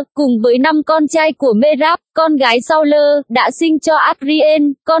Saul, cùng với 5 con trai của Merab, con gái Saul, đã sinh cho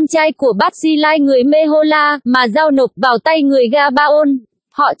Adrien, con trai của Barzillai người Mehola, mà giao nộp vào tay người Gabaon.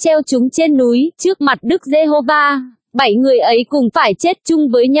 Họ treo chúng trên núi, trước mặt Đức Giê-hô-va. 7 người ấy cùng phải chết chung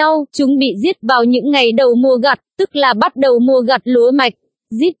với nhau, chúng bị giết vào những ngày đầu mùa gặt, tức là bắt đầu mùa gặt lúa mạch.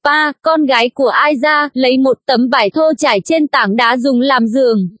 Zippa, con gái của Aiza, lấy một tấm vải thô trải trên tảng đá dùng làm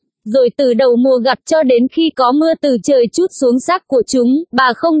giường. Rồi từ đầu mùa gặt cho đến khi có mưa từ trời trút xuống xác của chúng,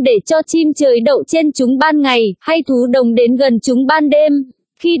 bà không để cho chim trời đậu trên chúng ban ngày, hay thú đồng đến gần chúng ban đêm.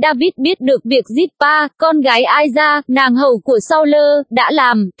 Khi David biết được việc Zippa, con gái Aiza, nàng hầu của Saul, đã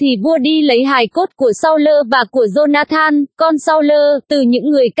làm, thì vua đi lấy hài cốt của Saul và của Jonathan, con Saul, từ những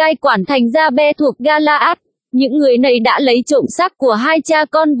người cai quản thành Gia-be thuộc Galaad. Những người này đã lấy trộm xác của hai cha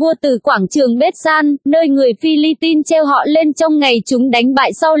con vua từ quảng trường Beth-san, nơi người Phi-li-tin treo họ lên trong ngày chúng đánh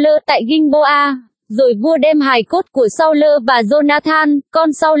bại Saul tại Gilboa. Rồi vua đem hài cốt của Saul và Jonathan,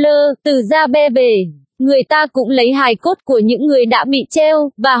 con Saul, từ Gia-be về. Người ta cũng lấy hài cốt của những người đã bị treo,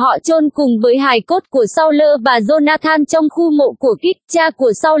 và họ chôn cùng với hài cốt của Saul và Jonathan trong khu mộ của Kích, cha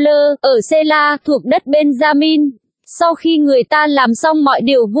của Saul, ở Sela, thuộc đất Benjamin. Sau khi người ta làm xong mọi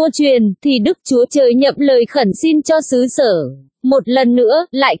điều vua truyền, thì Đức Chúa Trời nhậm lời khẩn xin cho xứ sở. Một lần nữa,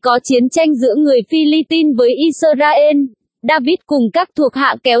 lại có chiến tranh giữa người Phi-li-tin với Israel. David cùng các thuộc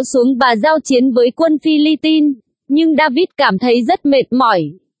hạ kéo xuống và giao chiến với quân Phi-li-tin. Nhưng David cảm thấy rất mệt mỏi.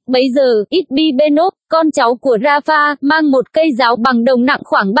 Bấy giờ, Isbi-benob, con cháu của Rapha, mang một cây giáo bằng đồng nặng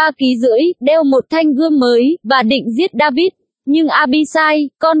khoảng 3,5 kg, đeo một thanh gươm mới, và định giết David. Nhưng Abisai,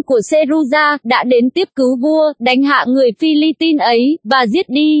 con của Seruja, đã đến tiếp cứu vua, đánh hạ người Phi-li-tin ấy, và giết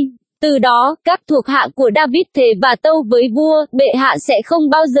đi. Từ đó, các thuộc hạ của David thề và tâu với vua, bệ hạ sẽ không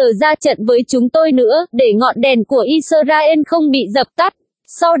bao giờ ra trận với chúng tôi nữa, để ngọn đèn của Israel không bị dập tắt.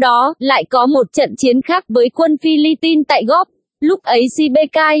 Sau đó, lại có một trận chiến khác với quân Phi-li-tin tại Góp. Lúc ấy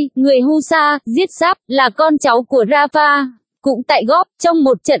Sibekai, người Husa, giết Sáp, là con cháu của Rapha. Cũng tại Góp, trong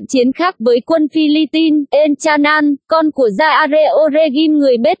một trận chiến khác với quân Phi-li-tin, Enchanan, con của Jaareoregim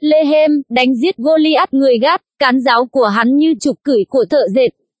người Bethlehem, đánh giết Goliath người Gát, cán giáo của hắn như trục cửi của thợ dệt.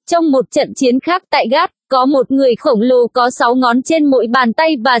 Trong một trận chiến khác tại Gát, có một người khổng lồ có 6 ngón trên mỗi bàn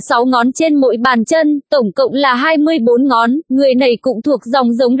tay và 6 ngón trên mỗi bàn chân, tổng cộng là 24 ngón, người này cũng thuộc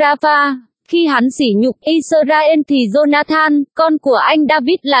dòng giống Rapha. Khi hắn sỉ nhục Israel thì Jonathan, con của anh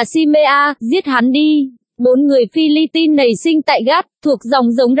David là Simea, giết hắn đi. 4 người Phi-li-tin này sinh tại Gát, thuộc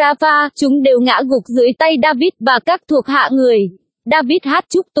dòng giống Rapha, chúng đều ngã gục dưới tay David và các thuộc hạ người. David hát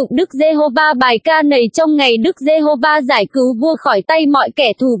chúc tụng Đức Giê-hô-va bài ca này trong ngày Đức Giê-hô-va giải cứu vua khỏi tay mọi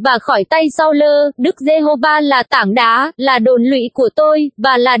kẻ thù và khỏi tay Saul. Đức Giê-hô-va là tảng đá, là đồn lụy của tôi,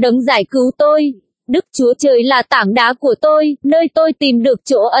 và là đấng giải cứu tôi. Đức Chúa Trời là tảng đá của tôi, nơi tôi tìm được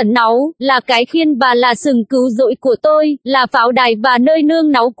chỗ ẩn náu, là cái khiên và là sừng cứu rỗi của tôi, là pháo đài và nơi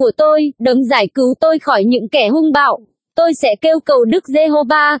nương náu của tôi, đấng giải cứu tôi khỏi những kẻ hung bạo. Tôi sẽ kêu cầu Đức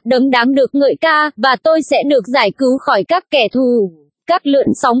Giê-hô-va, đấng đáng được ngợi ca, và tôi sẽ được giải cứu khỏi các kẻ thù. Các lượn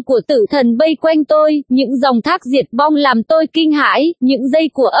sóng của tử thần vây quanh tôi, những dòng thác diệt vong làm tôi kinh hãi, những dây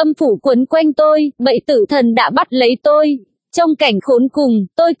của âm phủ quấn quanh tôi, bậy tử thần đã bắt lấy tôi. Trong cảnh khốn cùng,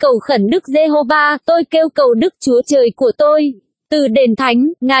 tôi cầu khẩn Đức Giê-hô-va, tôi kêu cầu Đức Chúa Trời của tôi. Từ đền thánh,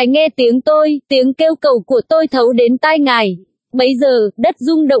 Ngài nghe tiếng tôi, tiếng kêu cầu của tôi thấu đến tai Ngài. Bấy giờ, đất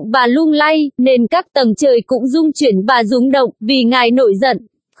rung động và lung lay, nên các tầng trời cũng rung chuyển và rung động, vì Ngài nổi giận.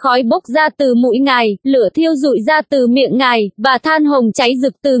 Khói bốc ra từ mũi Ngài, lửa thiêu rụi ra từ miệng Ngài, và than hồng cháy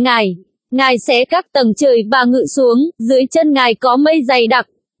rực từ Ngài. Ngài xé các tầng trời và ngự xuống, dưới chân Ngài có mây dày đặc.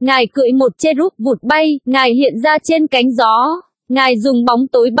 Ngài cưỡi một cherub vụt bay, Ngài hiện ra trên cánh gió. Ngài dùng bóng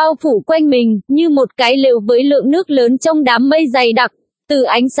tối bao phủ quanh mình, như một cái lều với lượng nước lớn trong đám mây dày đặc. Từ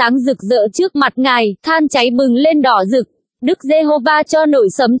ánh sáng rực rỡ trước mặt Ngài, than cháy bừng lên đỏ rực. Đức Giê-hô-va cho nổi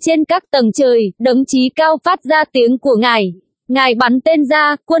sấm trên các tầng trời, đấng chí cao phát ra tiếng của Ngài. Ngài bắn tên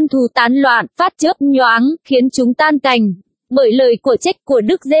ra, quân thù tán loạn, phát chớp nhoáng, khiến chúng tan tành. Bởi lời của trách của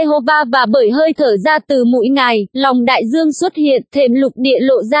Đức Giê-hô-va và bởi hơi thở ra từ mũi Ngài, lòng đại dương xuất hiện, thềm lục địa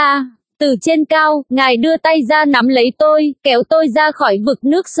lộ ra. Từ trên cao, Ngài đưa tay ra nắm lấy tôi, kéo tôi ra khỏi vực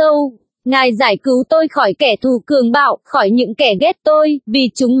nước sâu. Ngài giải cứu tôi khỏi kẻ thù cường bạo, khỏi những kẻ ghét tôi, vì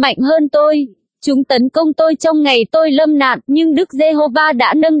chúng mạnh hơn tôi. Chúng tấn công tôi trong ngày tôi lâm nạn, nhưng Đức Giê-hô-va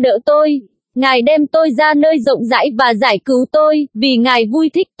đã nâng đỡ tôi. Ngài đem tôi ra nơi rộng rãi và giải cứu tôi, vì Ngài vui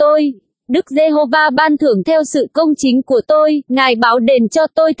thích tôi. Đức Giê-hô-va ban thưởng theo sự công chính của tôi, Ngài báo đền cho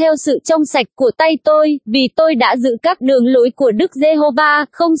tôi theo sự trong sạch của tay tôi, vì tôi đã giữ các đường lối của Đức Giê-hô-va,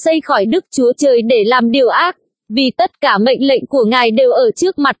 không xây khỏi Đức Chúa Trời để làm điều ác. Vì tất cả mệnh lệnh của Ngài đều ở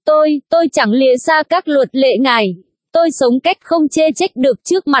trước mặt tôi chẳng lìa xa các luật lệ Ngài. Tôi sống cách không chê trách được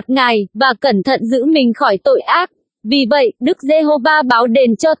trước mặt Ngài, và cẩn thận giữ mình khỏi tội ác. Vì vậy, Đức Giê-hô-va báo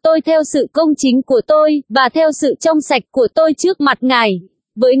đền cho tôi theo sự công chính của tôi, và theo sự trong sạch của tôi trước mặt Ngài.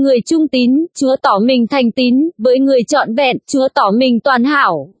 Với người trung tín, Chúa tỏ mình thành tín, với người trọn vẹn, Chúa tỏ mình toàn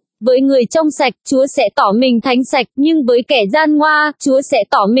hảo. Với người trong sạch, Chúa sẽ tỏ mình thánh sạch, nhưng với kẻ gian ngoa, Chúa sẽ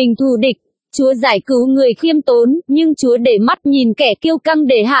tỏ mình thù địch. Chúa giải cứu người khiêm tốn, nhưng Chúa để mắt nhìn kẻ kiêu căng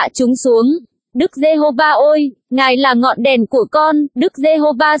để hạ chúng xuống. Đức Giê-hô-va ôi, Ngài là ngọn đèn của con, Đức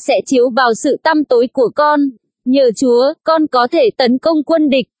Giê-hô-va sẽ chiếu vào sự tăm tối của con. Nhờ Chúa, con có thể tấn công quân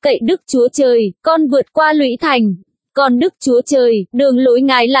địch, cậy Đức Chúa Trời, con vượt qua lũy thành. Còn Đức Chúa Trời, đường lối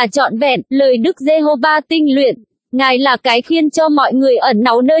Ngài là trọn vẹn, lời Đức Giê-hô-va tinh luyện. Ngài là cái khiên cho mọi người ẩn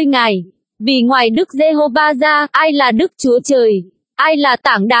náu nơi Ngài. Vì ngoài Đức Giê-hô-va ra, ai là Đức Chúa Trời? Ai là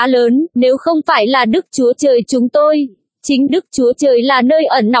tảng đá lớn, nếu không phải là Đức Chúa Trời chúng tôi? Chính Đức Chúa Trời là nơi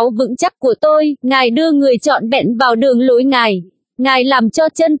ẩn náu vững chắc của tôi, Ngài đưa người trọn vẹn vào đường lối Ngài. Ngài làm cho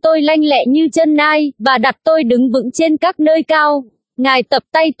chân tôi lanh lẹ như chân nai, và đặt tôi đứng vững trên các nơi cao. Ngài tập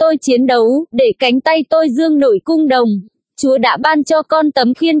tay tôi chiến đấu, để cánh tay tôi dương nổi cung đồng. Chúa đã ban cho con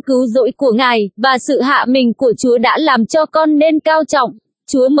tấm khiên cứu rỗi của Ngài, và sự hạ mình của Chúa đã làm cho con nên cao trọng.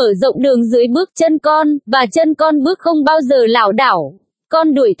 Chúa mở rộng đường dưới bước chân con, và chân con bước không bao giờ lảo đảo.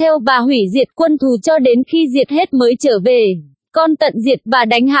 Con đuổi theo và hủy diệt quân thù cho đến khi diệt hết mới trở về. Con tận diệt và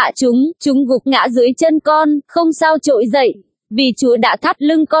đánh hạ chúng gục ngã dưới chân con, không sao trỗi dậy. Vì Chúa đã thắt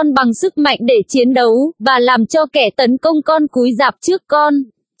lưng con bằng sức mạnh để chiến đấu, và làm cho kẻ tấn công con cúi rạp trước con.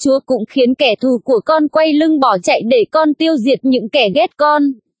 Chúa cũng khiến kẻ thù của con quay lưng bỏ chạy để con tiêu diệt những kẻ ghét con.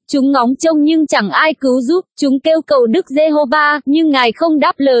 Chúng ngóng trông nhưng chẳng ai cứu giúp, chúng kêu cầu Đức Giê-hô-va, nhưng Ngài không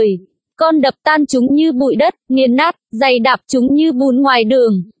đáp lời. Con đập tan chúng như bụi đất, nghiền nát, giày đạp chúng như bùn ngoài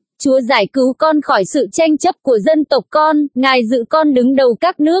đường. Chúa giải cứu con khỏi sự tranh chấp của dân tộc con, Ngài giữ con đứng đầu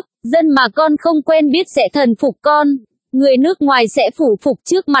các nước, dân mà con không quen biết sẽ thần phục con. Người nước ngoài sẽ phủ phục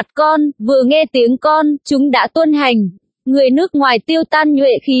trước mặt con, vừa nghe tiếng con, chúng đã tuân hành. Người nước ngoài tiêu tan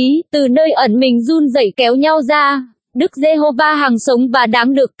nhuệ khí, từ nơi ẩn mình run rẩy kéo nhau ra. Đức Giê-hô-va hằng sống và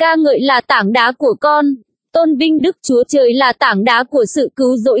đáng được ca ngợi là tảng đá của con. Tôn vinh Đức Chúa Trời là tảng đá của sự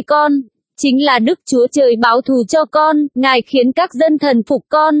cứu rỗi con. Chính là Đức Chúa Trời báo thù cho con, Ngài khiến các dân thần phục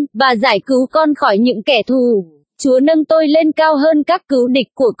con, và giải cứu con khỏi những kẻ thù. Chúa nâng tôi lên cao hơn các cứu địch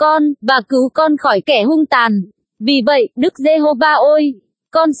của con, và cứu con khỏi kẻ hung tàn. Vì vậy, Đức Giê-hô-va ôi,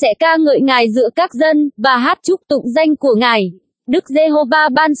 con sẽ ca ngợi Ngài giữa các dân, và hát chúc tụng danh của Ngài. Đức Giê-hô-va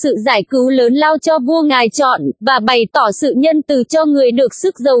ban sự giải cứu lớn lao cho vua Ngài chọn, và bày tỏ sự nhân từ cho người được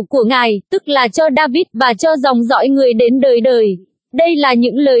sức giàu của Ngài, tức là cho David và cho dòng dõi người đến đời đời. Đây là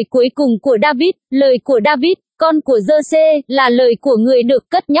những lời cuối cùng của David, lời của David, con của Giê-sê, là lời của người được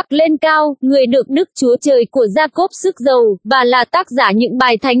cất nhắc lên cao, người được Đức Chúa Trời của Gia-cốp sức giàu, và là tác giả những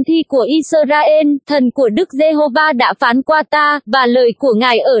bài thánh thi của Israel. Thần của Đức Giê-hô-va đã phán qua ta, và lời của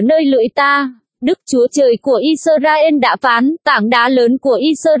Ngài ở nơi lưỡi ta. Đức Chúa Trời của Israel đã phán, tảng đá lớn của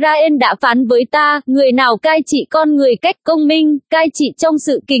Israel đã phán với ta, người nào cai trị con người cách công minh, cai trị trong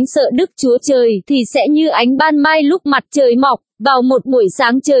sự kính sợ Đức Chúa Trời, thì sẽ như ánh ban mai lúc mặt trời mọc, vào một buổi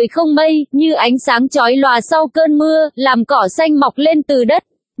sáng trời không mây, như ánh sáng chói lòa sau cơn mưa, làm cỏ xanh mọc lên từ đất.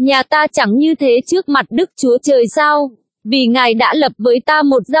 Nhà ta chẳng như thế trước mặt Đức Chúa Trời sao? Vì Ngài đã lập với ta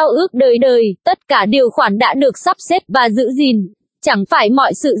một giao ước đời đời, tất cả điều khoản đã được sắp xếp và giữ gìn. Chẳng phải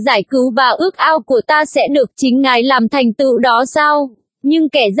mọi sự giải cứu và ước ao của ta sẽ được chính Ngài làm thành tựu đó sao? Nhưng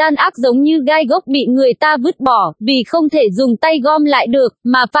kẻ gian ác giống như gai gốc bị người ta vứt bỏ, vì không thể dùng tay gom lại được,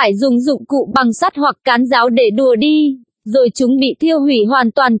 mà phải dùng dụng cụ bằng sắt hoặc cán giáo để đùa đi, rồi chúng bị thiêu hủy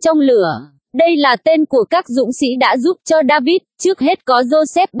hoàn toàn trong lửa. Đây là tên của các dũng sĩ đã giúp cho David. Trước hết có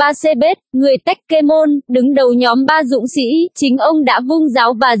Joseph Basebet, người Tech-kemon, đứng đầu nhóm 3 dũng sĩ, chính ông đã vung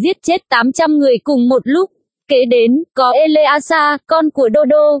giáo và giết chết 800 người cùng một lúc. Kế đến, có Eleasa, con của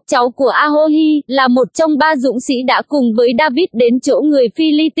Dodo, cháu của Ahohi, là một trong 3 dũng sĩ đã cùng với David đến chỗ người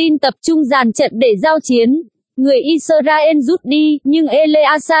Philippines tập trung dàn trận để giao chiến. Người Israel rút đi, nhưng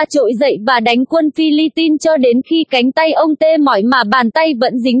Eleasa trỗi dậy và đánh quân Philippines cho đến khi cánh tay ông tê mỏi mà bàn tay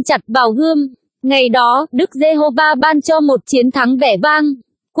vẫn dính chặt vào gươm. Ngày đó, Đức Giê-hô-va ban cho một chiến thắng vẻ vang.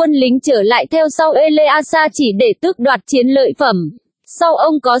 quân lính trở lại theo sau Eleasa chỉ để tước đoạt chiến lợi phẩm. Sau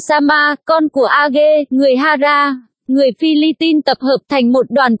ông có Sama, con của Age, người Hara. Người Philippines tập hợp thành một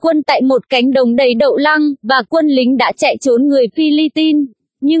đoàn quân tại một cánh đồng đầy đậu lăng, và quân lính đã chạy trốn người Philippines.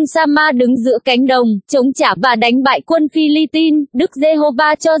 Nhưng Sama đứng giữa cánh đồng, chống trả và đánh bại quân Philippines. Đức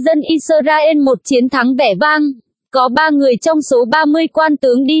Giê-hô-va cho dân Israel một chiến thắng vẻ vang. Có 3 người trong số 30 quan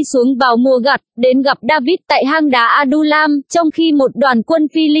tướng đi xuống vào mùa gặt, đến gặp David tại hang đá Adullam, trong khi một đoàn quân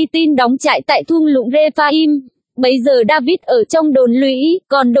Philippines đóng trại tại thung lũng Rephaim. Bấy giờ David ở trong đồn lũy,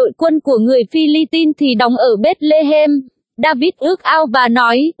 còn đội quân của người Philippines thì đóng ở Bethlehem. David ước ao và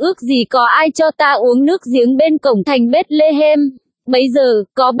nói, ước gì có ai cho ta uống nước giếng bên cổng thành Bethlehem. Bấy giờ,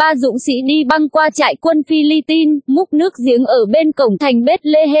 có 3 dũng sĩ đi băng qua trại quân Philippines, múc nước giếng ở bên cổng thành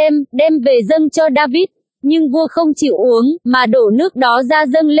Bethlehem, đem về dâng cho David. Nhưng vua không chịu uống, mà đổ nước đó ra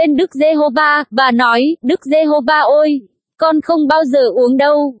dâng lên Đức Giê-hô-va, và nói, Đức Giê-hô-va ôi, con không bao giờ uống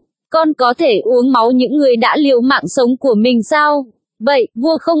đâu. Con có thể uống máu những người đã liều mạng sống của mình sao? Vậy,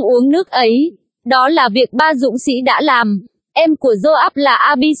 vua không uống nước ấy. Đó là việc 3 dũng sĩ đã làm. Em của Joab là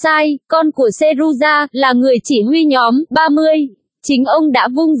Abisai, con của Seruja, là người chỉ huy nhóm 30. Chính ông đã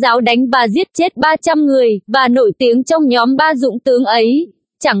vung giáo đánh và giết chết 300 người, và nổi tiếng trong nhóm 3 dũng tướng ấy.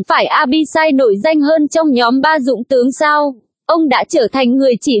 Chẳng phải Abisai nổi danh hơn trong nhóm 3 dũng tướng sao? Ông đã trở thành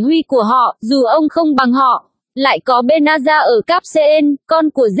người chỉ huy của họ, dù ông không bằng họ. Lại có Benaja ở Capseen, con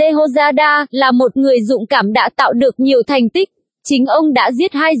của Jehoiada, là một người dũng cảm đã tạo được nhiều thành tích. Chính ông đã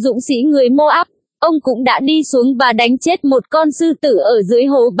giết 2 dũng sĩ người Moab. Ông cũng đã đi xuống và đánh chết một con sư tử ở dưới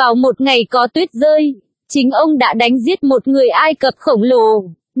hồ vào một ngày có tuyết rơi. Chính ông đã đánh giết một người Ai Cập khổng lồ.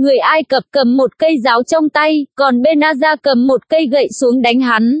 Người Ai Cập cầm một cây giáo trong tay, còn Benaja cầm một cây gậy xuống đánh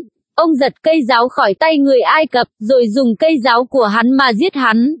hắn. Ông giật cây giáo khỏi tay người Ai Cập, rồi dùng cây giáo của hắn mà giết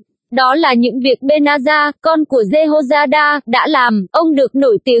hắn. Đó là những việc Benaja, con của Jehoiada, đã làm. Ông được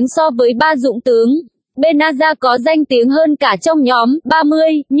nổi tiếng so với 3 dũng tướng. Benaja có danh tiếng hơn cả trong nhóm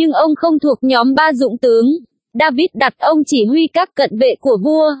 30, nhưng ông không thuộc nhóm 3 dũng tướng. David đặt ông chỉ huy các cận vệ của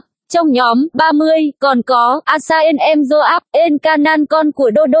vua. Trong nhóm 30, còn có Asael em Joab, Encanan con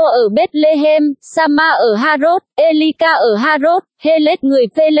của Dodo ở Bethlehem, Sama ở Harod, Elika ở Harod, Helet người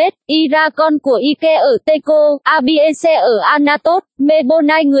Phelet, Ira con của Ike ở Teco, Abiese ở Anatot,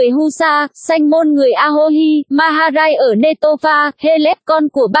 Mebonai người Husa, Sanh-môn người Ahohi, Maharai ở Netopha, Helep con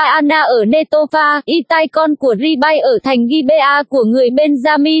của Baana ở Netopha, Itai con của Ribai ở thành Gibea của người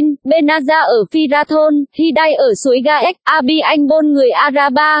Benjamin, Benaja ở Phirathon, Hidai ở suối Gaek, Abi Anh-bôn người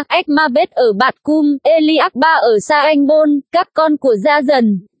Araba, Ekmabet ở Bạt Cum, Eliakba ở Sa Anh-bôn, các con của Gia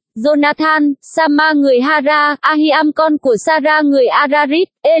Dần. Jonathan, Sama người Hara, Ahiam con của Sara người Ararit,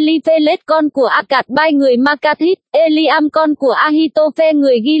 Eliphelet con của Akatbai người Makathit, Eliam con của Ahitophe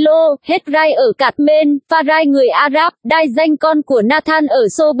người Gilo, Hetrai ở Katmen, Pharai người Arab, Đai danh con của Nathan ở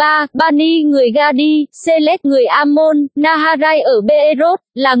Soba, Bani người Gadi, Selet người Ammon, Naharai ở Beerot,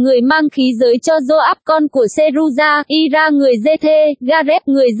 là người mang khí giới cho Joab con của Seruja, Ira người Zethe, Gareb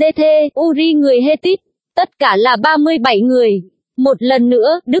người Zethe, Uri người Hethit, tất cả là 37 người. Một lần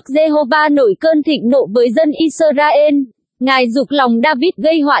nữa, Đức Giê-hô-va nổi cơn thịnh nộ với dân Israel. Ngài giục lòng David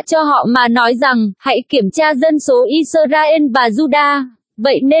gây họa cho họ mà nói rằng, hãy kiểm tra dân số Israel và Juda.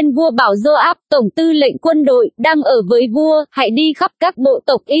 Vậy nên vua bảo Joab, tổng tư lệnh quân đội, đang ở với vua, hãy đi khắp các bộ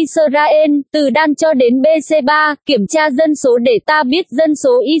tộc Israel, từ Dan cho đến Bê-sê-ba, kiểm tra dân số để ta biết dân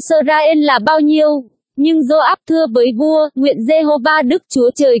số Israel là bao nhiêu. Nhưng Joab thưa với vua, nguyện Giê-hô-va Đức Chúa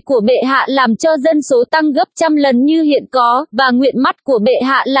Trời của bệ hạ làm cho dân số tăng gấp 100 lần như hiện có, và nguyện mắt của bệ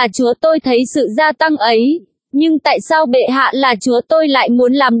hạ là Chúa tôi thấy sự gia tăng ấy. Nhưng tại sao bệ hạ là Chúa tôi lại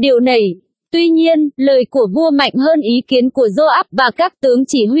muốn làm điều này? Tuy nhiên, lời của vua mạnh hơn ý kiến của Joab và các tướng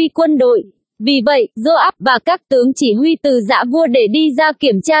chỉ huy quân đội. Vì vậy, Joab và các tướng chỉ huy từ dã vua để đi ra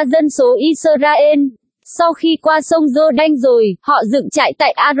kiểm tra dân số Israel. Sau khi qua sông Giô-đanh rồi, họ dựng trại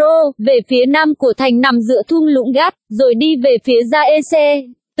tại Aro, về phía nam của thành nằm giữa thung lũng Gát, rồi đi về phía Gia-ê-xe.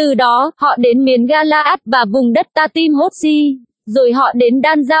 Từ đó, họ đến miền Gala-át và vùng đất Ta-tim-hốt-si. Rồi họ đến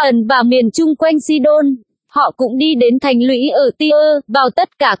Dan-gia-ẩn và miền chung quanh Sidon. Họ cũng đi đến thành lũy ở Tia, vào tất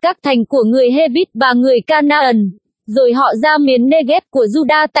cả các thành của người Hevit và người Canaan. Rồi họ ra miền Negev của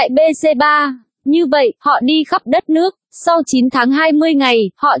Juda tại Bê-sê-ba. Như vậy, họ đi khắp đất nước. Sau 9 tháng 20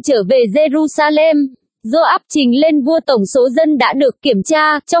 ngày, họ trở về Jerusalem. Joab trình lên vua tổng số dân đã được kiểm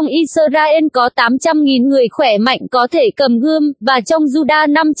tra, trong Israel có 800.000 người khỏe mạnh có thể cầm gươm, và trong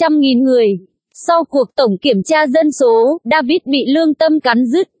Juda 500.000 người. Sau cuộc tổng kiểm tra dân số, David bị lương tâm cắn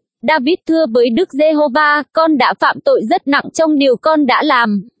rứt. David thưa với Đức Giê-hô-va, con đã phạm tội rất nặng trong điều con đã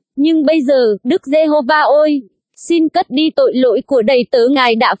làm. Nhưng bây giờ, Đức Giê-hô-va ôi, xin cất đi tội lỗi của đầy tớ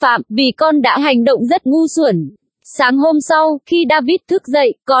ngài đã phạm, vì con đã hành động rất ngu xuẩn. Sáng hôm sau, khi David thức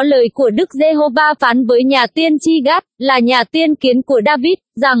dậy, có lời của Đức Giê-hô-va phán với nhà tiên tri Gad, là nhà tiên kiến của David,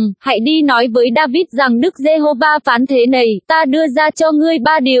 rằng, hãy đi nói với David rằng Đức Giê-hô-va phán thế này, ta đưa ra cho ngươi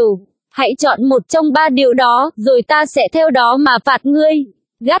 3 điều. Hãy chọn một trong 3 điều đó, rồi ta sẽ theo đó mà phạt ngươi.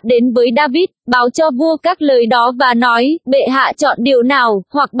 Gad đến với David, báo cho vua các lời đó và nói, bệ hạ chọn điều nào,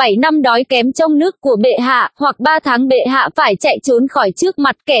 hoặc 7 năm đói kém trong nước của bệ hạ, hoặc 3 tháng bệ hạ phải chạy trốn khỏi trước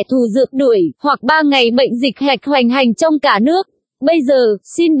mặt kẻ thù rượt đuổi, hoặc 3 ngày bệnh dịch hạch hoành hành trong cả nước. Bây giờ,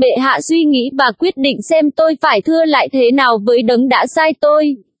 xin bệ hạ suy nghĩ và quyết định xem tôi phải thưa lại thế nào với đấng đã sai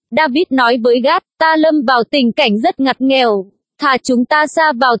tôi. David nói với Gad, ta lâm vào tình cảnh rất ngặt nghèo. Thà chúng ta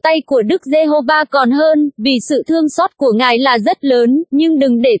sa vào tay của Đức Giê-hô-va còn hơn, vì sự thương xót của Ngài là rất lớn, nhưng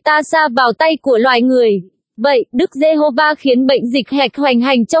đừng để ta sa vào tay của loài người. Vậy, Đức Giê-hô-va khiến bệnh dịch hạch hoành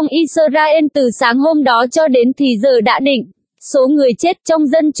hành trong Israel từ sáng hôm đó cho đến thì giờ đã định. Số người chết trong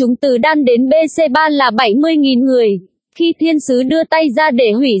dân chúng từ Dan đến Bê-sê-ba là 70.000 người. Khi thiên sứ đưa tay ra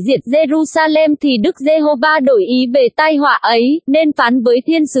để hủy diệt Jerusalem thì Đức Giê-hô-va đổi ý về tai họa ấy, nên phán với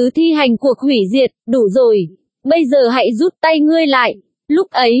thiên sứ thi hành cuộc hủy diệt, đủ rồi. Bây giờ hãy rút tay ngươi lại. Lúc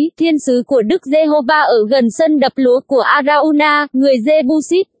ấy, thiên sứ của Đức Giê-hô-va ở gần sân đập lúa của Arauna, người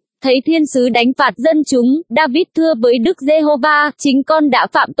Giê-bu-sít, thấy thiên sứ đánh phạt dân chúng, David thưa với Đức Giê-hô-va, chính con đã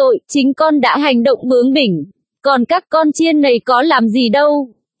phạm tội, chính con đã hành động bướng bỉnh. Còn các con chiên này có làm gì đâu.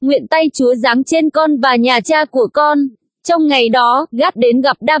 Nguyện tay Chúa giáng trên con và nhà cha của con. Trong ngày đó, Gad đến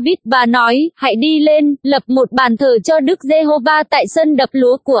gặp David và nói, hãy đi lên, lập một bàn thờ cho Đức Giê-hô-va tại sân đập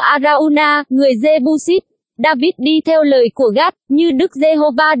lúa của Arauna, người Giê-bu-sít. David đi theo lời của Gad, như Đức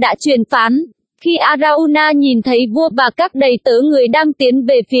Giê-hô-va đã truyền phán. Khi Arauna nhìn thấy vua và các đầy tớ người đang tiến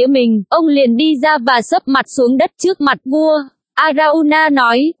về phía mình, ông liền đi ra và xấp mặt xuống đất trước mặt vua. Arauna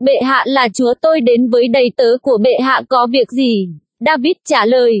nói, bệ hạ là chúa, tôi đến với đầy tớ của bệ hạ có việc gì? David trả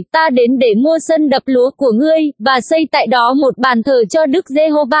lời, ta đến để mua sân đập lúa của ngươi, và xây tại đó một bàn thờ cho Đức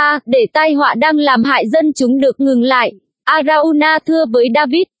Giê-hô-va, để tai họa đang làm hại dân chúng được ngừng lại. Arauna thưa với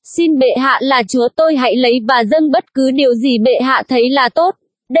David, xin bệ hạ là chúa, tôi hãy lấy và dâng bất cứ điều gì bệ hạ thấy là tốt.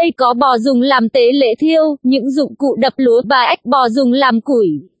 Đây có bò dùng làm tế lễ thiêu, những dụng cụ đập lúa và ếch bò dùng làm củi.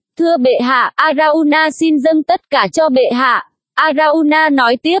 Thưa bệ hạ, Arauna xin dâng tất cả cho bệ hạ. Arauna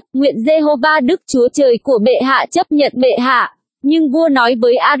nói tiếp, nguyện Giê-hô-va Đức Chúa Trời của bệ hạ chấp nhận bệ hạ. Nhưng vua nói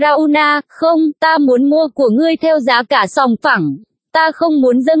với Arauna, không, ta muốn mua của ngươi theo giá cả sòng phẳng. Ta không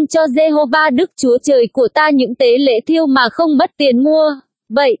muốn dâng cho Giê-hô-va Đức Chúa Trời của ta những tế lễ thiêu mà không mất tiền mua.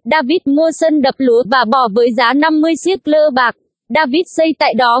 Vậy, David mua sân đập lúa và bò với giá 50 siếc lơ bạc. David xây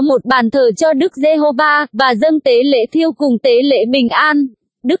tại đó một bàn thờ cho Đức Giê-hô-va, và dâng tế lễ thiêu cùng tế lễ bình an.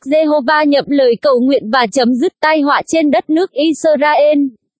 Đức Giê-hô-va nhập lời cầu nguyện và chấm dứt tai họa trên đất nước Israel.